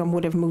magnet program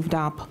would have moved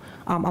up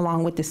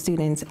along with the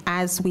students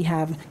as we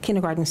have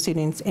kindergarten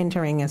students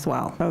entering as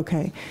well.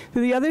 Okay.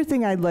 So the other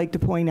thing I'd like to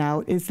point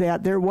out is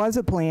that there was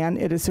a plan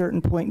at a certain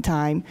point in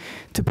time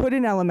to put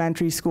an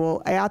elementary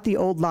school at the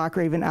old Loch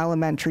Raven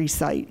Elementary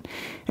site.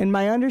 And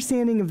my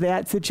understanding of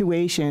that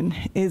situation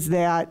is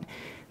that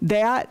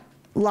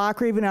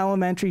Loch Raven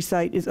Elementary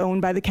site is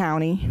owned by the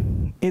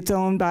county. It's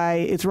run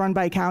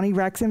by County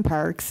Recs and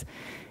Parks.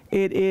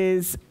 It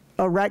is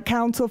a rec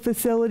council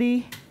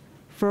facility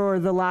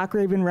for the Loch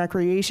Raven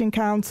Recreation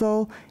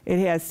Council. It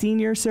has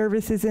senior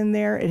services in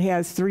there. It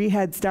has 3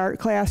 Head Start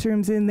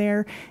classrooms in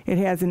there. It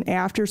has an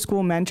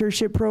after-school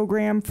mentorship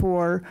program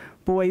for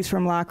boys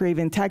from Loch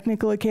Raven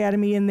Technical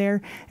Academy in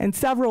there, and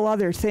several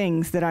other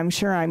things that I'm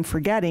sure I'm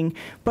forgetting.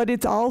 But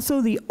it's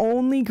also the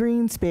only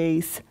green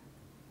space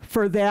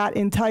for that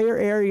entire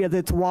area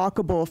that's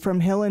walkable from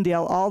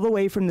Hillendale all the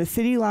way from the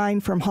city line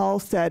from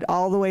Halstead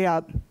all the way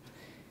up,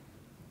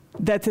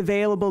 that's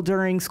available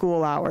during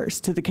school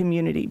hours to the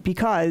community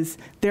because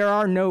there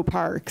are no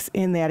parks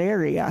in that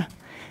area.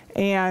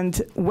 And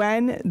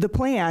when the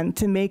plan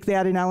to make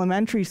that an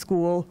elementary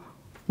school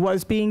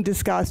was being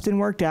discussed and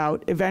worked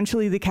out,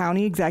 eventually the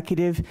county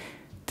executive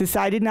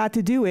decided not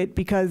to do it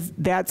because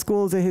that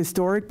school is a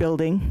historic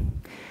building.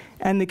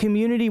 And the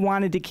community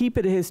wanted to keep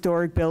it a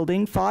historic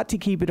building, fought to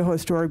keep it a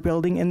historic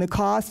building, and the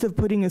cost of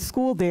putting a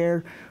school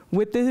there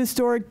with the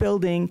historic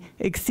building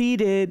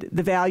exceeded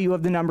the value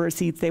of the number of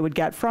seats they would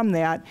get from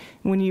that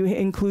when you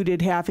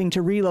included having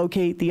to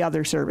relocate the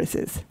other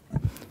services.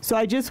 So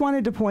I just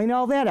wanted to point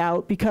all that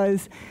out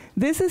because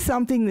this is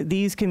something that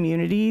these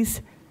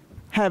communities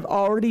have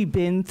already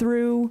been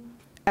through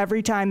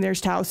every time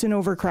there's Towson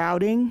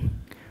overcrowding.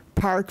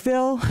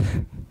 Parkville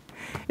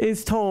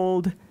is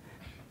told,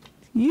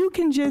 you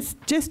can just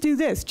do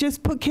this.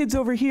 Just put kids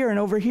over here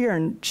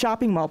and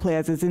shopping mall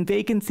plazas and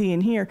vacancy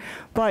in here.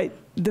 But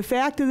the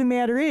fact of the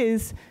matter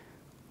is,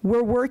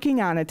 we're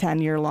working on a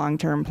 10-year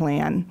long-term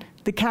plan.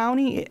 The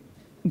county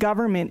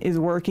government is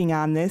working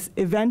on this.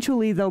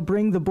 Eventually, they'll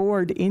bring the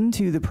board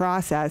into the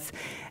process.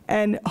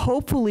 And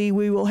hopefully,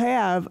 we will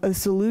have a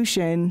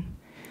solution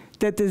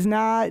that does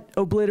not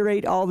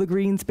obliterate all the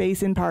green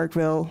space in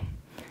Parkville,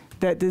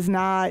 that does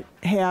not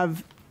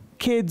have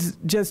kids,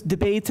 just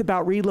debates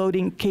about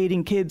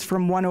relocating kids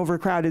from one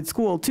overcrowded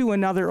school to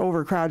another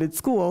overcrowded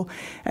school.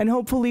 And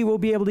hopefully we'll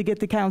be able to get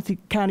the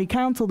county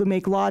council to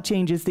make law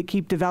changes that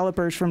keep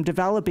developers from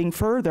developing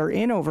further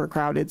in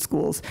overcrowded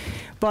schools.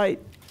 But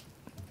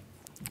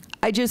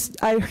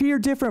I hear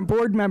different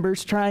board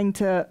members trying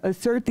to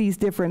assert these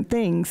different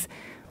things,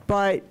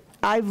 but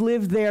I've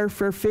lived there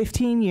for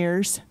 15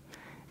 years,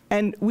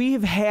 and we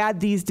have had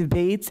these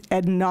debates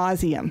ad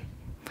nauseum.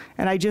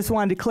 And I just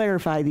wanted to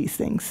clarify these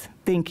things.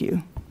 Thank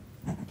you.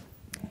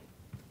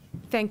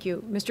 Thank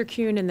you. Mr.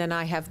 Kuhn, and then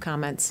I have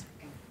comments.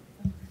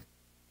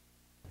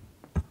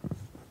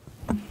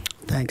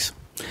 Thanks.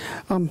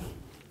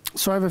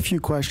 So I have a few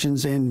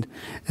questions, and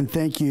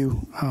thank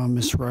you,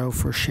 Ms. Rowe,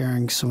 for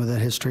sharing some of that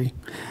history.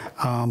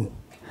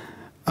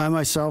 I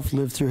myself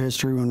lived through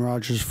history when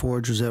Rogers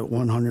Forge was at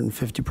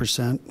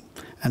 150%,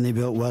 and they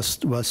built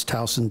West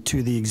Towson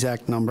to the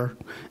exact number,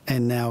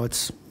 and now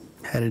it's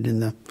headed in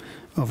the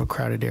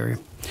overcrowded area.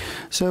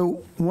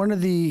 So one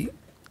of the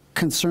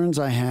concerns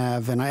I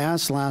have, and I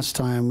asked last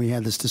time we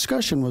had this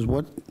discussion, was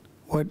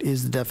what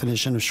is the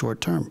definition of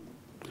short term?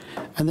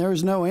 And there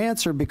is no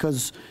answer,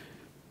 because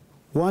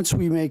once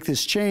we make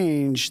this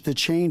change, the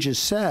change is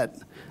set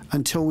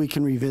until we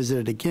can revisit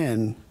it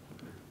again,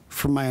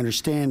 from my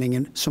understanding.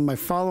 And so my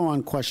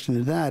follow-on question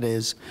to that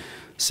is,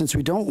 since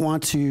we don't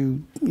want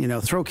to,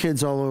 throw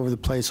kids all over the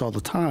place all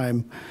the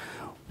time,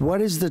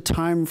 what is the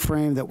time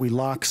frame that we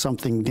lock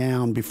something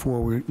down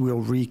before we'll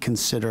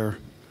reconsider,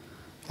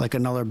 like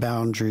another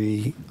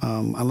boundary,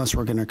 unless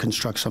we're going to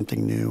construct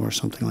something new or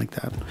something like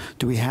that?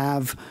 Do we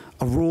have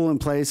a rule in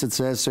place that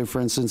says, so for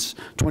instance,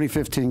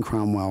 2015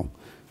 Cromwell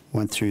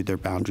went through their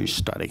boundary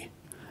study,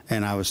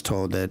 and I was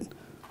told that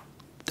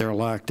they're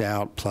locked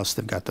out, plus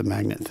they've got the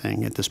magnet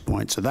thing at this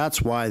point, so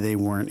that's why they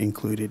weren't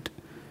included.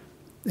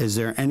 Is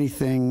there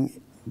anything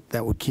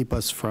that would keep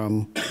us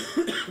from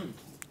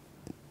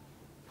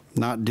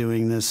not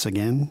doing this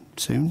again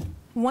soon?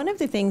 One of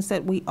the things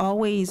that we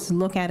always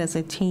look at as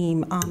a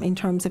team in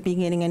terms of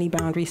beginning any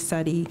boundary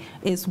study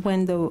is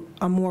when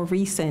a more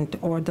recent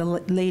or the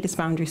latest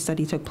boundary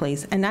study took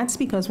place. And that's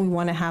because we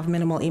want to have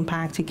minimal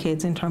impact to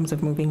kids in terms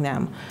of moving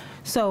them.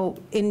 So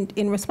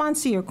in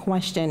response to your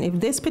question, if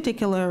this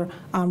particular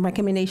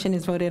recommendation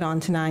is voted on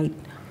tonight,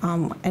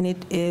 and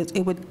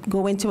it would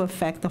go into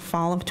effect the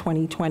fall of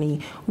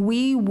 2020,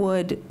 we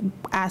would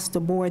ask the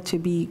board to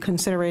be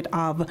considerate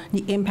of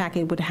the impact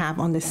it would have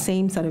on the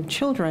same set of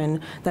children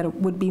that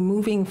would be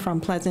moving from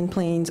Pleasant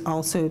Plains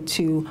also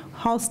to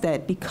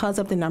Halstead, because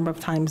of the number of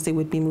times they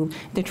would be moved,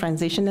 the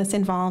transition that's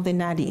involved in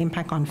that, the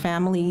impact on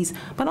families,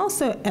 but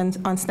also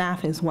on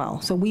staff as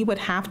well. So we would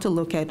have to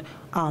look at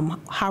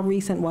how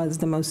recent was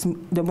the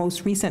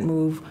most recent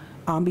move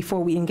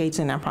before we engage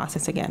in that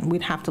process again.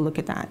 We'd have to look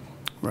at that.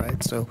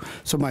 Right. So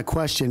my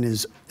question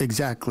is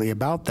exactly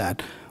about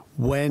that.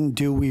 When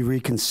do we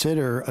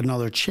reconsider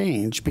another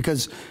change?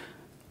 Because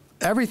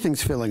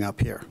everything's filling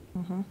up here.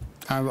 Mm-hmm.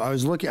 I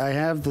was looking. I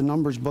have the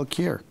numbers book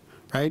here,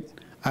 right?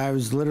 I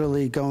was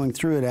literally going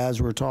through it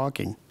as we're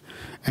talking,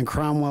 and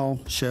Cromwell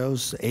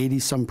shows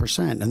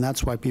 80-some%, and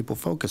that's why people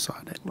focus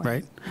on it,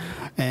 right?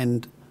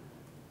 And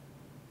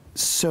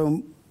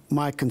so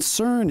my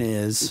concern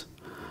is,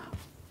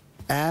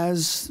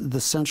 as the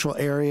central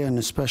area, and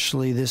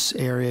especially this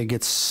area,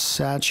 gets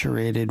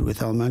saturated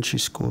with elementary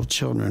school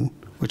children,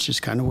 which is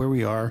kind of where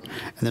we are,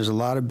 and there's a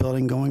lot of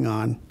building going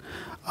on,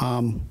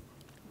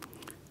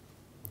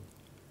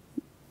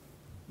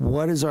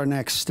 what is our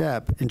next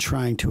step in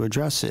trying to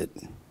address it,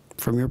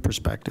 from your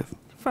perspective?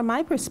 From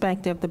my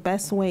perspective, the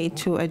best way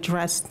to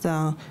address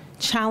the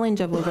challenge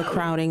of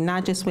overcrowding,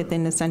 not just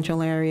within the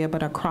central area,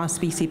 but across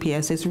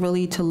BCPS, is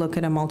really to look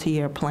at a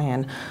multi-year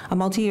plan. A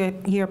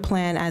multi-year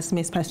plan, as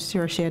Ms.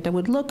 Pasteur shared, that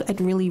would look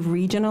at really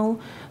regional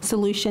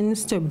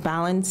solutions to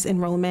balance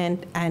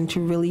enrollment and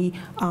to really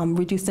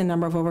reduce the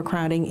number of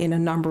overcrowding in a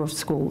number of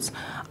schools.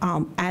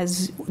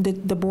 As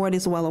the board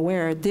is well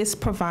aware, this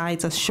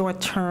provides a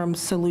short-term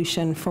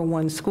solution for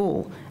one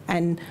school.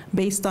 And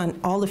based on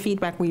all the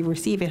feedback we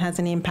receive, it has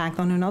an impact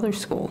on another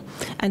school.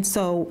 And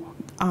so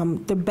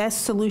the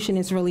best solution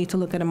is really to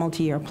look at a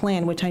multi-year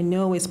plan, which I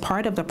know is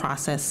part of the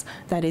process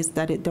that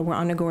we're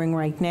undergoing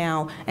right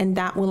now, and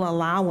that will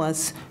allow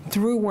us,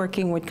 through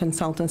working with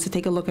consultants, to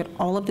take a look at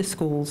all of the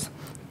schools,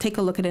 take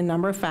a look at a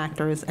number of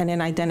factors, and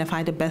then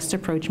identify the best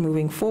approach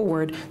moving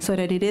forward, so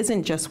that it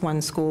isn't just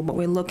one school, but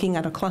we're looking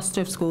at a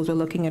cluster of schools, we're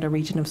looking at a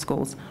region of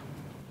schools.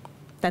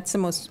 That's the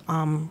most,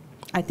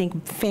 I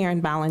think, fair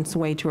and balanced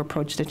way to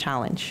approach the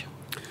challenge.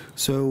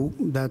 So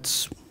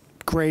that's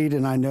great,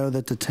 and I know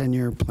that the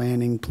 10-year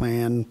planning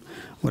plan,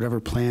 whatever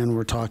plan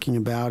we're talking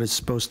about, is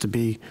supposed to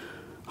be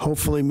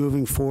hopefully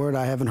moving forward.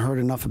 I haven't heard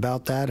enough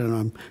about that, and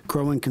I'm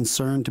growing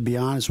concerned, to be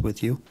honest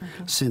with you,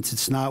 since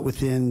it's not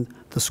within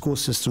the school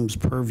system's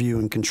purview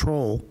and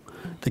control.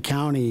 The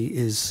county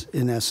is,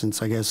 in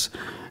essence, I guess,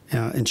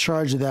 in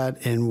charge of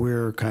that, and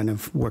we're kind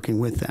of working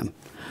with them.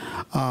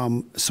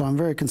 So I'm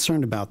very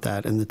concerned about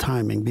that and the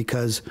timing,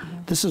 because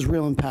this is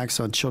real impacts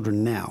on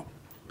children now.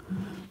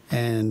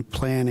 And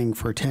planning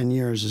for 10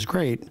 years is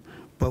great,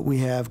 but we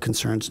have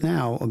concerns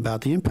now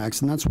about the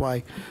impacts. And that's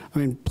why, I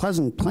mean,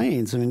 Pleasant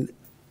Plains, I mean,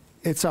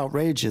 it's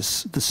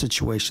outrageous, the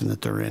situation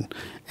that they're in.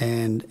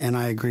 And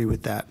I agree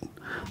with that.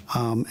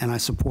 And I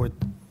support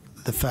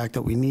the fact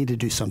that we need to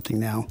do something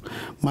now.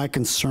 My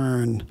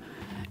concern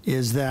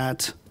is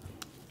that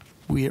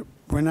we're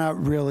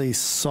not really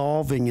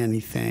solving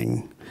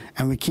anything,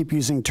 and we keep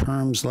using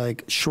terms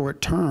like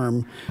short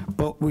term,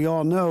 but we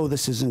all know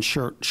this isn't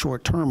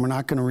short term. We're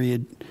not going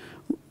to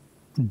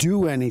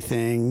do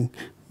anything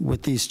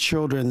with these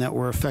children that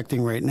we're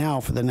affecting right now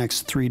for the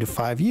next 3 to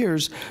 5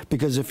 years,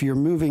 because if you're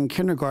moving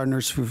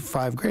kindergartners through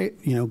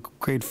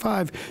grade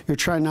 5, you're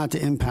trying not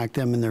to impact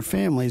them and their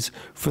families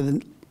for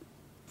the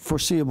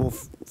foreseeable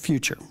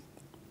future,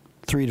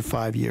 3 to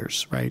 5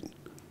 years, right?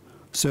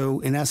 So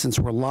in essence,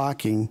 we're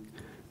locking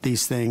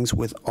these things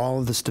with all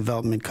of this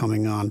development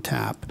coming on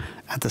tap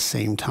at the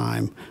same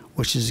time,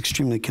 which is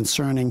extremely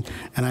concerning.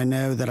 And I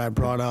know that I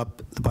brought up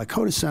the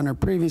Bicota Center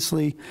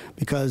previously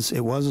because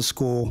it was a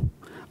school.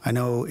 I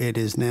know it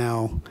is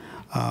now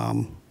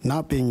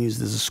not being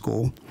used as a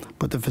school,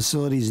 but the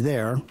facility's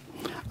there.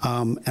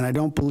 And I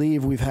don't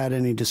believe we've had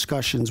any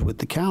discussions with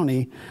the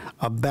county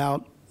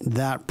about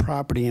that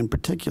property in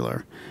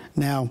particular.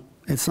 Now,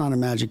 it's not a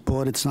magic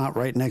bullet. It's not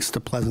right next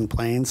to Pleasant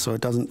Plains, so it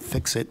doesn't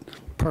fix it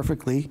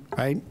perfectly,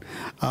 right?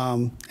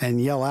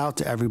 And yell out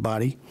to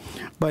everybody.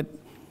 But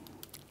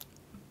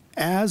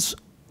as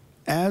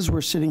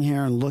we're sitting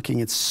here and looking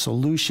at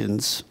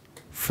solutions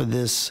for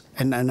this,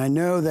 and I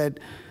know that,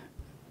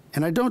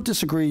 and I don't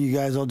disagree, you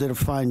guys all did a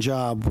fine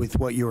job with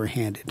what you were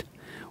handed.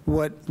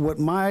 What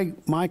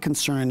my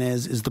concern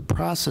is the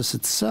process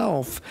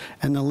itself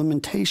and the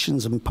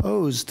limitations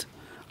imposed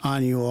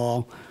on you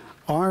all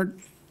aren't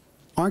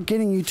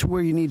getting you to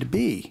where you need to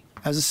be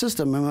as a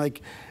system. I'm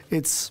like,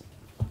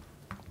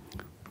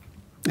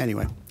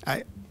 anyway,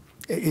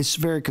 it's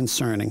very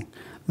concerning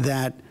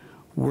that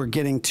we're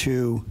getting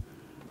to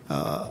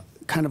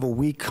kind of a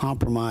weak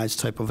compromise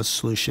type of a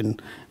solution.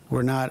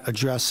 We're not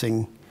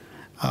addressing,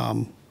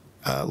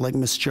 like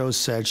Ms. Joe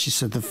said, she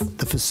said the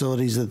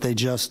facilities that they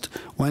just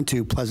went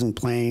to, Pleasant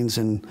Plains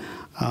and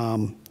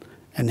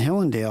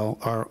Hillendale,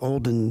 are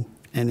old and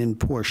in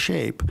poor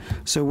shape.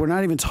 So we're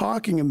not even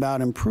talking about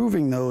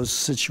improving those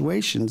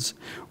situations.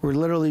 We're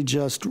literally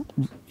just,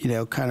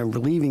 kind of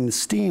relieving the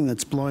steam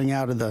that's blowing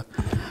out of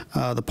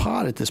the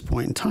pot at this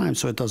point in time,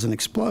 so it doesn't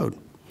explode.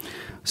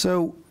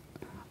 So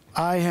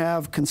I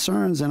have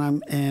concerns,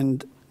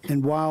 and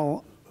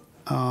while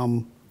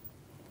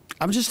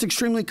I'm just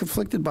extremely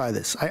conflicted by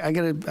this. I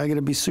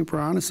gotta be super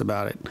honest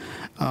about it.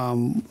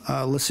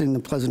 Listening to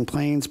Pleasant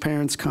Plains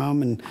parents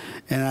come, and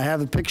I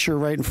have a picture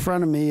right in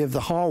front of me of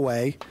the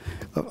hallway.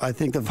 I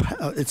think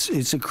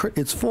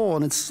it's full,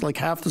 and it's like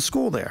half the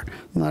school there.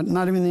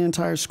 Not even the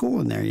entire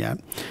school in there yet.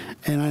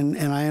 And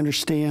I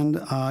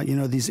understand,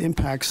 these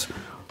impacts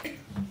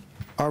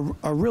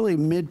are really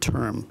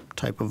midterm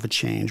type of a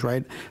change,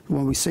 right?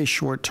 When we say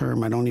short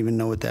term, I don't even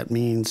know what that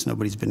means.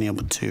 Nobody's been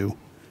able to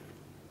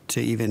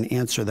even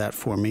answer that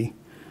for me.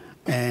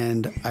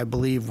 And I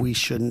believe we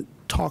shouldn't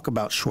talk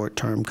about short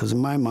term, because in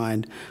my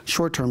mind,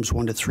 short term is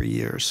 1 to 3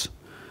 years.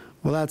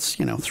 Well, that's,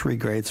 3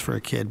 grades for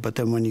a kid, but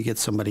then when you get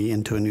somebody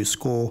into a new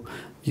school,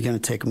 you're going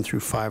to take them through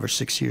 5 or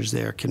 6 years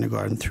there,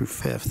 kindergarten through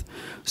 5th.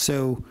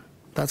 So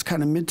that's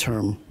kind of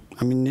midterm.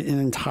 I mean, an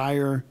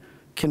entire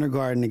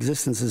kindergarten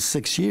existence is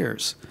 6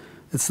 years.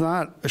 It's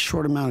not a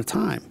short amount of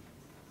time.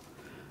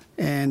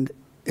 And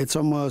it's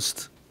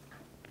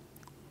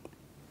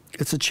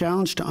a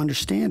challenge to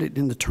understand it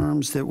in the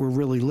terms that we're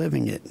really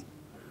living it.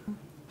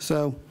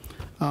 So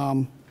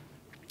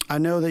I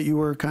know that you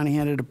were kind of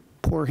handed a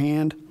poor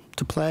hand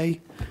to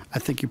play. I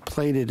think you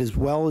played it as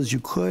well as you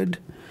could.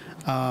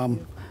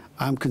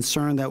 I'm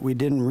concerned that we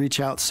didn't reach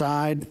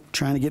outside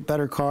trying to get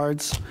better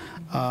cards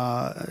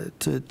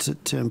to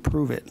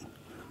improve it.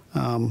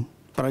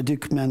 But I do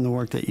commend the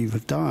work that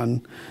you've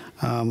done.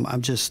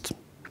 I'm just,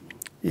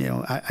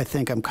 I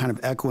think I'm kind of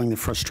echoing the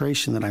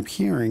frustration that I'm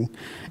hearing.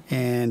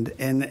 And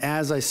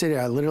as I sit here,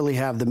 I literally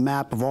have the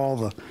map of all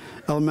the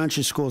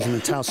elementary schools in the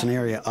Towson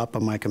area up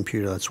on my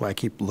computer. That's why I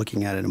keep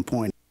looking at it and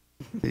pointing.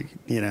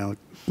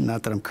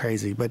 Not that I'm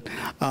crazy, but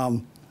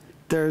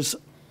there's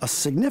a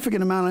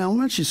significant amount of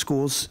elementary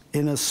schools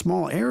in a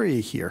small area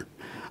here.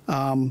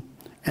 And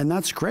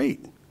that's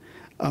great.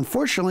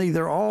 Unfortunately,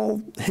 they're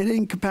all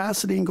hitting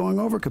capacity and going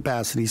over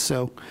capacity.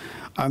 So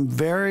I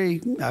very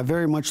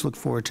much look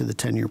forward to the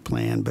 10-year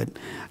plan, but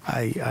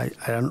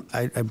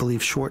I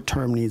believe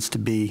short-term needs to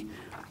be,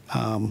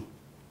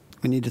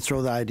 we need to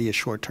throw the idea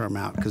short-term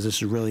out, because this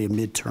is really a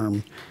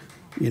midterm,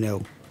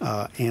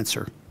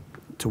 answer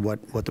to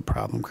what the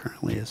problem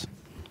currently is.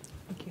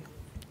 Thank you.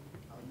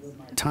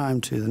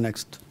 Time to the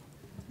next.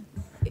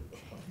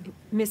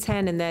 Ms.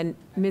 Henn, and then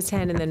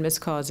Ms.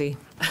 Causey.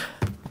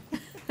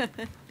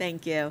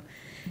 Thank you.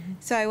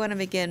 So I want to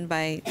begin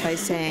by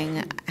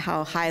saying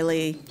how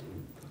highly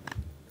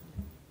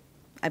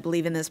I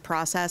believe in this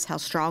process, how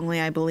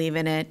strongly I believe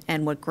in it,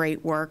 and what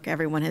great work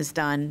everyone has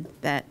done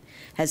that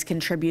has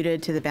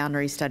contributed to the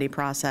boundary study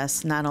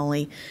process, not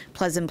only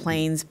Pleasant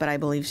Plains, but I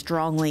believe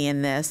strongly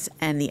in this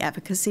and the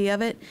efficacy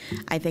of it.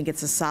 I think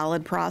it's a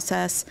solid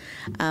process.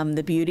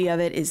 The beauty of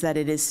it is that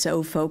it is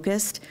so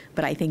focused,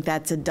 but I think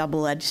that's a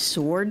double-edged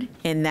sword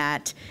in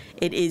that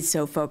it is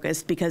so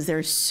focused, because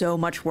there's so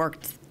much work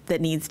that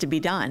needs to be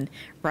done,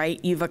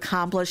 right? You've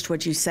accomplished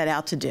what you set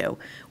out to do,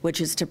 which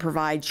is to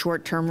provide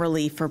short-term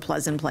relief for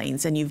Pleasant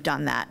Plains, and you've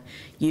done that.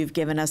 You've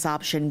given us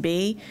option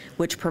B,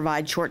 which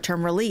provides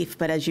short-term relief,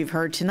 but as you've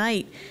heard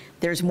tonight,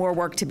 there's more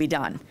work to be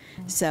done.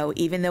 So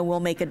even though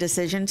we'll make a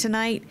decision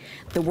tonight,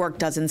 the work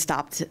doesn't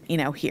stop,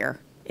 here.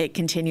 It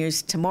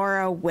continues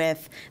tomorrow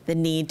with the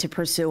need to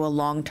pursue a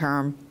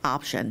long-term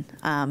option.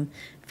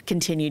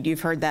 Continued,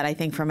 you've heard that, I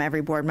think, from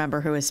every board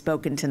member who has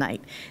spoken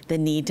tonight, the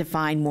need to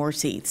find more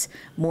seats,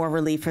 more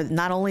relief for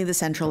not only the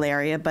central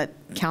area, but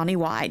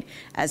countywide.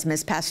 As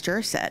Ms.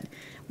 Pasteur said,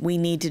 we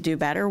need to do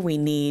better. We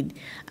need,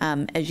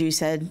 as you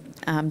said,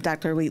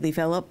 Dr.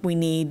 Wheatley-Phillip, we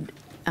need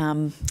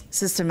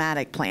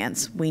systematic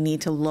plans. We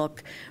need to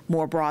look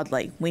more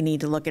broadly. We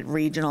need to look at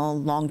regional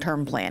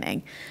long-term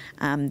planning.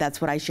 That's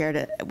what I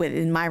shared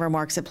in my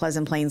remarks at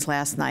Pleasant Plains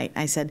last night.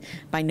 I said,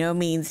 by no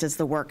means does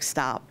the work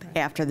stop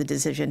after the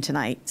decision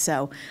tonight.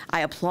 So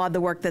I applaud the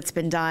work that's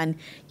been done.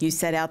 You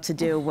set out to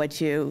do what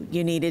you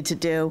needed to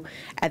do.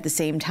 At the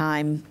same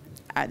time,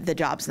 the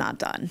job's not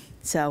done.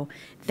 So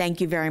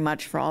thank you very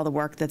much for all the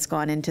work that's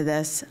gone into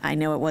this. I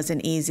know it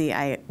wasn't easy.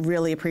 I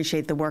really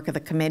appreciate the work of the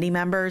committee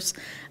members.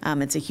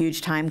 It's a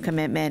huge time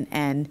commitment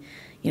and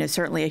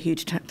certainly a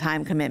huge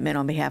time commitment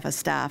on behalf of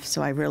staff.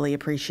 So I really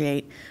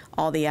appreciate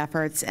all the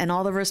efforts and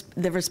all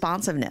the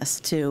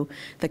responsiveness to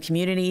the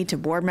community, to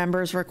board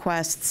members'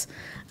 requests.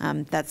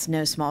 That's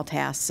no small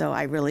task. So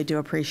I really do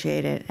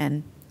appreciate it,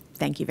 and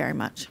thank you very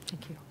much.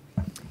 Thank you.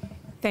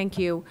 Thank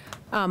you.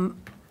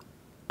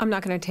 I'm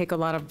not going to take a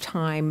lot of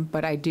time,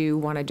 but I do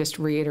want to just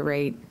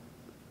reiterate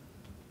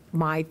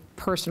my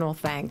personal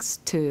thanks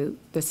to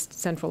the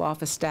central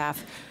office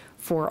staff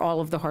for all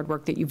of the hard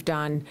work that you've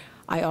done.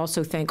 I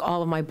also thank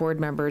all of my board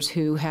members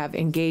who have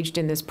engaged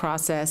in this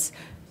process.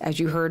 As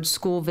you heard,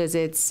 school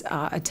visits,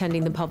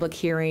 attending the public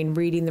hearing,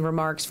 reading the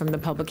remarks from the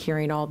public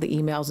hearing, all the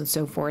emails and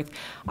so forth.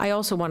 I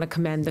also want to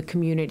commend the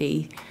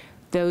community,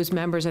 those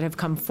members that have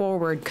come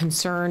forward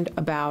concerned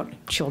about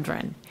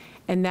children.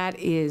 And that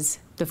is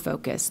the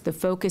focus. The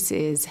focus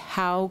is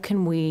how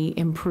can we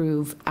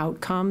improve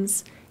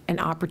outcomes and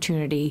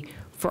opportunity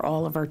for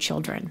all of our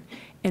children.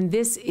 And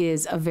this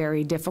is a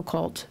very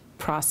difficult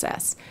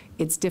process.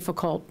 It's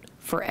difficult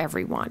for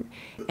everyone.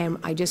 And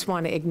I just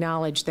want to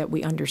acknowledge that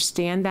we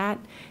understand that.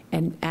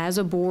 And as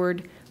a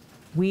board,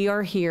 we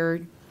are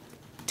here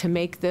to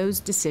make those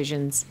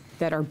decisions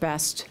that are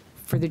best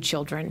for the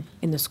children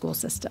in the school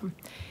system.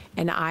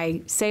 And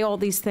I say all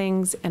these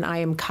things, and I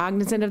am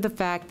cognizant of the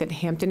fact that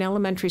Hampton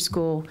Elementary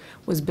School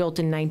was built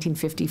in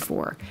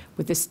 1954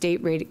 with a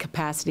state-rated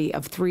capacity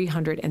of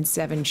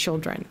 307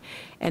 children.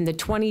 And the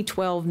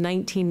 2012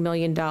 $19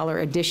 million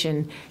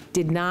addition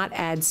did not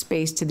add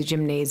space to the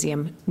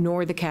gymnasium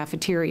nor the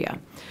cafeteria.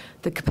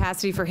 The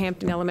capacity for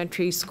Hampton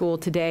Elementary School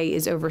today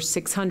is over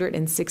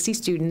 660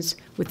 students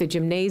with a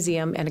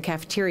gymnasium and a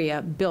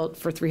cafeteria built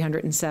for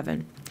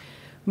 307.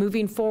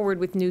 Moving forward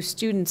with new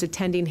students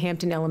attending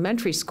Hampton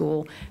Elementary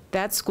School,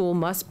 that school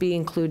must be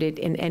included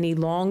in any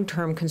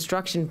long-term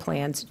construction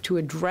plans to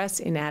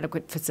address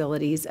inadequate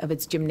facilities of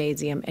its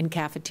gymnasium and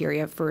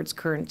cafeteria for its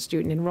current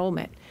student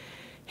enrollment.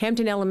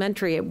 Hampton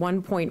Elementary at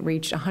one point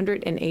reached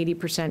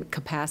 180%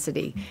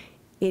 capacity.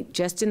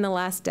 Just in the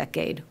last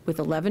decade, with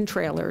 11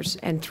 trailers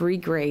and 3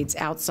 grades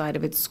outside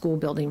of its school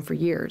building for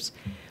years.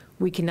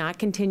 We cannot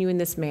continue in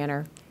this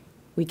manner.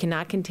 We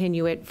cannot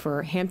continue it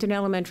for Hampton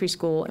Elementary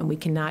School, and we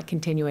cannot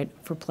continue it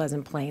for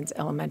Pleasant Plains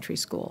Elementary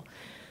School.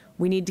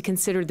 We need to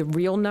consider the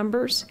real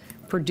numbers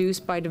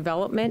produced by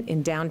development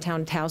in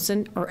downtown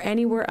Towson or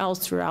anywhere else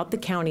throughout the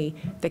county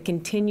that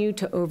continue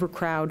to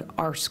overcrowd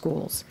our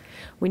schools.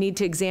 We need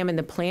to examine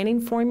the planning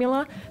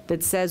formula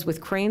that says with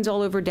cranes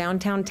all over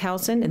downtown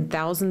Towson and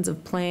thousands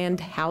of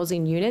planned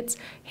housing units,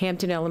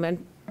 Hampton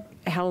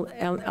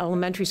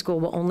Elementary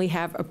School will only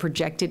have a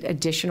projected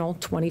additional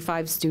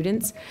 25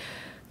 students.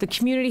 The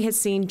community has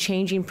seen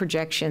changing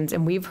projections,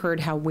 and we've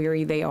heard how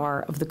weary they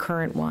are of the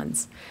current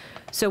ones.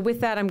 So with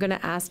that, I'm going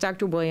to ask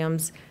Dr.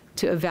 Williams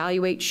to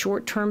evaluate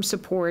short-term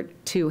support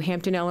to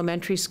Hampton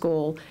Elementary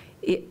School,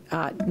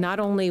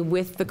 not only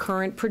with the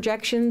current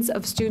projections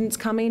of students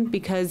coming,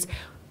 because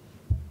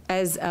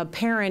as a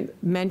parent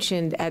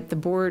mentioned at the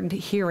board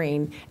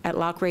hearing at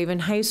Loch Raven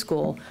High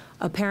School,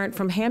 a parent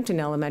from Hampton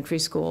Elementary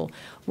School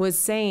was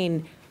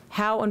saying,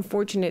 how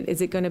unfortunate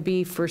is it going to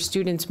be for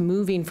students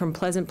moving from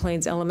Pleasant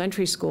Plains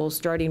Elementary School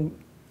starting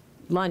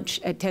lunch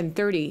at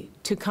 10:30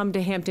 to come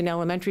to Hampton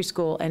Elementary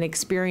School and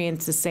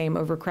experience the same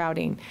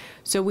overcrowding.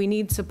 So we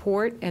need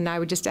support, and I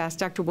would just ask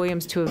Dr.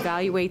 Williams to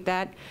evaluate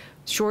that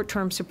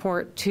short-term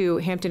support to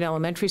Hampton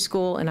Elementary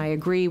School, and I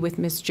agree with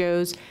Ms.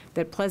 Joes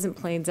that Pleasant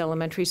Plains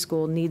Elementary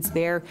School needs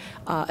their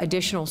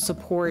additional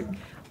support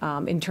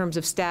in terms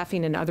of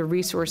staffing and other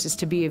resources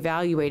to be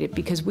evaluated,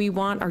 because we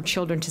want our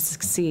children to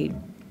succeed.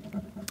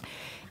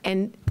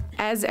 And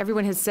as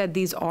everyone has said,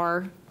 these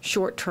are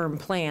short-term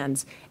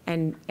plans,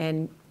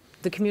 and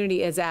the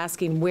community is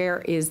asking,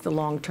 where is the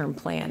long-term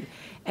plan?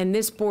 And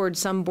this board,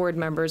 some board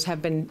members have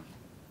been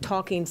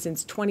talking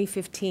since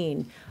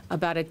 2015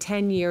 about a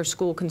 10-year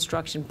school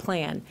construction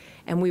plan.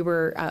 And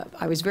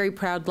I was very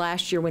proud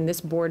last year when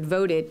this board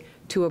voted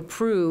to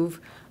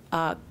approve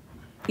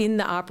in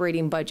the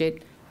operating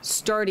budget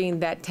starting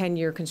that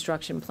 10-year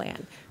construction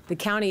plan. The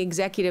county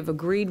executive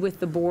agreed with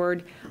the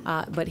board,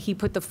 but he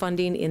put the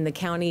funding in the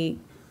county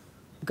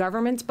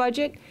government's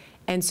budget,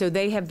 and so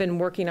they have been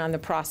working on the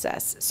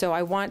process. So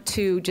I want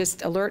to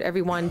just alert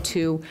everyone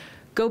to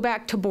go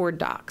back to board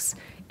docs,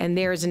 and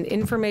there's an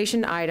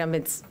information item.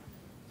 It's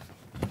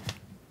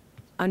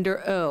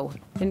under O,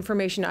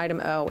 information item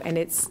O, and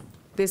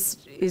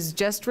this is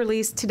just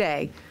released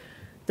today.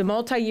 The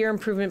multi-year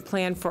improvement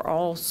plan for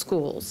all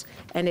schools,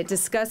 and it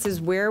discusses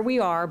where we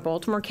are,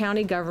 Baltimore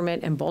County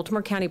government and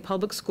Baltimore County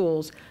Public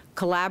Schools,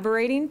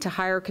 collaborating to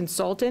hire a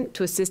consultant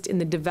to assist in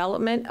the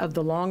development of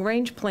the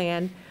long-range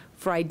plan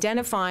for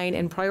identifying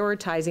and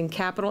prioritizing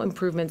capital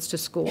improvements to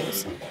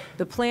schools.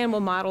 The plan will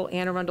model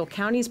Anne Arundel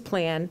County's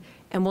plan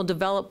and will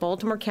develop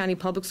Baltimore County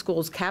Public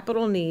Schools'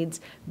 capital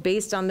needs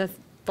based on the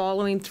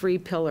following 3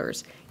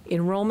 pillars: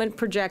 enrollment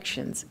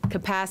projections,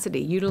 capacity,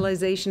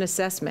 utilization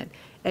assessment,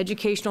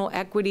 educational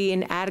equity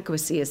and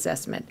adequacy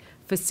assessment,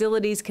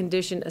 facilities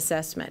condition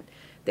assessment.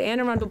 The Anne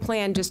Arundel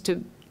plan, just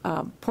to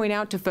point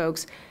out to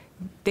folks,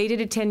 they did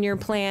a 10-year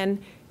plan.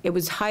 It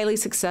was highly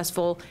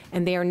successful,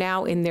 and they are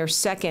now in their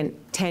second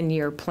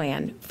 10-year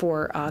plan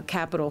for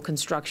capital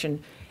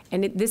construction.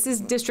 And this is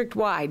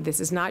district-wide. This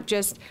is not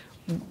just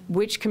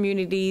which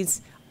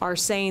communities are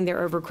saying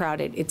they're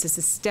overcrowded. It's a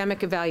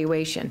systemic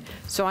evaluation.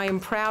 So I am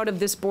proud of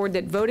this board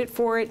that voted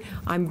for it.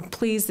 I'm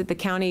pleased that the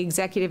county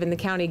executive and the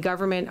county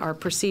government are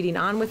proceeding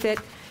on with it.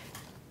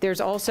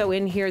 There's also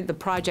in here the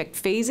project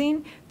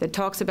phasing that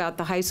talks about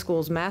the high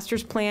school's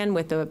master's plan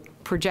with a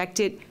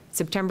projected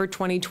September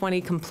 2020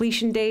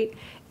 completion date,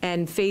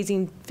 and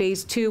phasing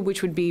phase 2,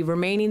 which would be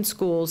remaining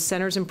schools,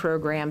 centers, and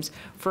programs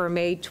for a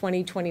May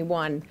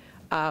 2021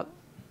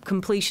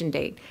 completion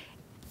date.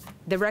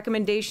 The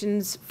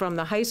recommendations from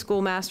the high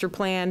school master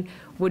plan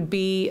would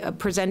be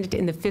presented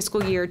in the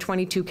fiscal year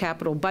 22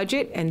 capital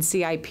budget and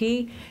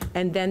CIP,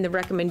 and then the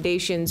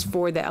recommendations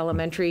for the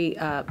elementary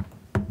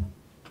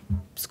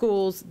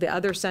schools, the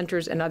other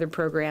centers, and other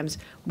programs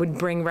would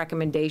bring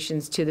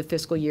recommendations to the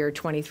fiscal year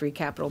 23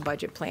 capital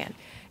budget plan.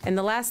 And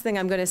the last thing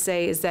I'm going to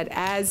say is that,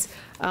 as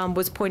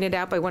was pointed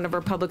out by one of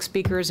our public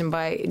speakers and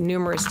by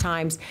numerous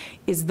times,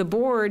 is the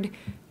board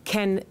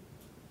can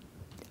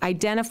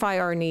identify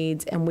our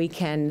needs and we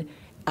can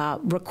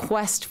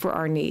request for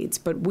our needs,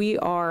 but we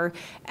are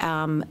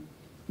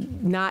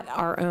not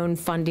our own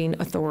funding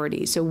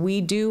authority. So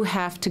we do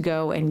have to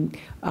go and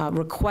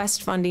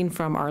request funding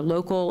from our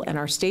local and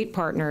our state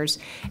partners,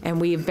 and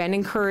we have been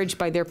encouraged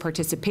by their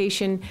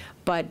participation,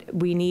 but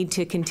we need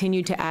to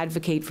continue to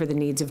advocate for the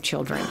needs of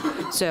children.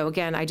 So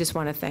again, I just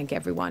want to thank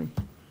everyone.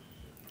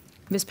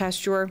 Ms.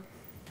 Pasteur.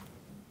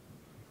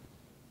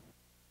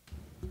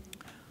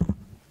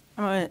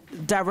 I'm going to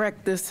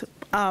direct this,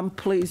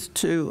 please,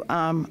 to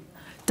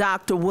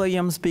Dr.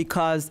 Williams,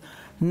 because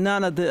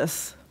none of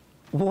this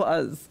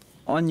was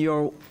on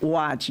your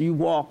watch. You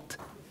walked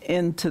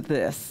into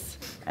this.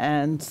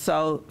 And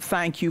so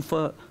thank you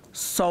for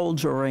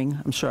soldiering,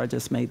 I'm sure I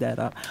just made that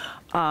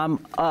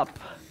up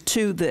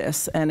to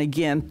this. And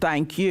again,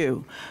 thank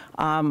you.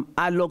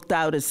 I looked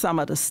out at some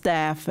of the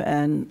staff,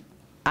 and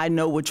I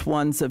know which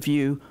ones of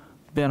you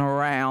been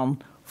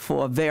around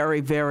for a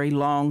very, very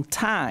long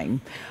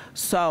time.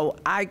 So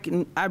I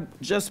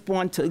just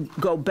want to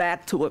go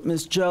back to what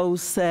Ms. Joe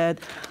said.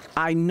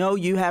 I know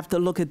you have to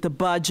look at the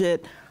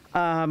budget,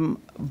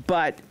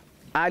 but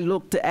I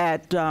looked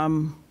at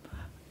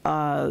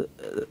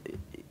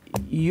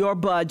your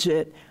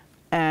budget,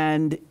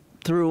 and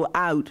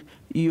throughout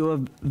you are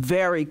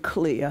very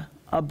clear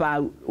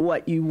about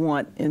what you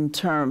want in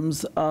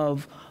terms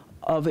of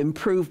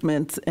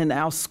improvements in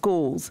our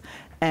schools,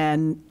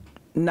 and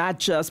not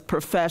just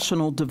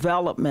professional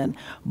development,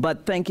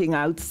 but thinking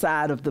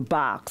outside of the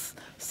box.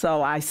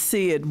 So I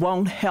see it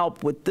won't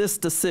help with this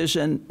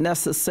decision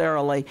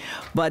necessarily,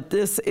 but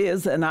this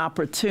is an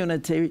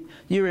opportunity.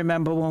 You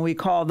remember when we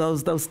call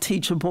those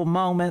teachable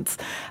moments,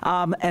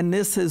 and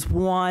this is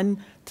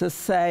one to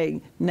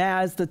say,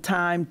 now is the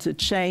time to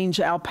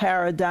change our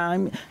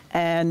paradigm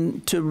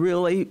and to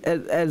really,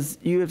 as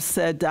you have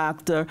said,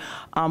 Dr.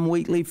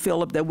 Wheatley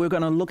Phillip, that we're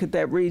going to look at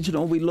that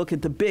regional, we look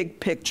at the big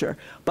picture.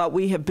 But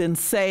we have been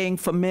saying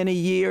for many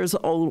years,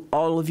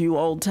 all of you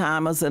old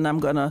timers, and I'm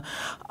going to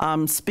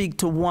speak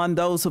to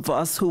those of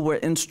us who were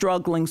in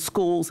struggling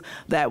schools,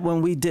 that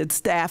when we did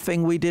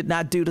staffing, we did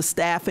not do the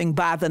staffing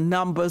by the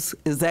numbers.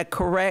 Is that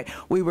correct?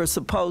 We were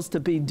supposed to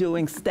be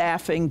doing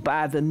staffing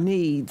by the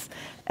needs.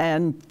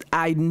 And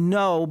I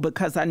know,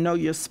 because I know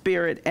your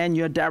spirit and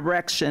your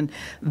direction,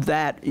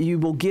 that you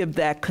will give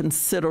that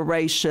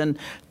consideration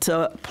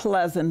to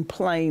Pleasant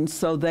Plains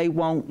so they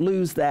won't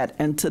lose that,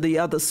 and to the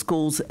other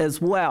schools as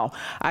well.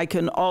 I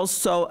can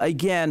also,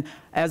 again,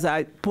 as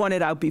I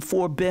pointed out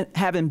before,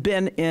 having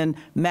been in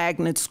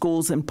magnet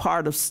schools and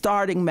part of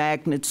starting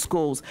magnet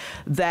schools,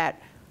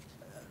 that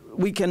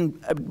we can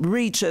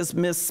reach, as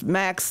Ms.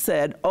 Max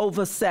said,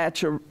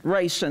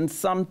 oversaturation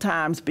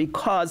sometimes,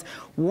 because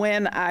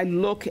when I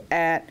look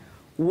at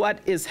what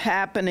is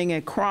happening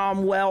at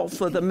Cromwell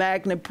for the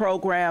magnet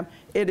program,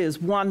 it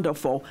is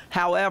wonderful.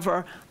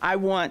 However,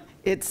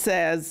 it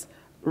says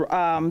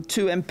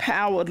to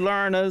empower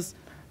learners,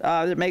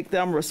 to make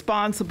them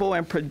responsible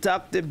and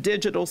productive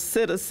digital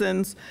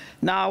citizens,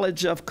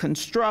 knowledge of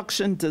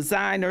construction,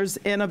 designers,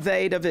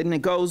 innovative, and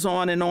it goes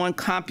on and on,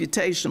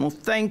 computational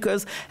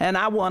thinkers. And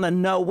I want to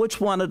know which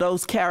one of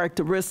those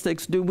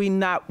characteristics do we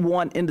not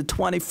want in the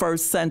 21st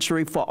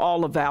century for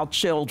all of our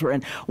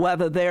children,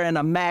 whether they're in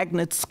a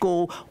magnet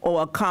school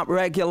or a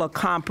regular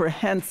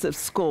comprehensive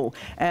school.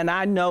 And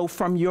I know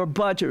from your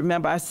budget,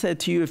 remember I said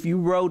to you, if you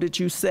wrote it,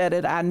 you said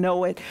it, I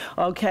know it,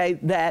 okay,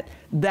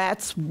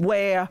 that's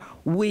where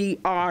we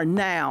are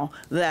now,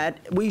 that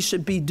we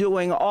should be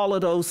doing all of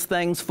those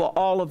things for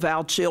all of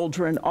our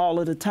children all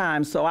of the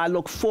time. So I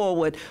look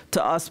forward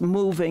to us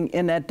moving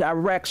in that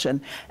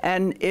direction.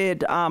 And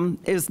it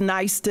is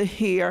nice to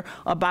hear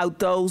about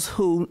those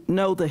who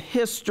know the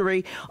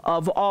history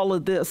of all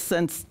of this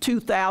since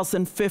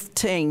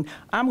 2015.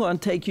 I'm going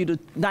to take you to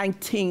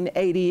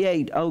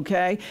 1988,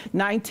 okay?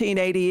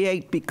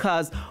 1988,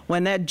 because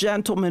when that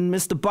gentleman,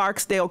 Mr.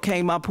 Barksdale,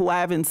 came up, who I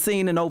haven't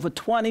seen in over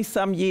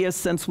 20-some years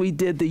since we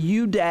did the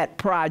UDAT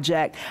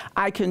project,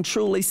 I can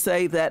truly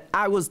say that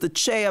I was the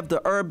chair of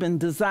the urban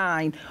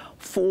design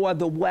for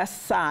the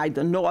west side,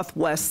 the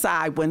northwest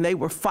side, when they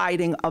were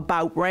fighting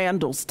about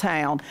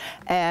Randallstown,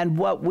 and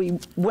what we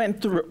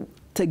went through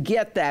to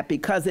get that,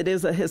 because it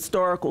is a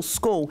historical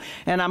school.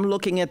 And I'm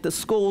looking at the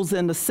schools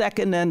in the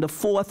 2nd and the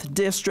 4th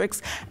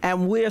districts,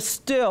 and we're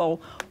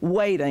still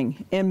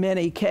waiting in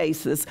many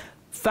cases.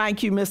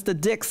 Thank you, Mr.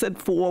 Dixon,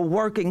 for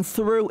working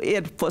through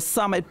it for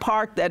Summit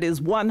Park. That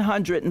is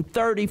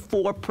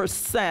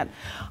 134%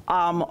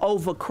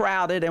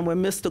 overcrowded. And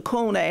when Mr.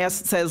 Kuhn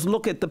says,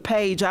 look at the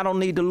page, I don't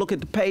need to look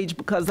at the page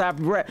because I've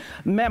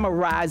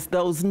memorized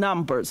those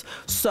numbers.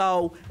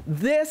 So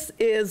this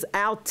is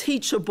our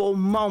teachable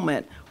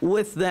moment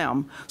with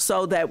them,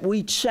 so that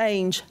we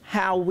change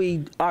how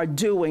we are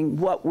doing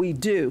what we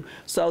do,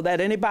 so that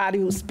anybody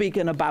who's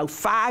speaking about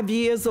 5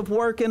 years of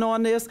working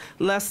on this,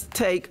 let's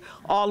take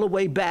all the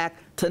way back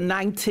to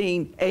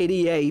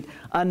 1988,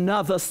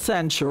 another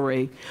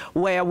century,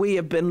 where we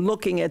have been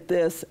looking at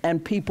this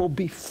and people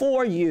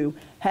before you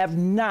have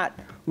not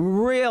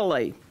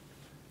really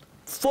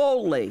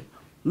fully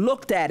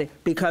looked at it,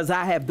 because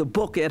I have the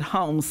book at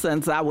home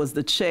since I was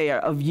the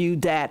chair of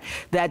UDAT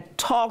that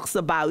talks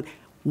about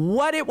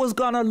what it was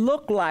going to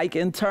look like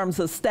in terms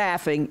of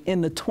staffing in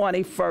the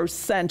 21st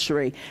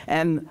century.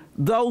 And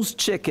those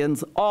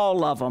chickens,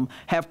 all of them,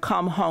 have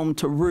come home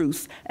to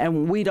roost,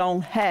 and we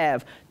don't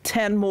have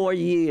 10 more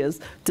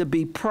years to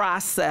be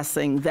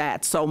processing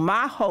that. So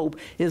my hope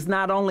is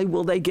not only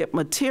will they get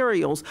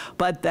materials,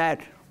 but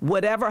that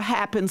whatever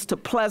happens to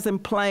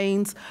Pleasant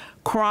Plains,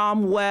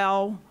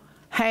 Cromwell,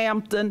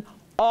 Hampton,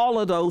 all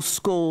of those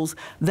schools,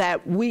 that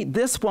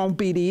this won't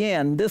be the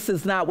end. This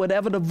is not,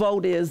 whatever the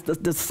vote is, the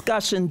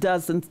discussion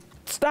doesn't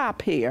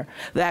stop here.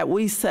 That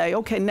we say,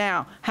 okay,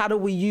 now, how do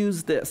we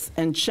use this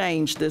and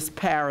change this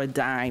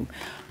paradigm?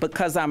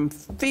 Because I'm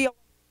feeling.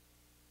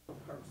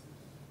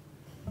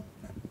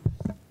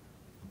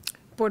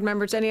 Board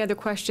members, any other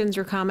questions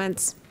or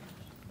comments?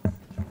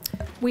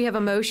 We have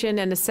a motion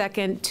and a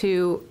second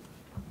to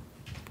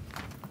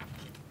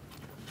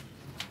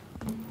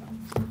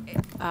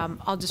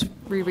I'll just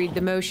reread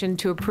the motion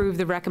to approve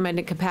the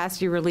recommended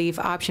capacity relief,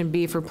 option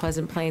B, for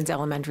Pleasant Plains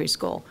Elementary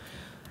School.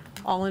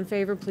 All in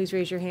favor, please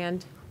raise your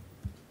hand.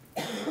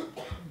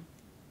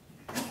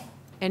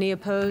 Any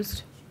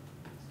opposed?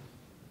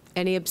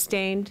 Any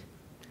abstained?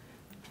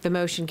 The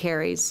motion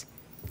carries.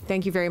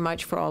 Thank you very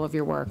much for all of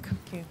your work.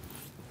 Thank you.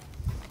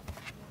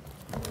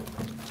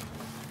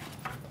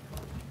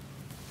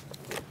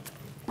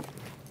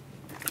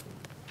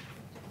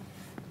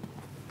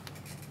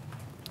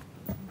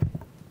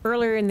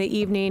 Earlier in the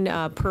evening,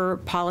 per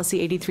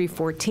policy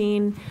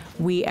 8314,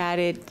 we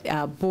added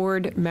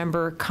board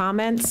member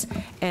comments,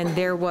 and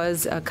there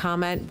was a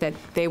comment that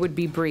they would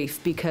be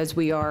brief because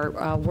we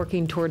are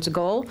working towards a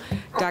goal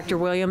Dr.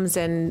 Williams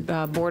and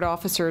board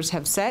officers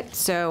have set,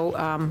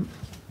 so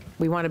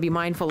we want to be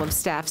mindful of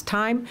staff's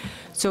time.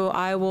 So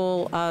I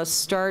will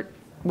start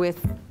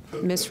with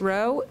Ms.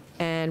 Rowe,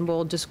 and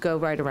we'll just go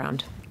right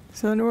around.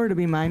 So in order to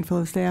be mindful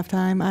of staff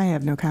time, I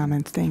have no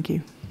comments. Thank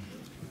you.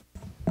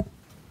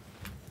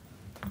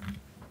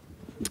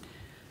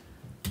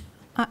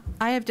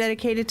 I have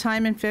dedicated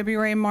time in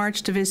February and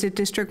March to visit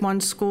District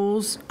 1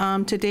 schools.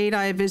 To date,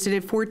 I have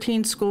visited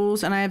 14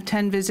 schools, and I have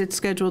 10 visits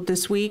scheduled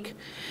this week.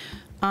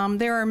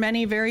 There are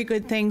many very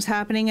good things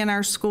happening in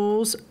our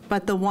schools,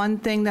 but the one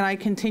thing that I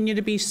continue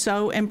to be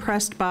so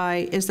impressed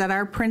by is that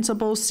our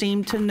principals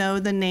seem to know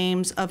the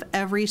names of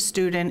every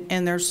student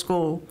in their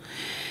school.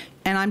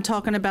 And I'm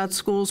talking about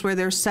schools where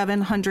there's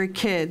 700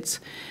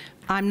 kids.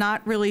 I'm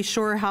not really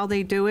sure how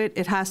they do it.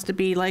 It has to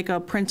be like a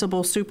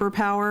principal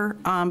superpower.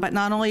 But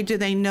not only do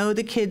they know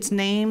the kids'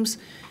 names,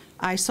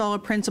 I saw a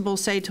principal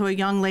say to a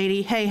young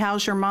lady, "Hey,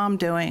 how's your mom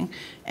doing?"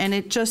 And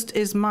it just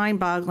is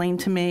mind-boggling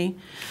to me.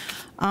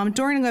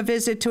 During a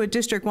visit to a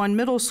District 1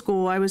 middle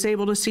school, I was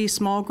able to see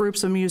small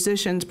groups of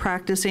musicians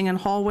practicing in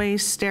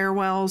hallways,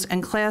 stairwells,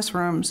 and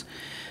classrooms.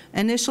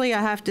 Initially,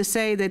 I have to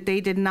say that they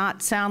did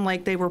not sound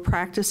like they were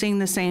practicing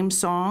the same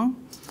song.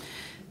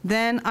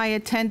 Then I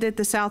attended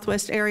the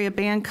Southwest Area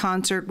Band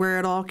concert where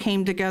it all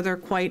came together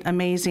quite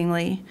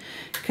amazingly.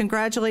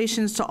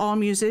 Congratulations to all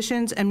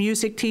musicians and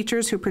music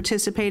teachers who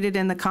participated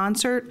in the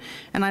concert,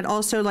 and I'd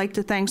also like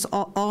to thank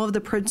all of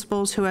the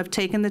principals who have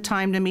taken the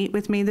time to meet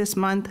with me this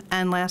month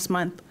and last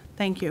month.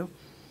 Thank you.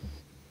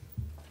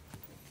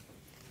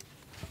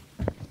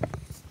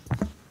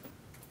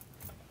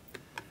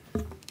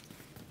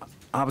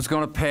 I was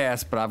going to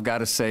pass, but I've got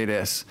to say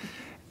this.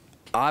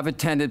 I've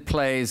attended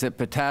plays at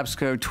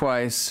Patapsco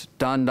twice,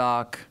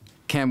 Dundalk,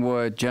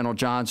 Kenwood, General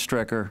John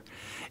Stricker.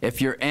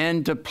 If you're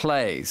into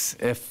plays,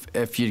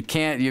 if you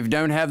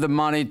don't have the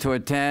money to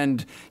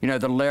attend,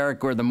 the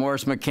Lyric or the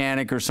Morris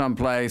Mechanic or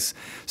someplace,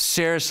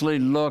 seriously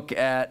look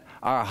at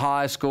our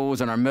high schools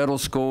and our middle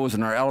schools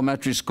and our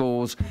elementary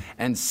schools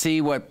and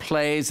see what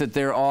plays that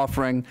they're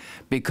offering,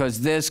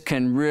 because this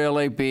can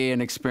really be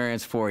an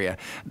experience for you.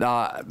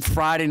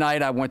 Friday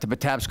night, I went to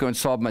Patapsco and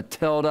saw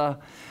Matilda.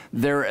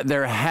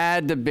 There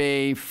had to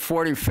be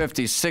 40,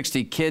 50,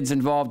 60 kids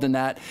involved in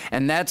that,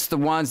 and that's the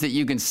ones that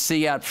you can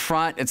see out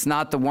front. It's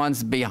not the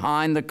ones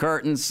behind the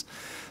curtains.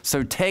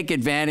 So take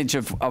advantage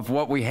of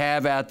what we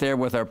have out there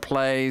with our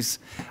plays.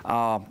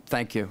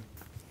 Thank you.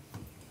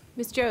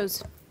 Ms.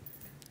 Joes.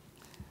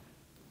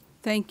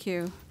 Thank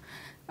you.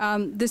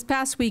 This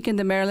past weekend,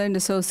 the Maryland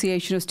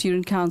Association of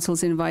Student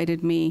Councils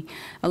invited me,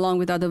 along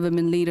with other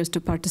women leaders, to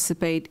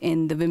participate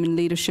in the Women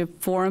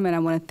Leadership Forum, and I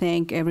want to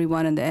thank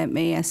everyone in the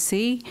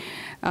MASC.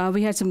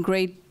 We had some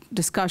great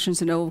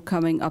discussions in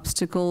overcoming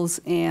obstacles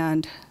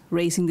and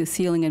raising the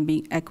ceiling and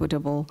being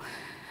equitable.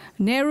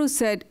 Nehru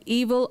said,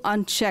 "Evil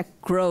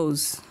unchecked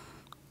grows.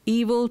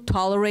 Evil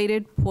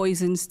tolerated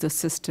poisons the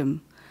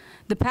system."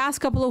 The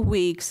past couple of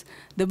weeks,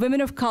 the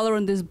women of color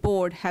on this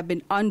board have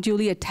been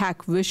unduly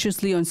attacked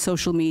viciously on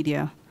social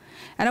media.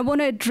 And I want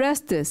to address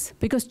this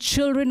because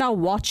children are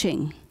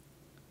watching.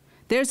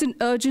 There's an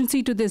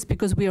urgency to this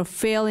because we are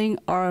failing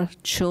our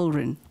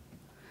children.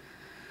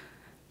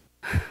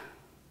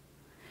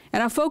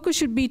 And our focus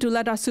should be to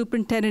let our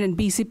superintendent and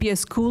BCPS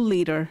school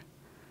leader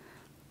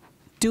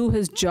do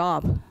his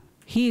job.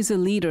 He is a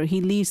leader.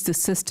 He leads the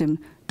system.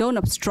 Don't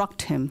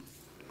obstruct him.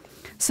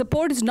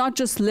 Support is not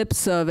just lip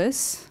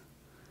service,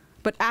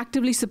 but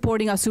actively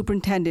supporting our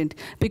superintendent,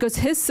 because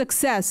his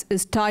success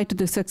is tied to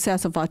the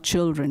success of our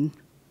children.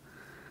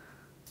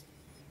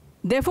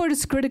 Therefore, it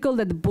is critical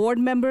that the board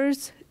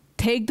members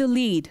take the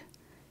lead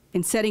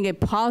in setting a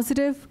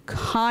positive,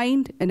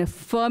 kind, and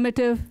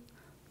affirmative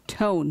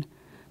tone.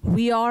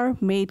 We are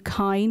made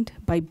kind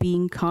by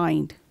being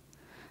kind.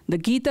 The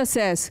Gita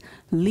says,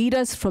 "Lead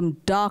us from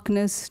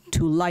darkness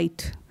to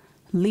light.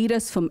 Lead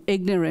us from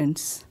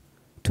ignorance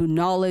to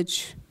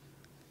knowledge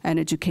and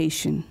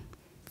education."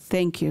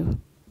 Thank you.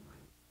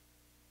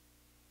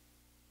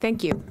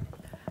 Thank you.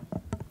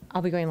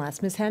 I'll be going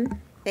last. Ms.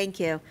 Henn?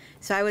 Thank you.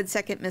 So I would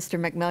second Mr.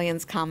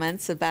 McMillion's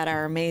comments about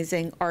our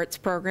amazing arts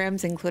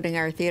programs, including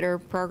our theater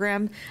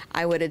program.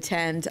 I would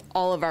attend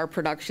all of our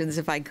productions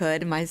if I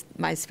could in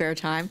my spare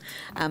time.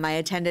 I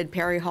attended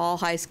Perry Hall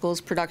High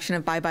School's production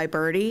of Bye Bye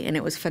Birdie, and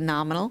it was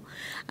phenomenal.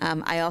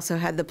 I also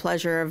had the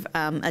pleasure of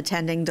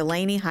attending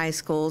Delaney High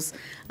School's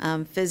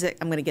I'm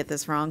going to get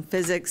this wrong,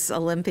 Physics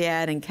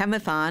Olympiad and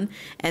Chemathon,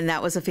 and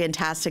that was a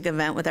fantastic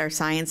event with our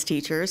science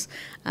teachers.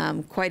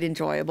 Quite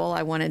enjoyable.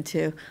 I wanted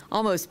to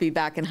almost be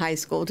back in high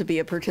school to be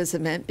a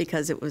participant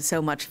because it was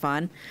so much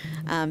fun.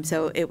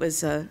 So it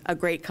was a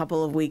great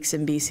couple of weeks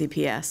in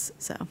BCPS.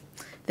 So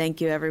thank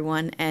you,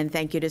 everyone, and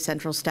thank you to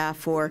central staff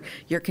for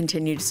your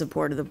continued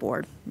support of the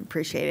board.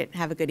 Appreciate it.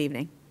 Have a good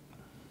evening.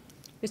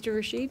 Mr.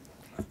 Rashid?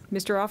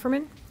 Mr.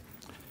 Offerman?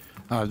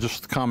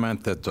 Just to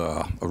comment that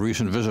a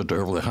recent visit to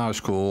Overley High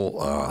School,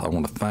 I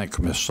want to thank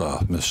Miss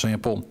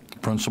Sample,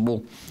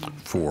 principal,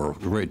 for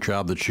the great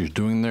job that she's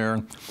doing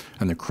there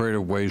and the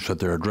creative ways that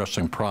they're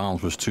addressing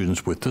problems with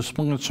students with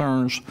discipline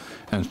concerns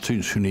and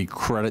students who need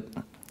credit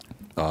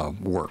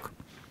work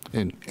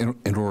in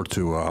order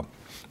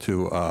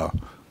to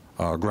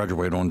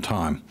graduate on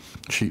time.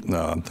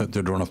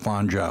 They're doing a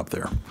fine job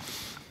there.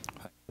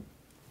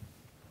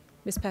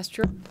 Ms.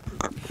 Pastor.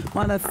 I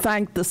want to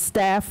thank the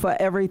staff for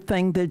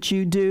everything that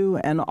you do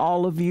and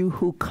all of you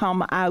who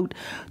come out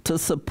to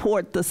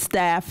support the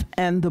staff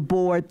and the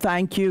board.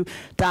 Thank you,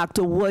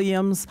 Dr.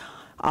 Williams.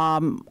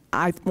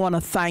 I want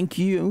to thank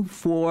you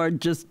for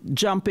just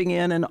jumping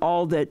in and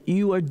all that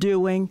you are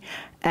doing.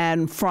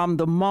 And from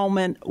the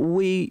moment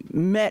we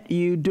met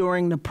you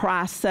during the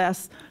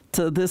process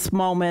to this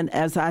moment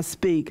as I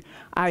speak,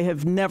 I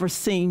have never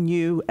seen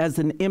you as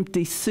an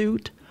empty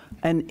suit,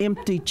 an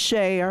empty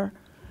chair.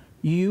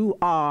 You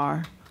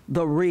are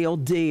the real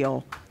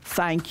deal.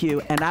 Thank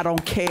you. And I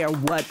don't care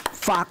what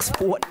Fox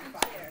 4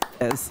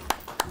 is.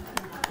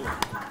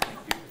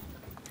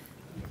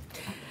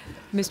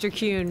 Mr.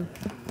 Kuhn.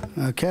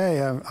 Okay,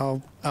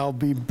 I'll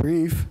be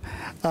brief.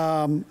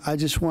 I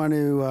just want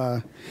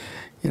to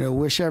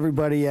wish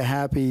everybody a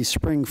happy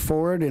spring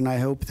forward, and I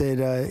hope that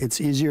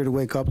it's easier to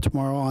wake up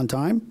tomorrow on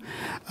time,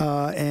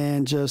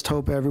 and just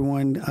hope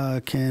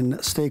everyone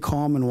can stay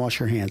calm and wash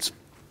your hands.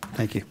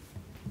 Thank you.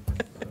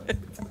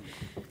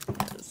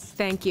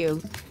 Thank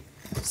you.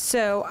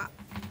 So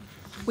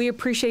we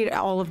appreciate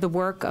all of the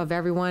work of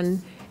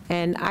everyone,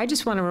 and I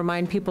just want to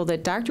remind people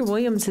that Dr.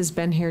 Williams has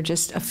been here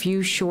just a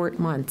few short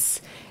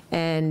months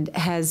and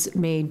has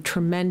made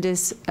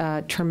tremendous,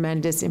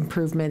 tremendous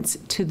improvements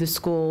to the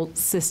school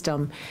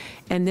system.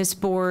 And this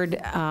board,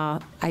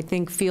 I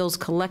think, feels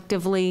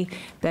collectively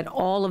that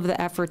all of the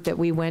effort that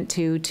we went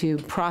to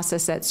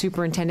process that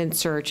superintendent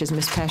search, as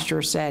Ms.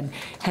 Pester said,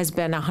 has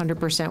been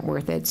 100%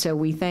 worth it. So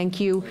we thank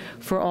you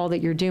for all that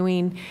you're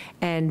doing,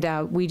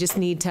 and we just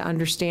need to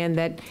understand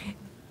that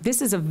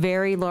this is a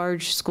very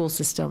large school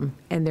system,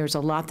 and there's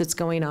a lot that's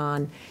going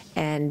on,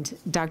 and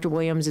Dr.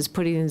 Williams is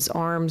putting his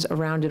arms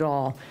around it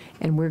all,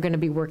 and we're going to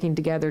be working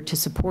together to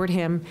support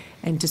him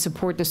and to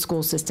support the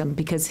school system,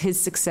 because his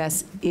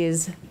success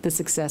is the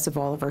success of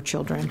all of our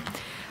children.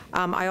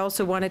 I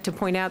also wanted to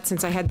point out,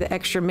 since I had the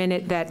extra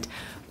minute, that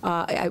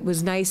it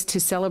was nice to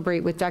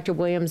celebrate with Dr.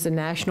 Williams the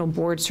National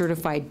Board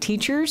Certified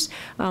Teachers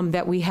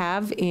that we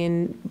have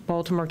in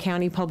Baltimore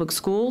County Public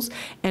Schools,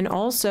 and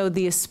also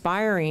the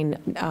aspiring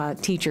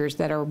teachers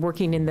that are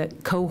working in the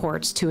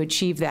cohorts to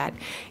achieve that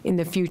in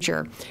the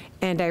future.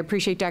 And I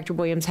appreciate Dr.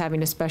 Williams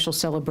having a special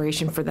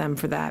celebration for them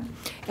for that.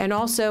 And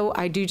also,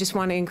 I do just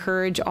want to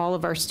encourage all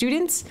of our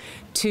students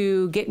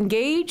to get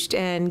engaged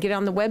and get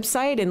on the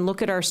website and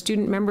look at our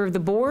student member of the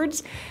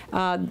boards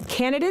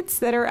candidates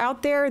that are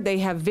out there. They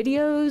have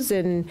videos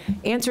and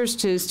answers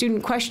to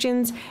student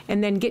questions,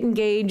 and then get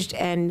engaged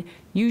and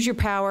use your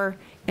power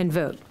and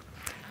vote.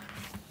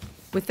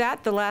 With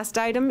that, the last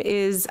item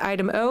is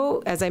item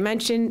O. As I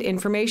mentioned,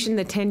 information,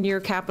 the 10-year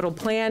capital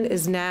plan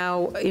is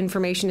now,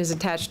 information is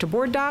attached to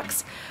board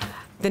docs.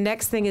 The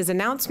next thing is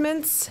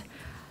announcements.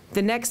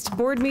 The next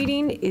board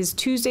meeting is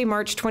Tuesday,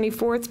 March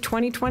 24th,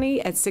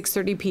 2020 at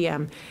 6:30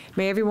 p.m.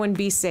 May everyone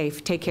be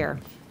safe. Take care.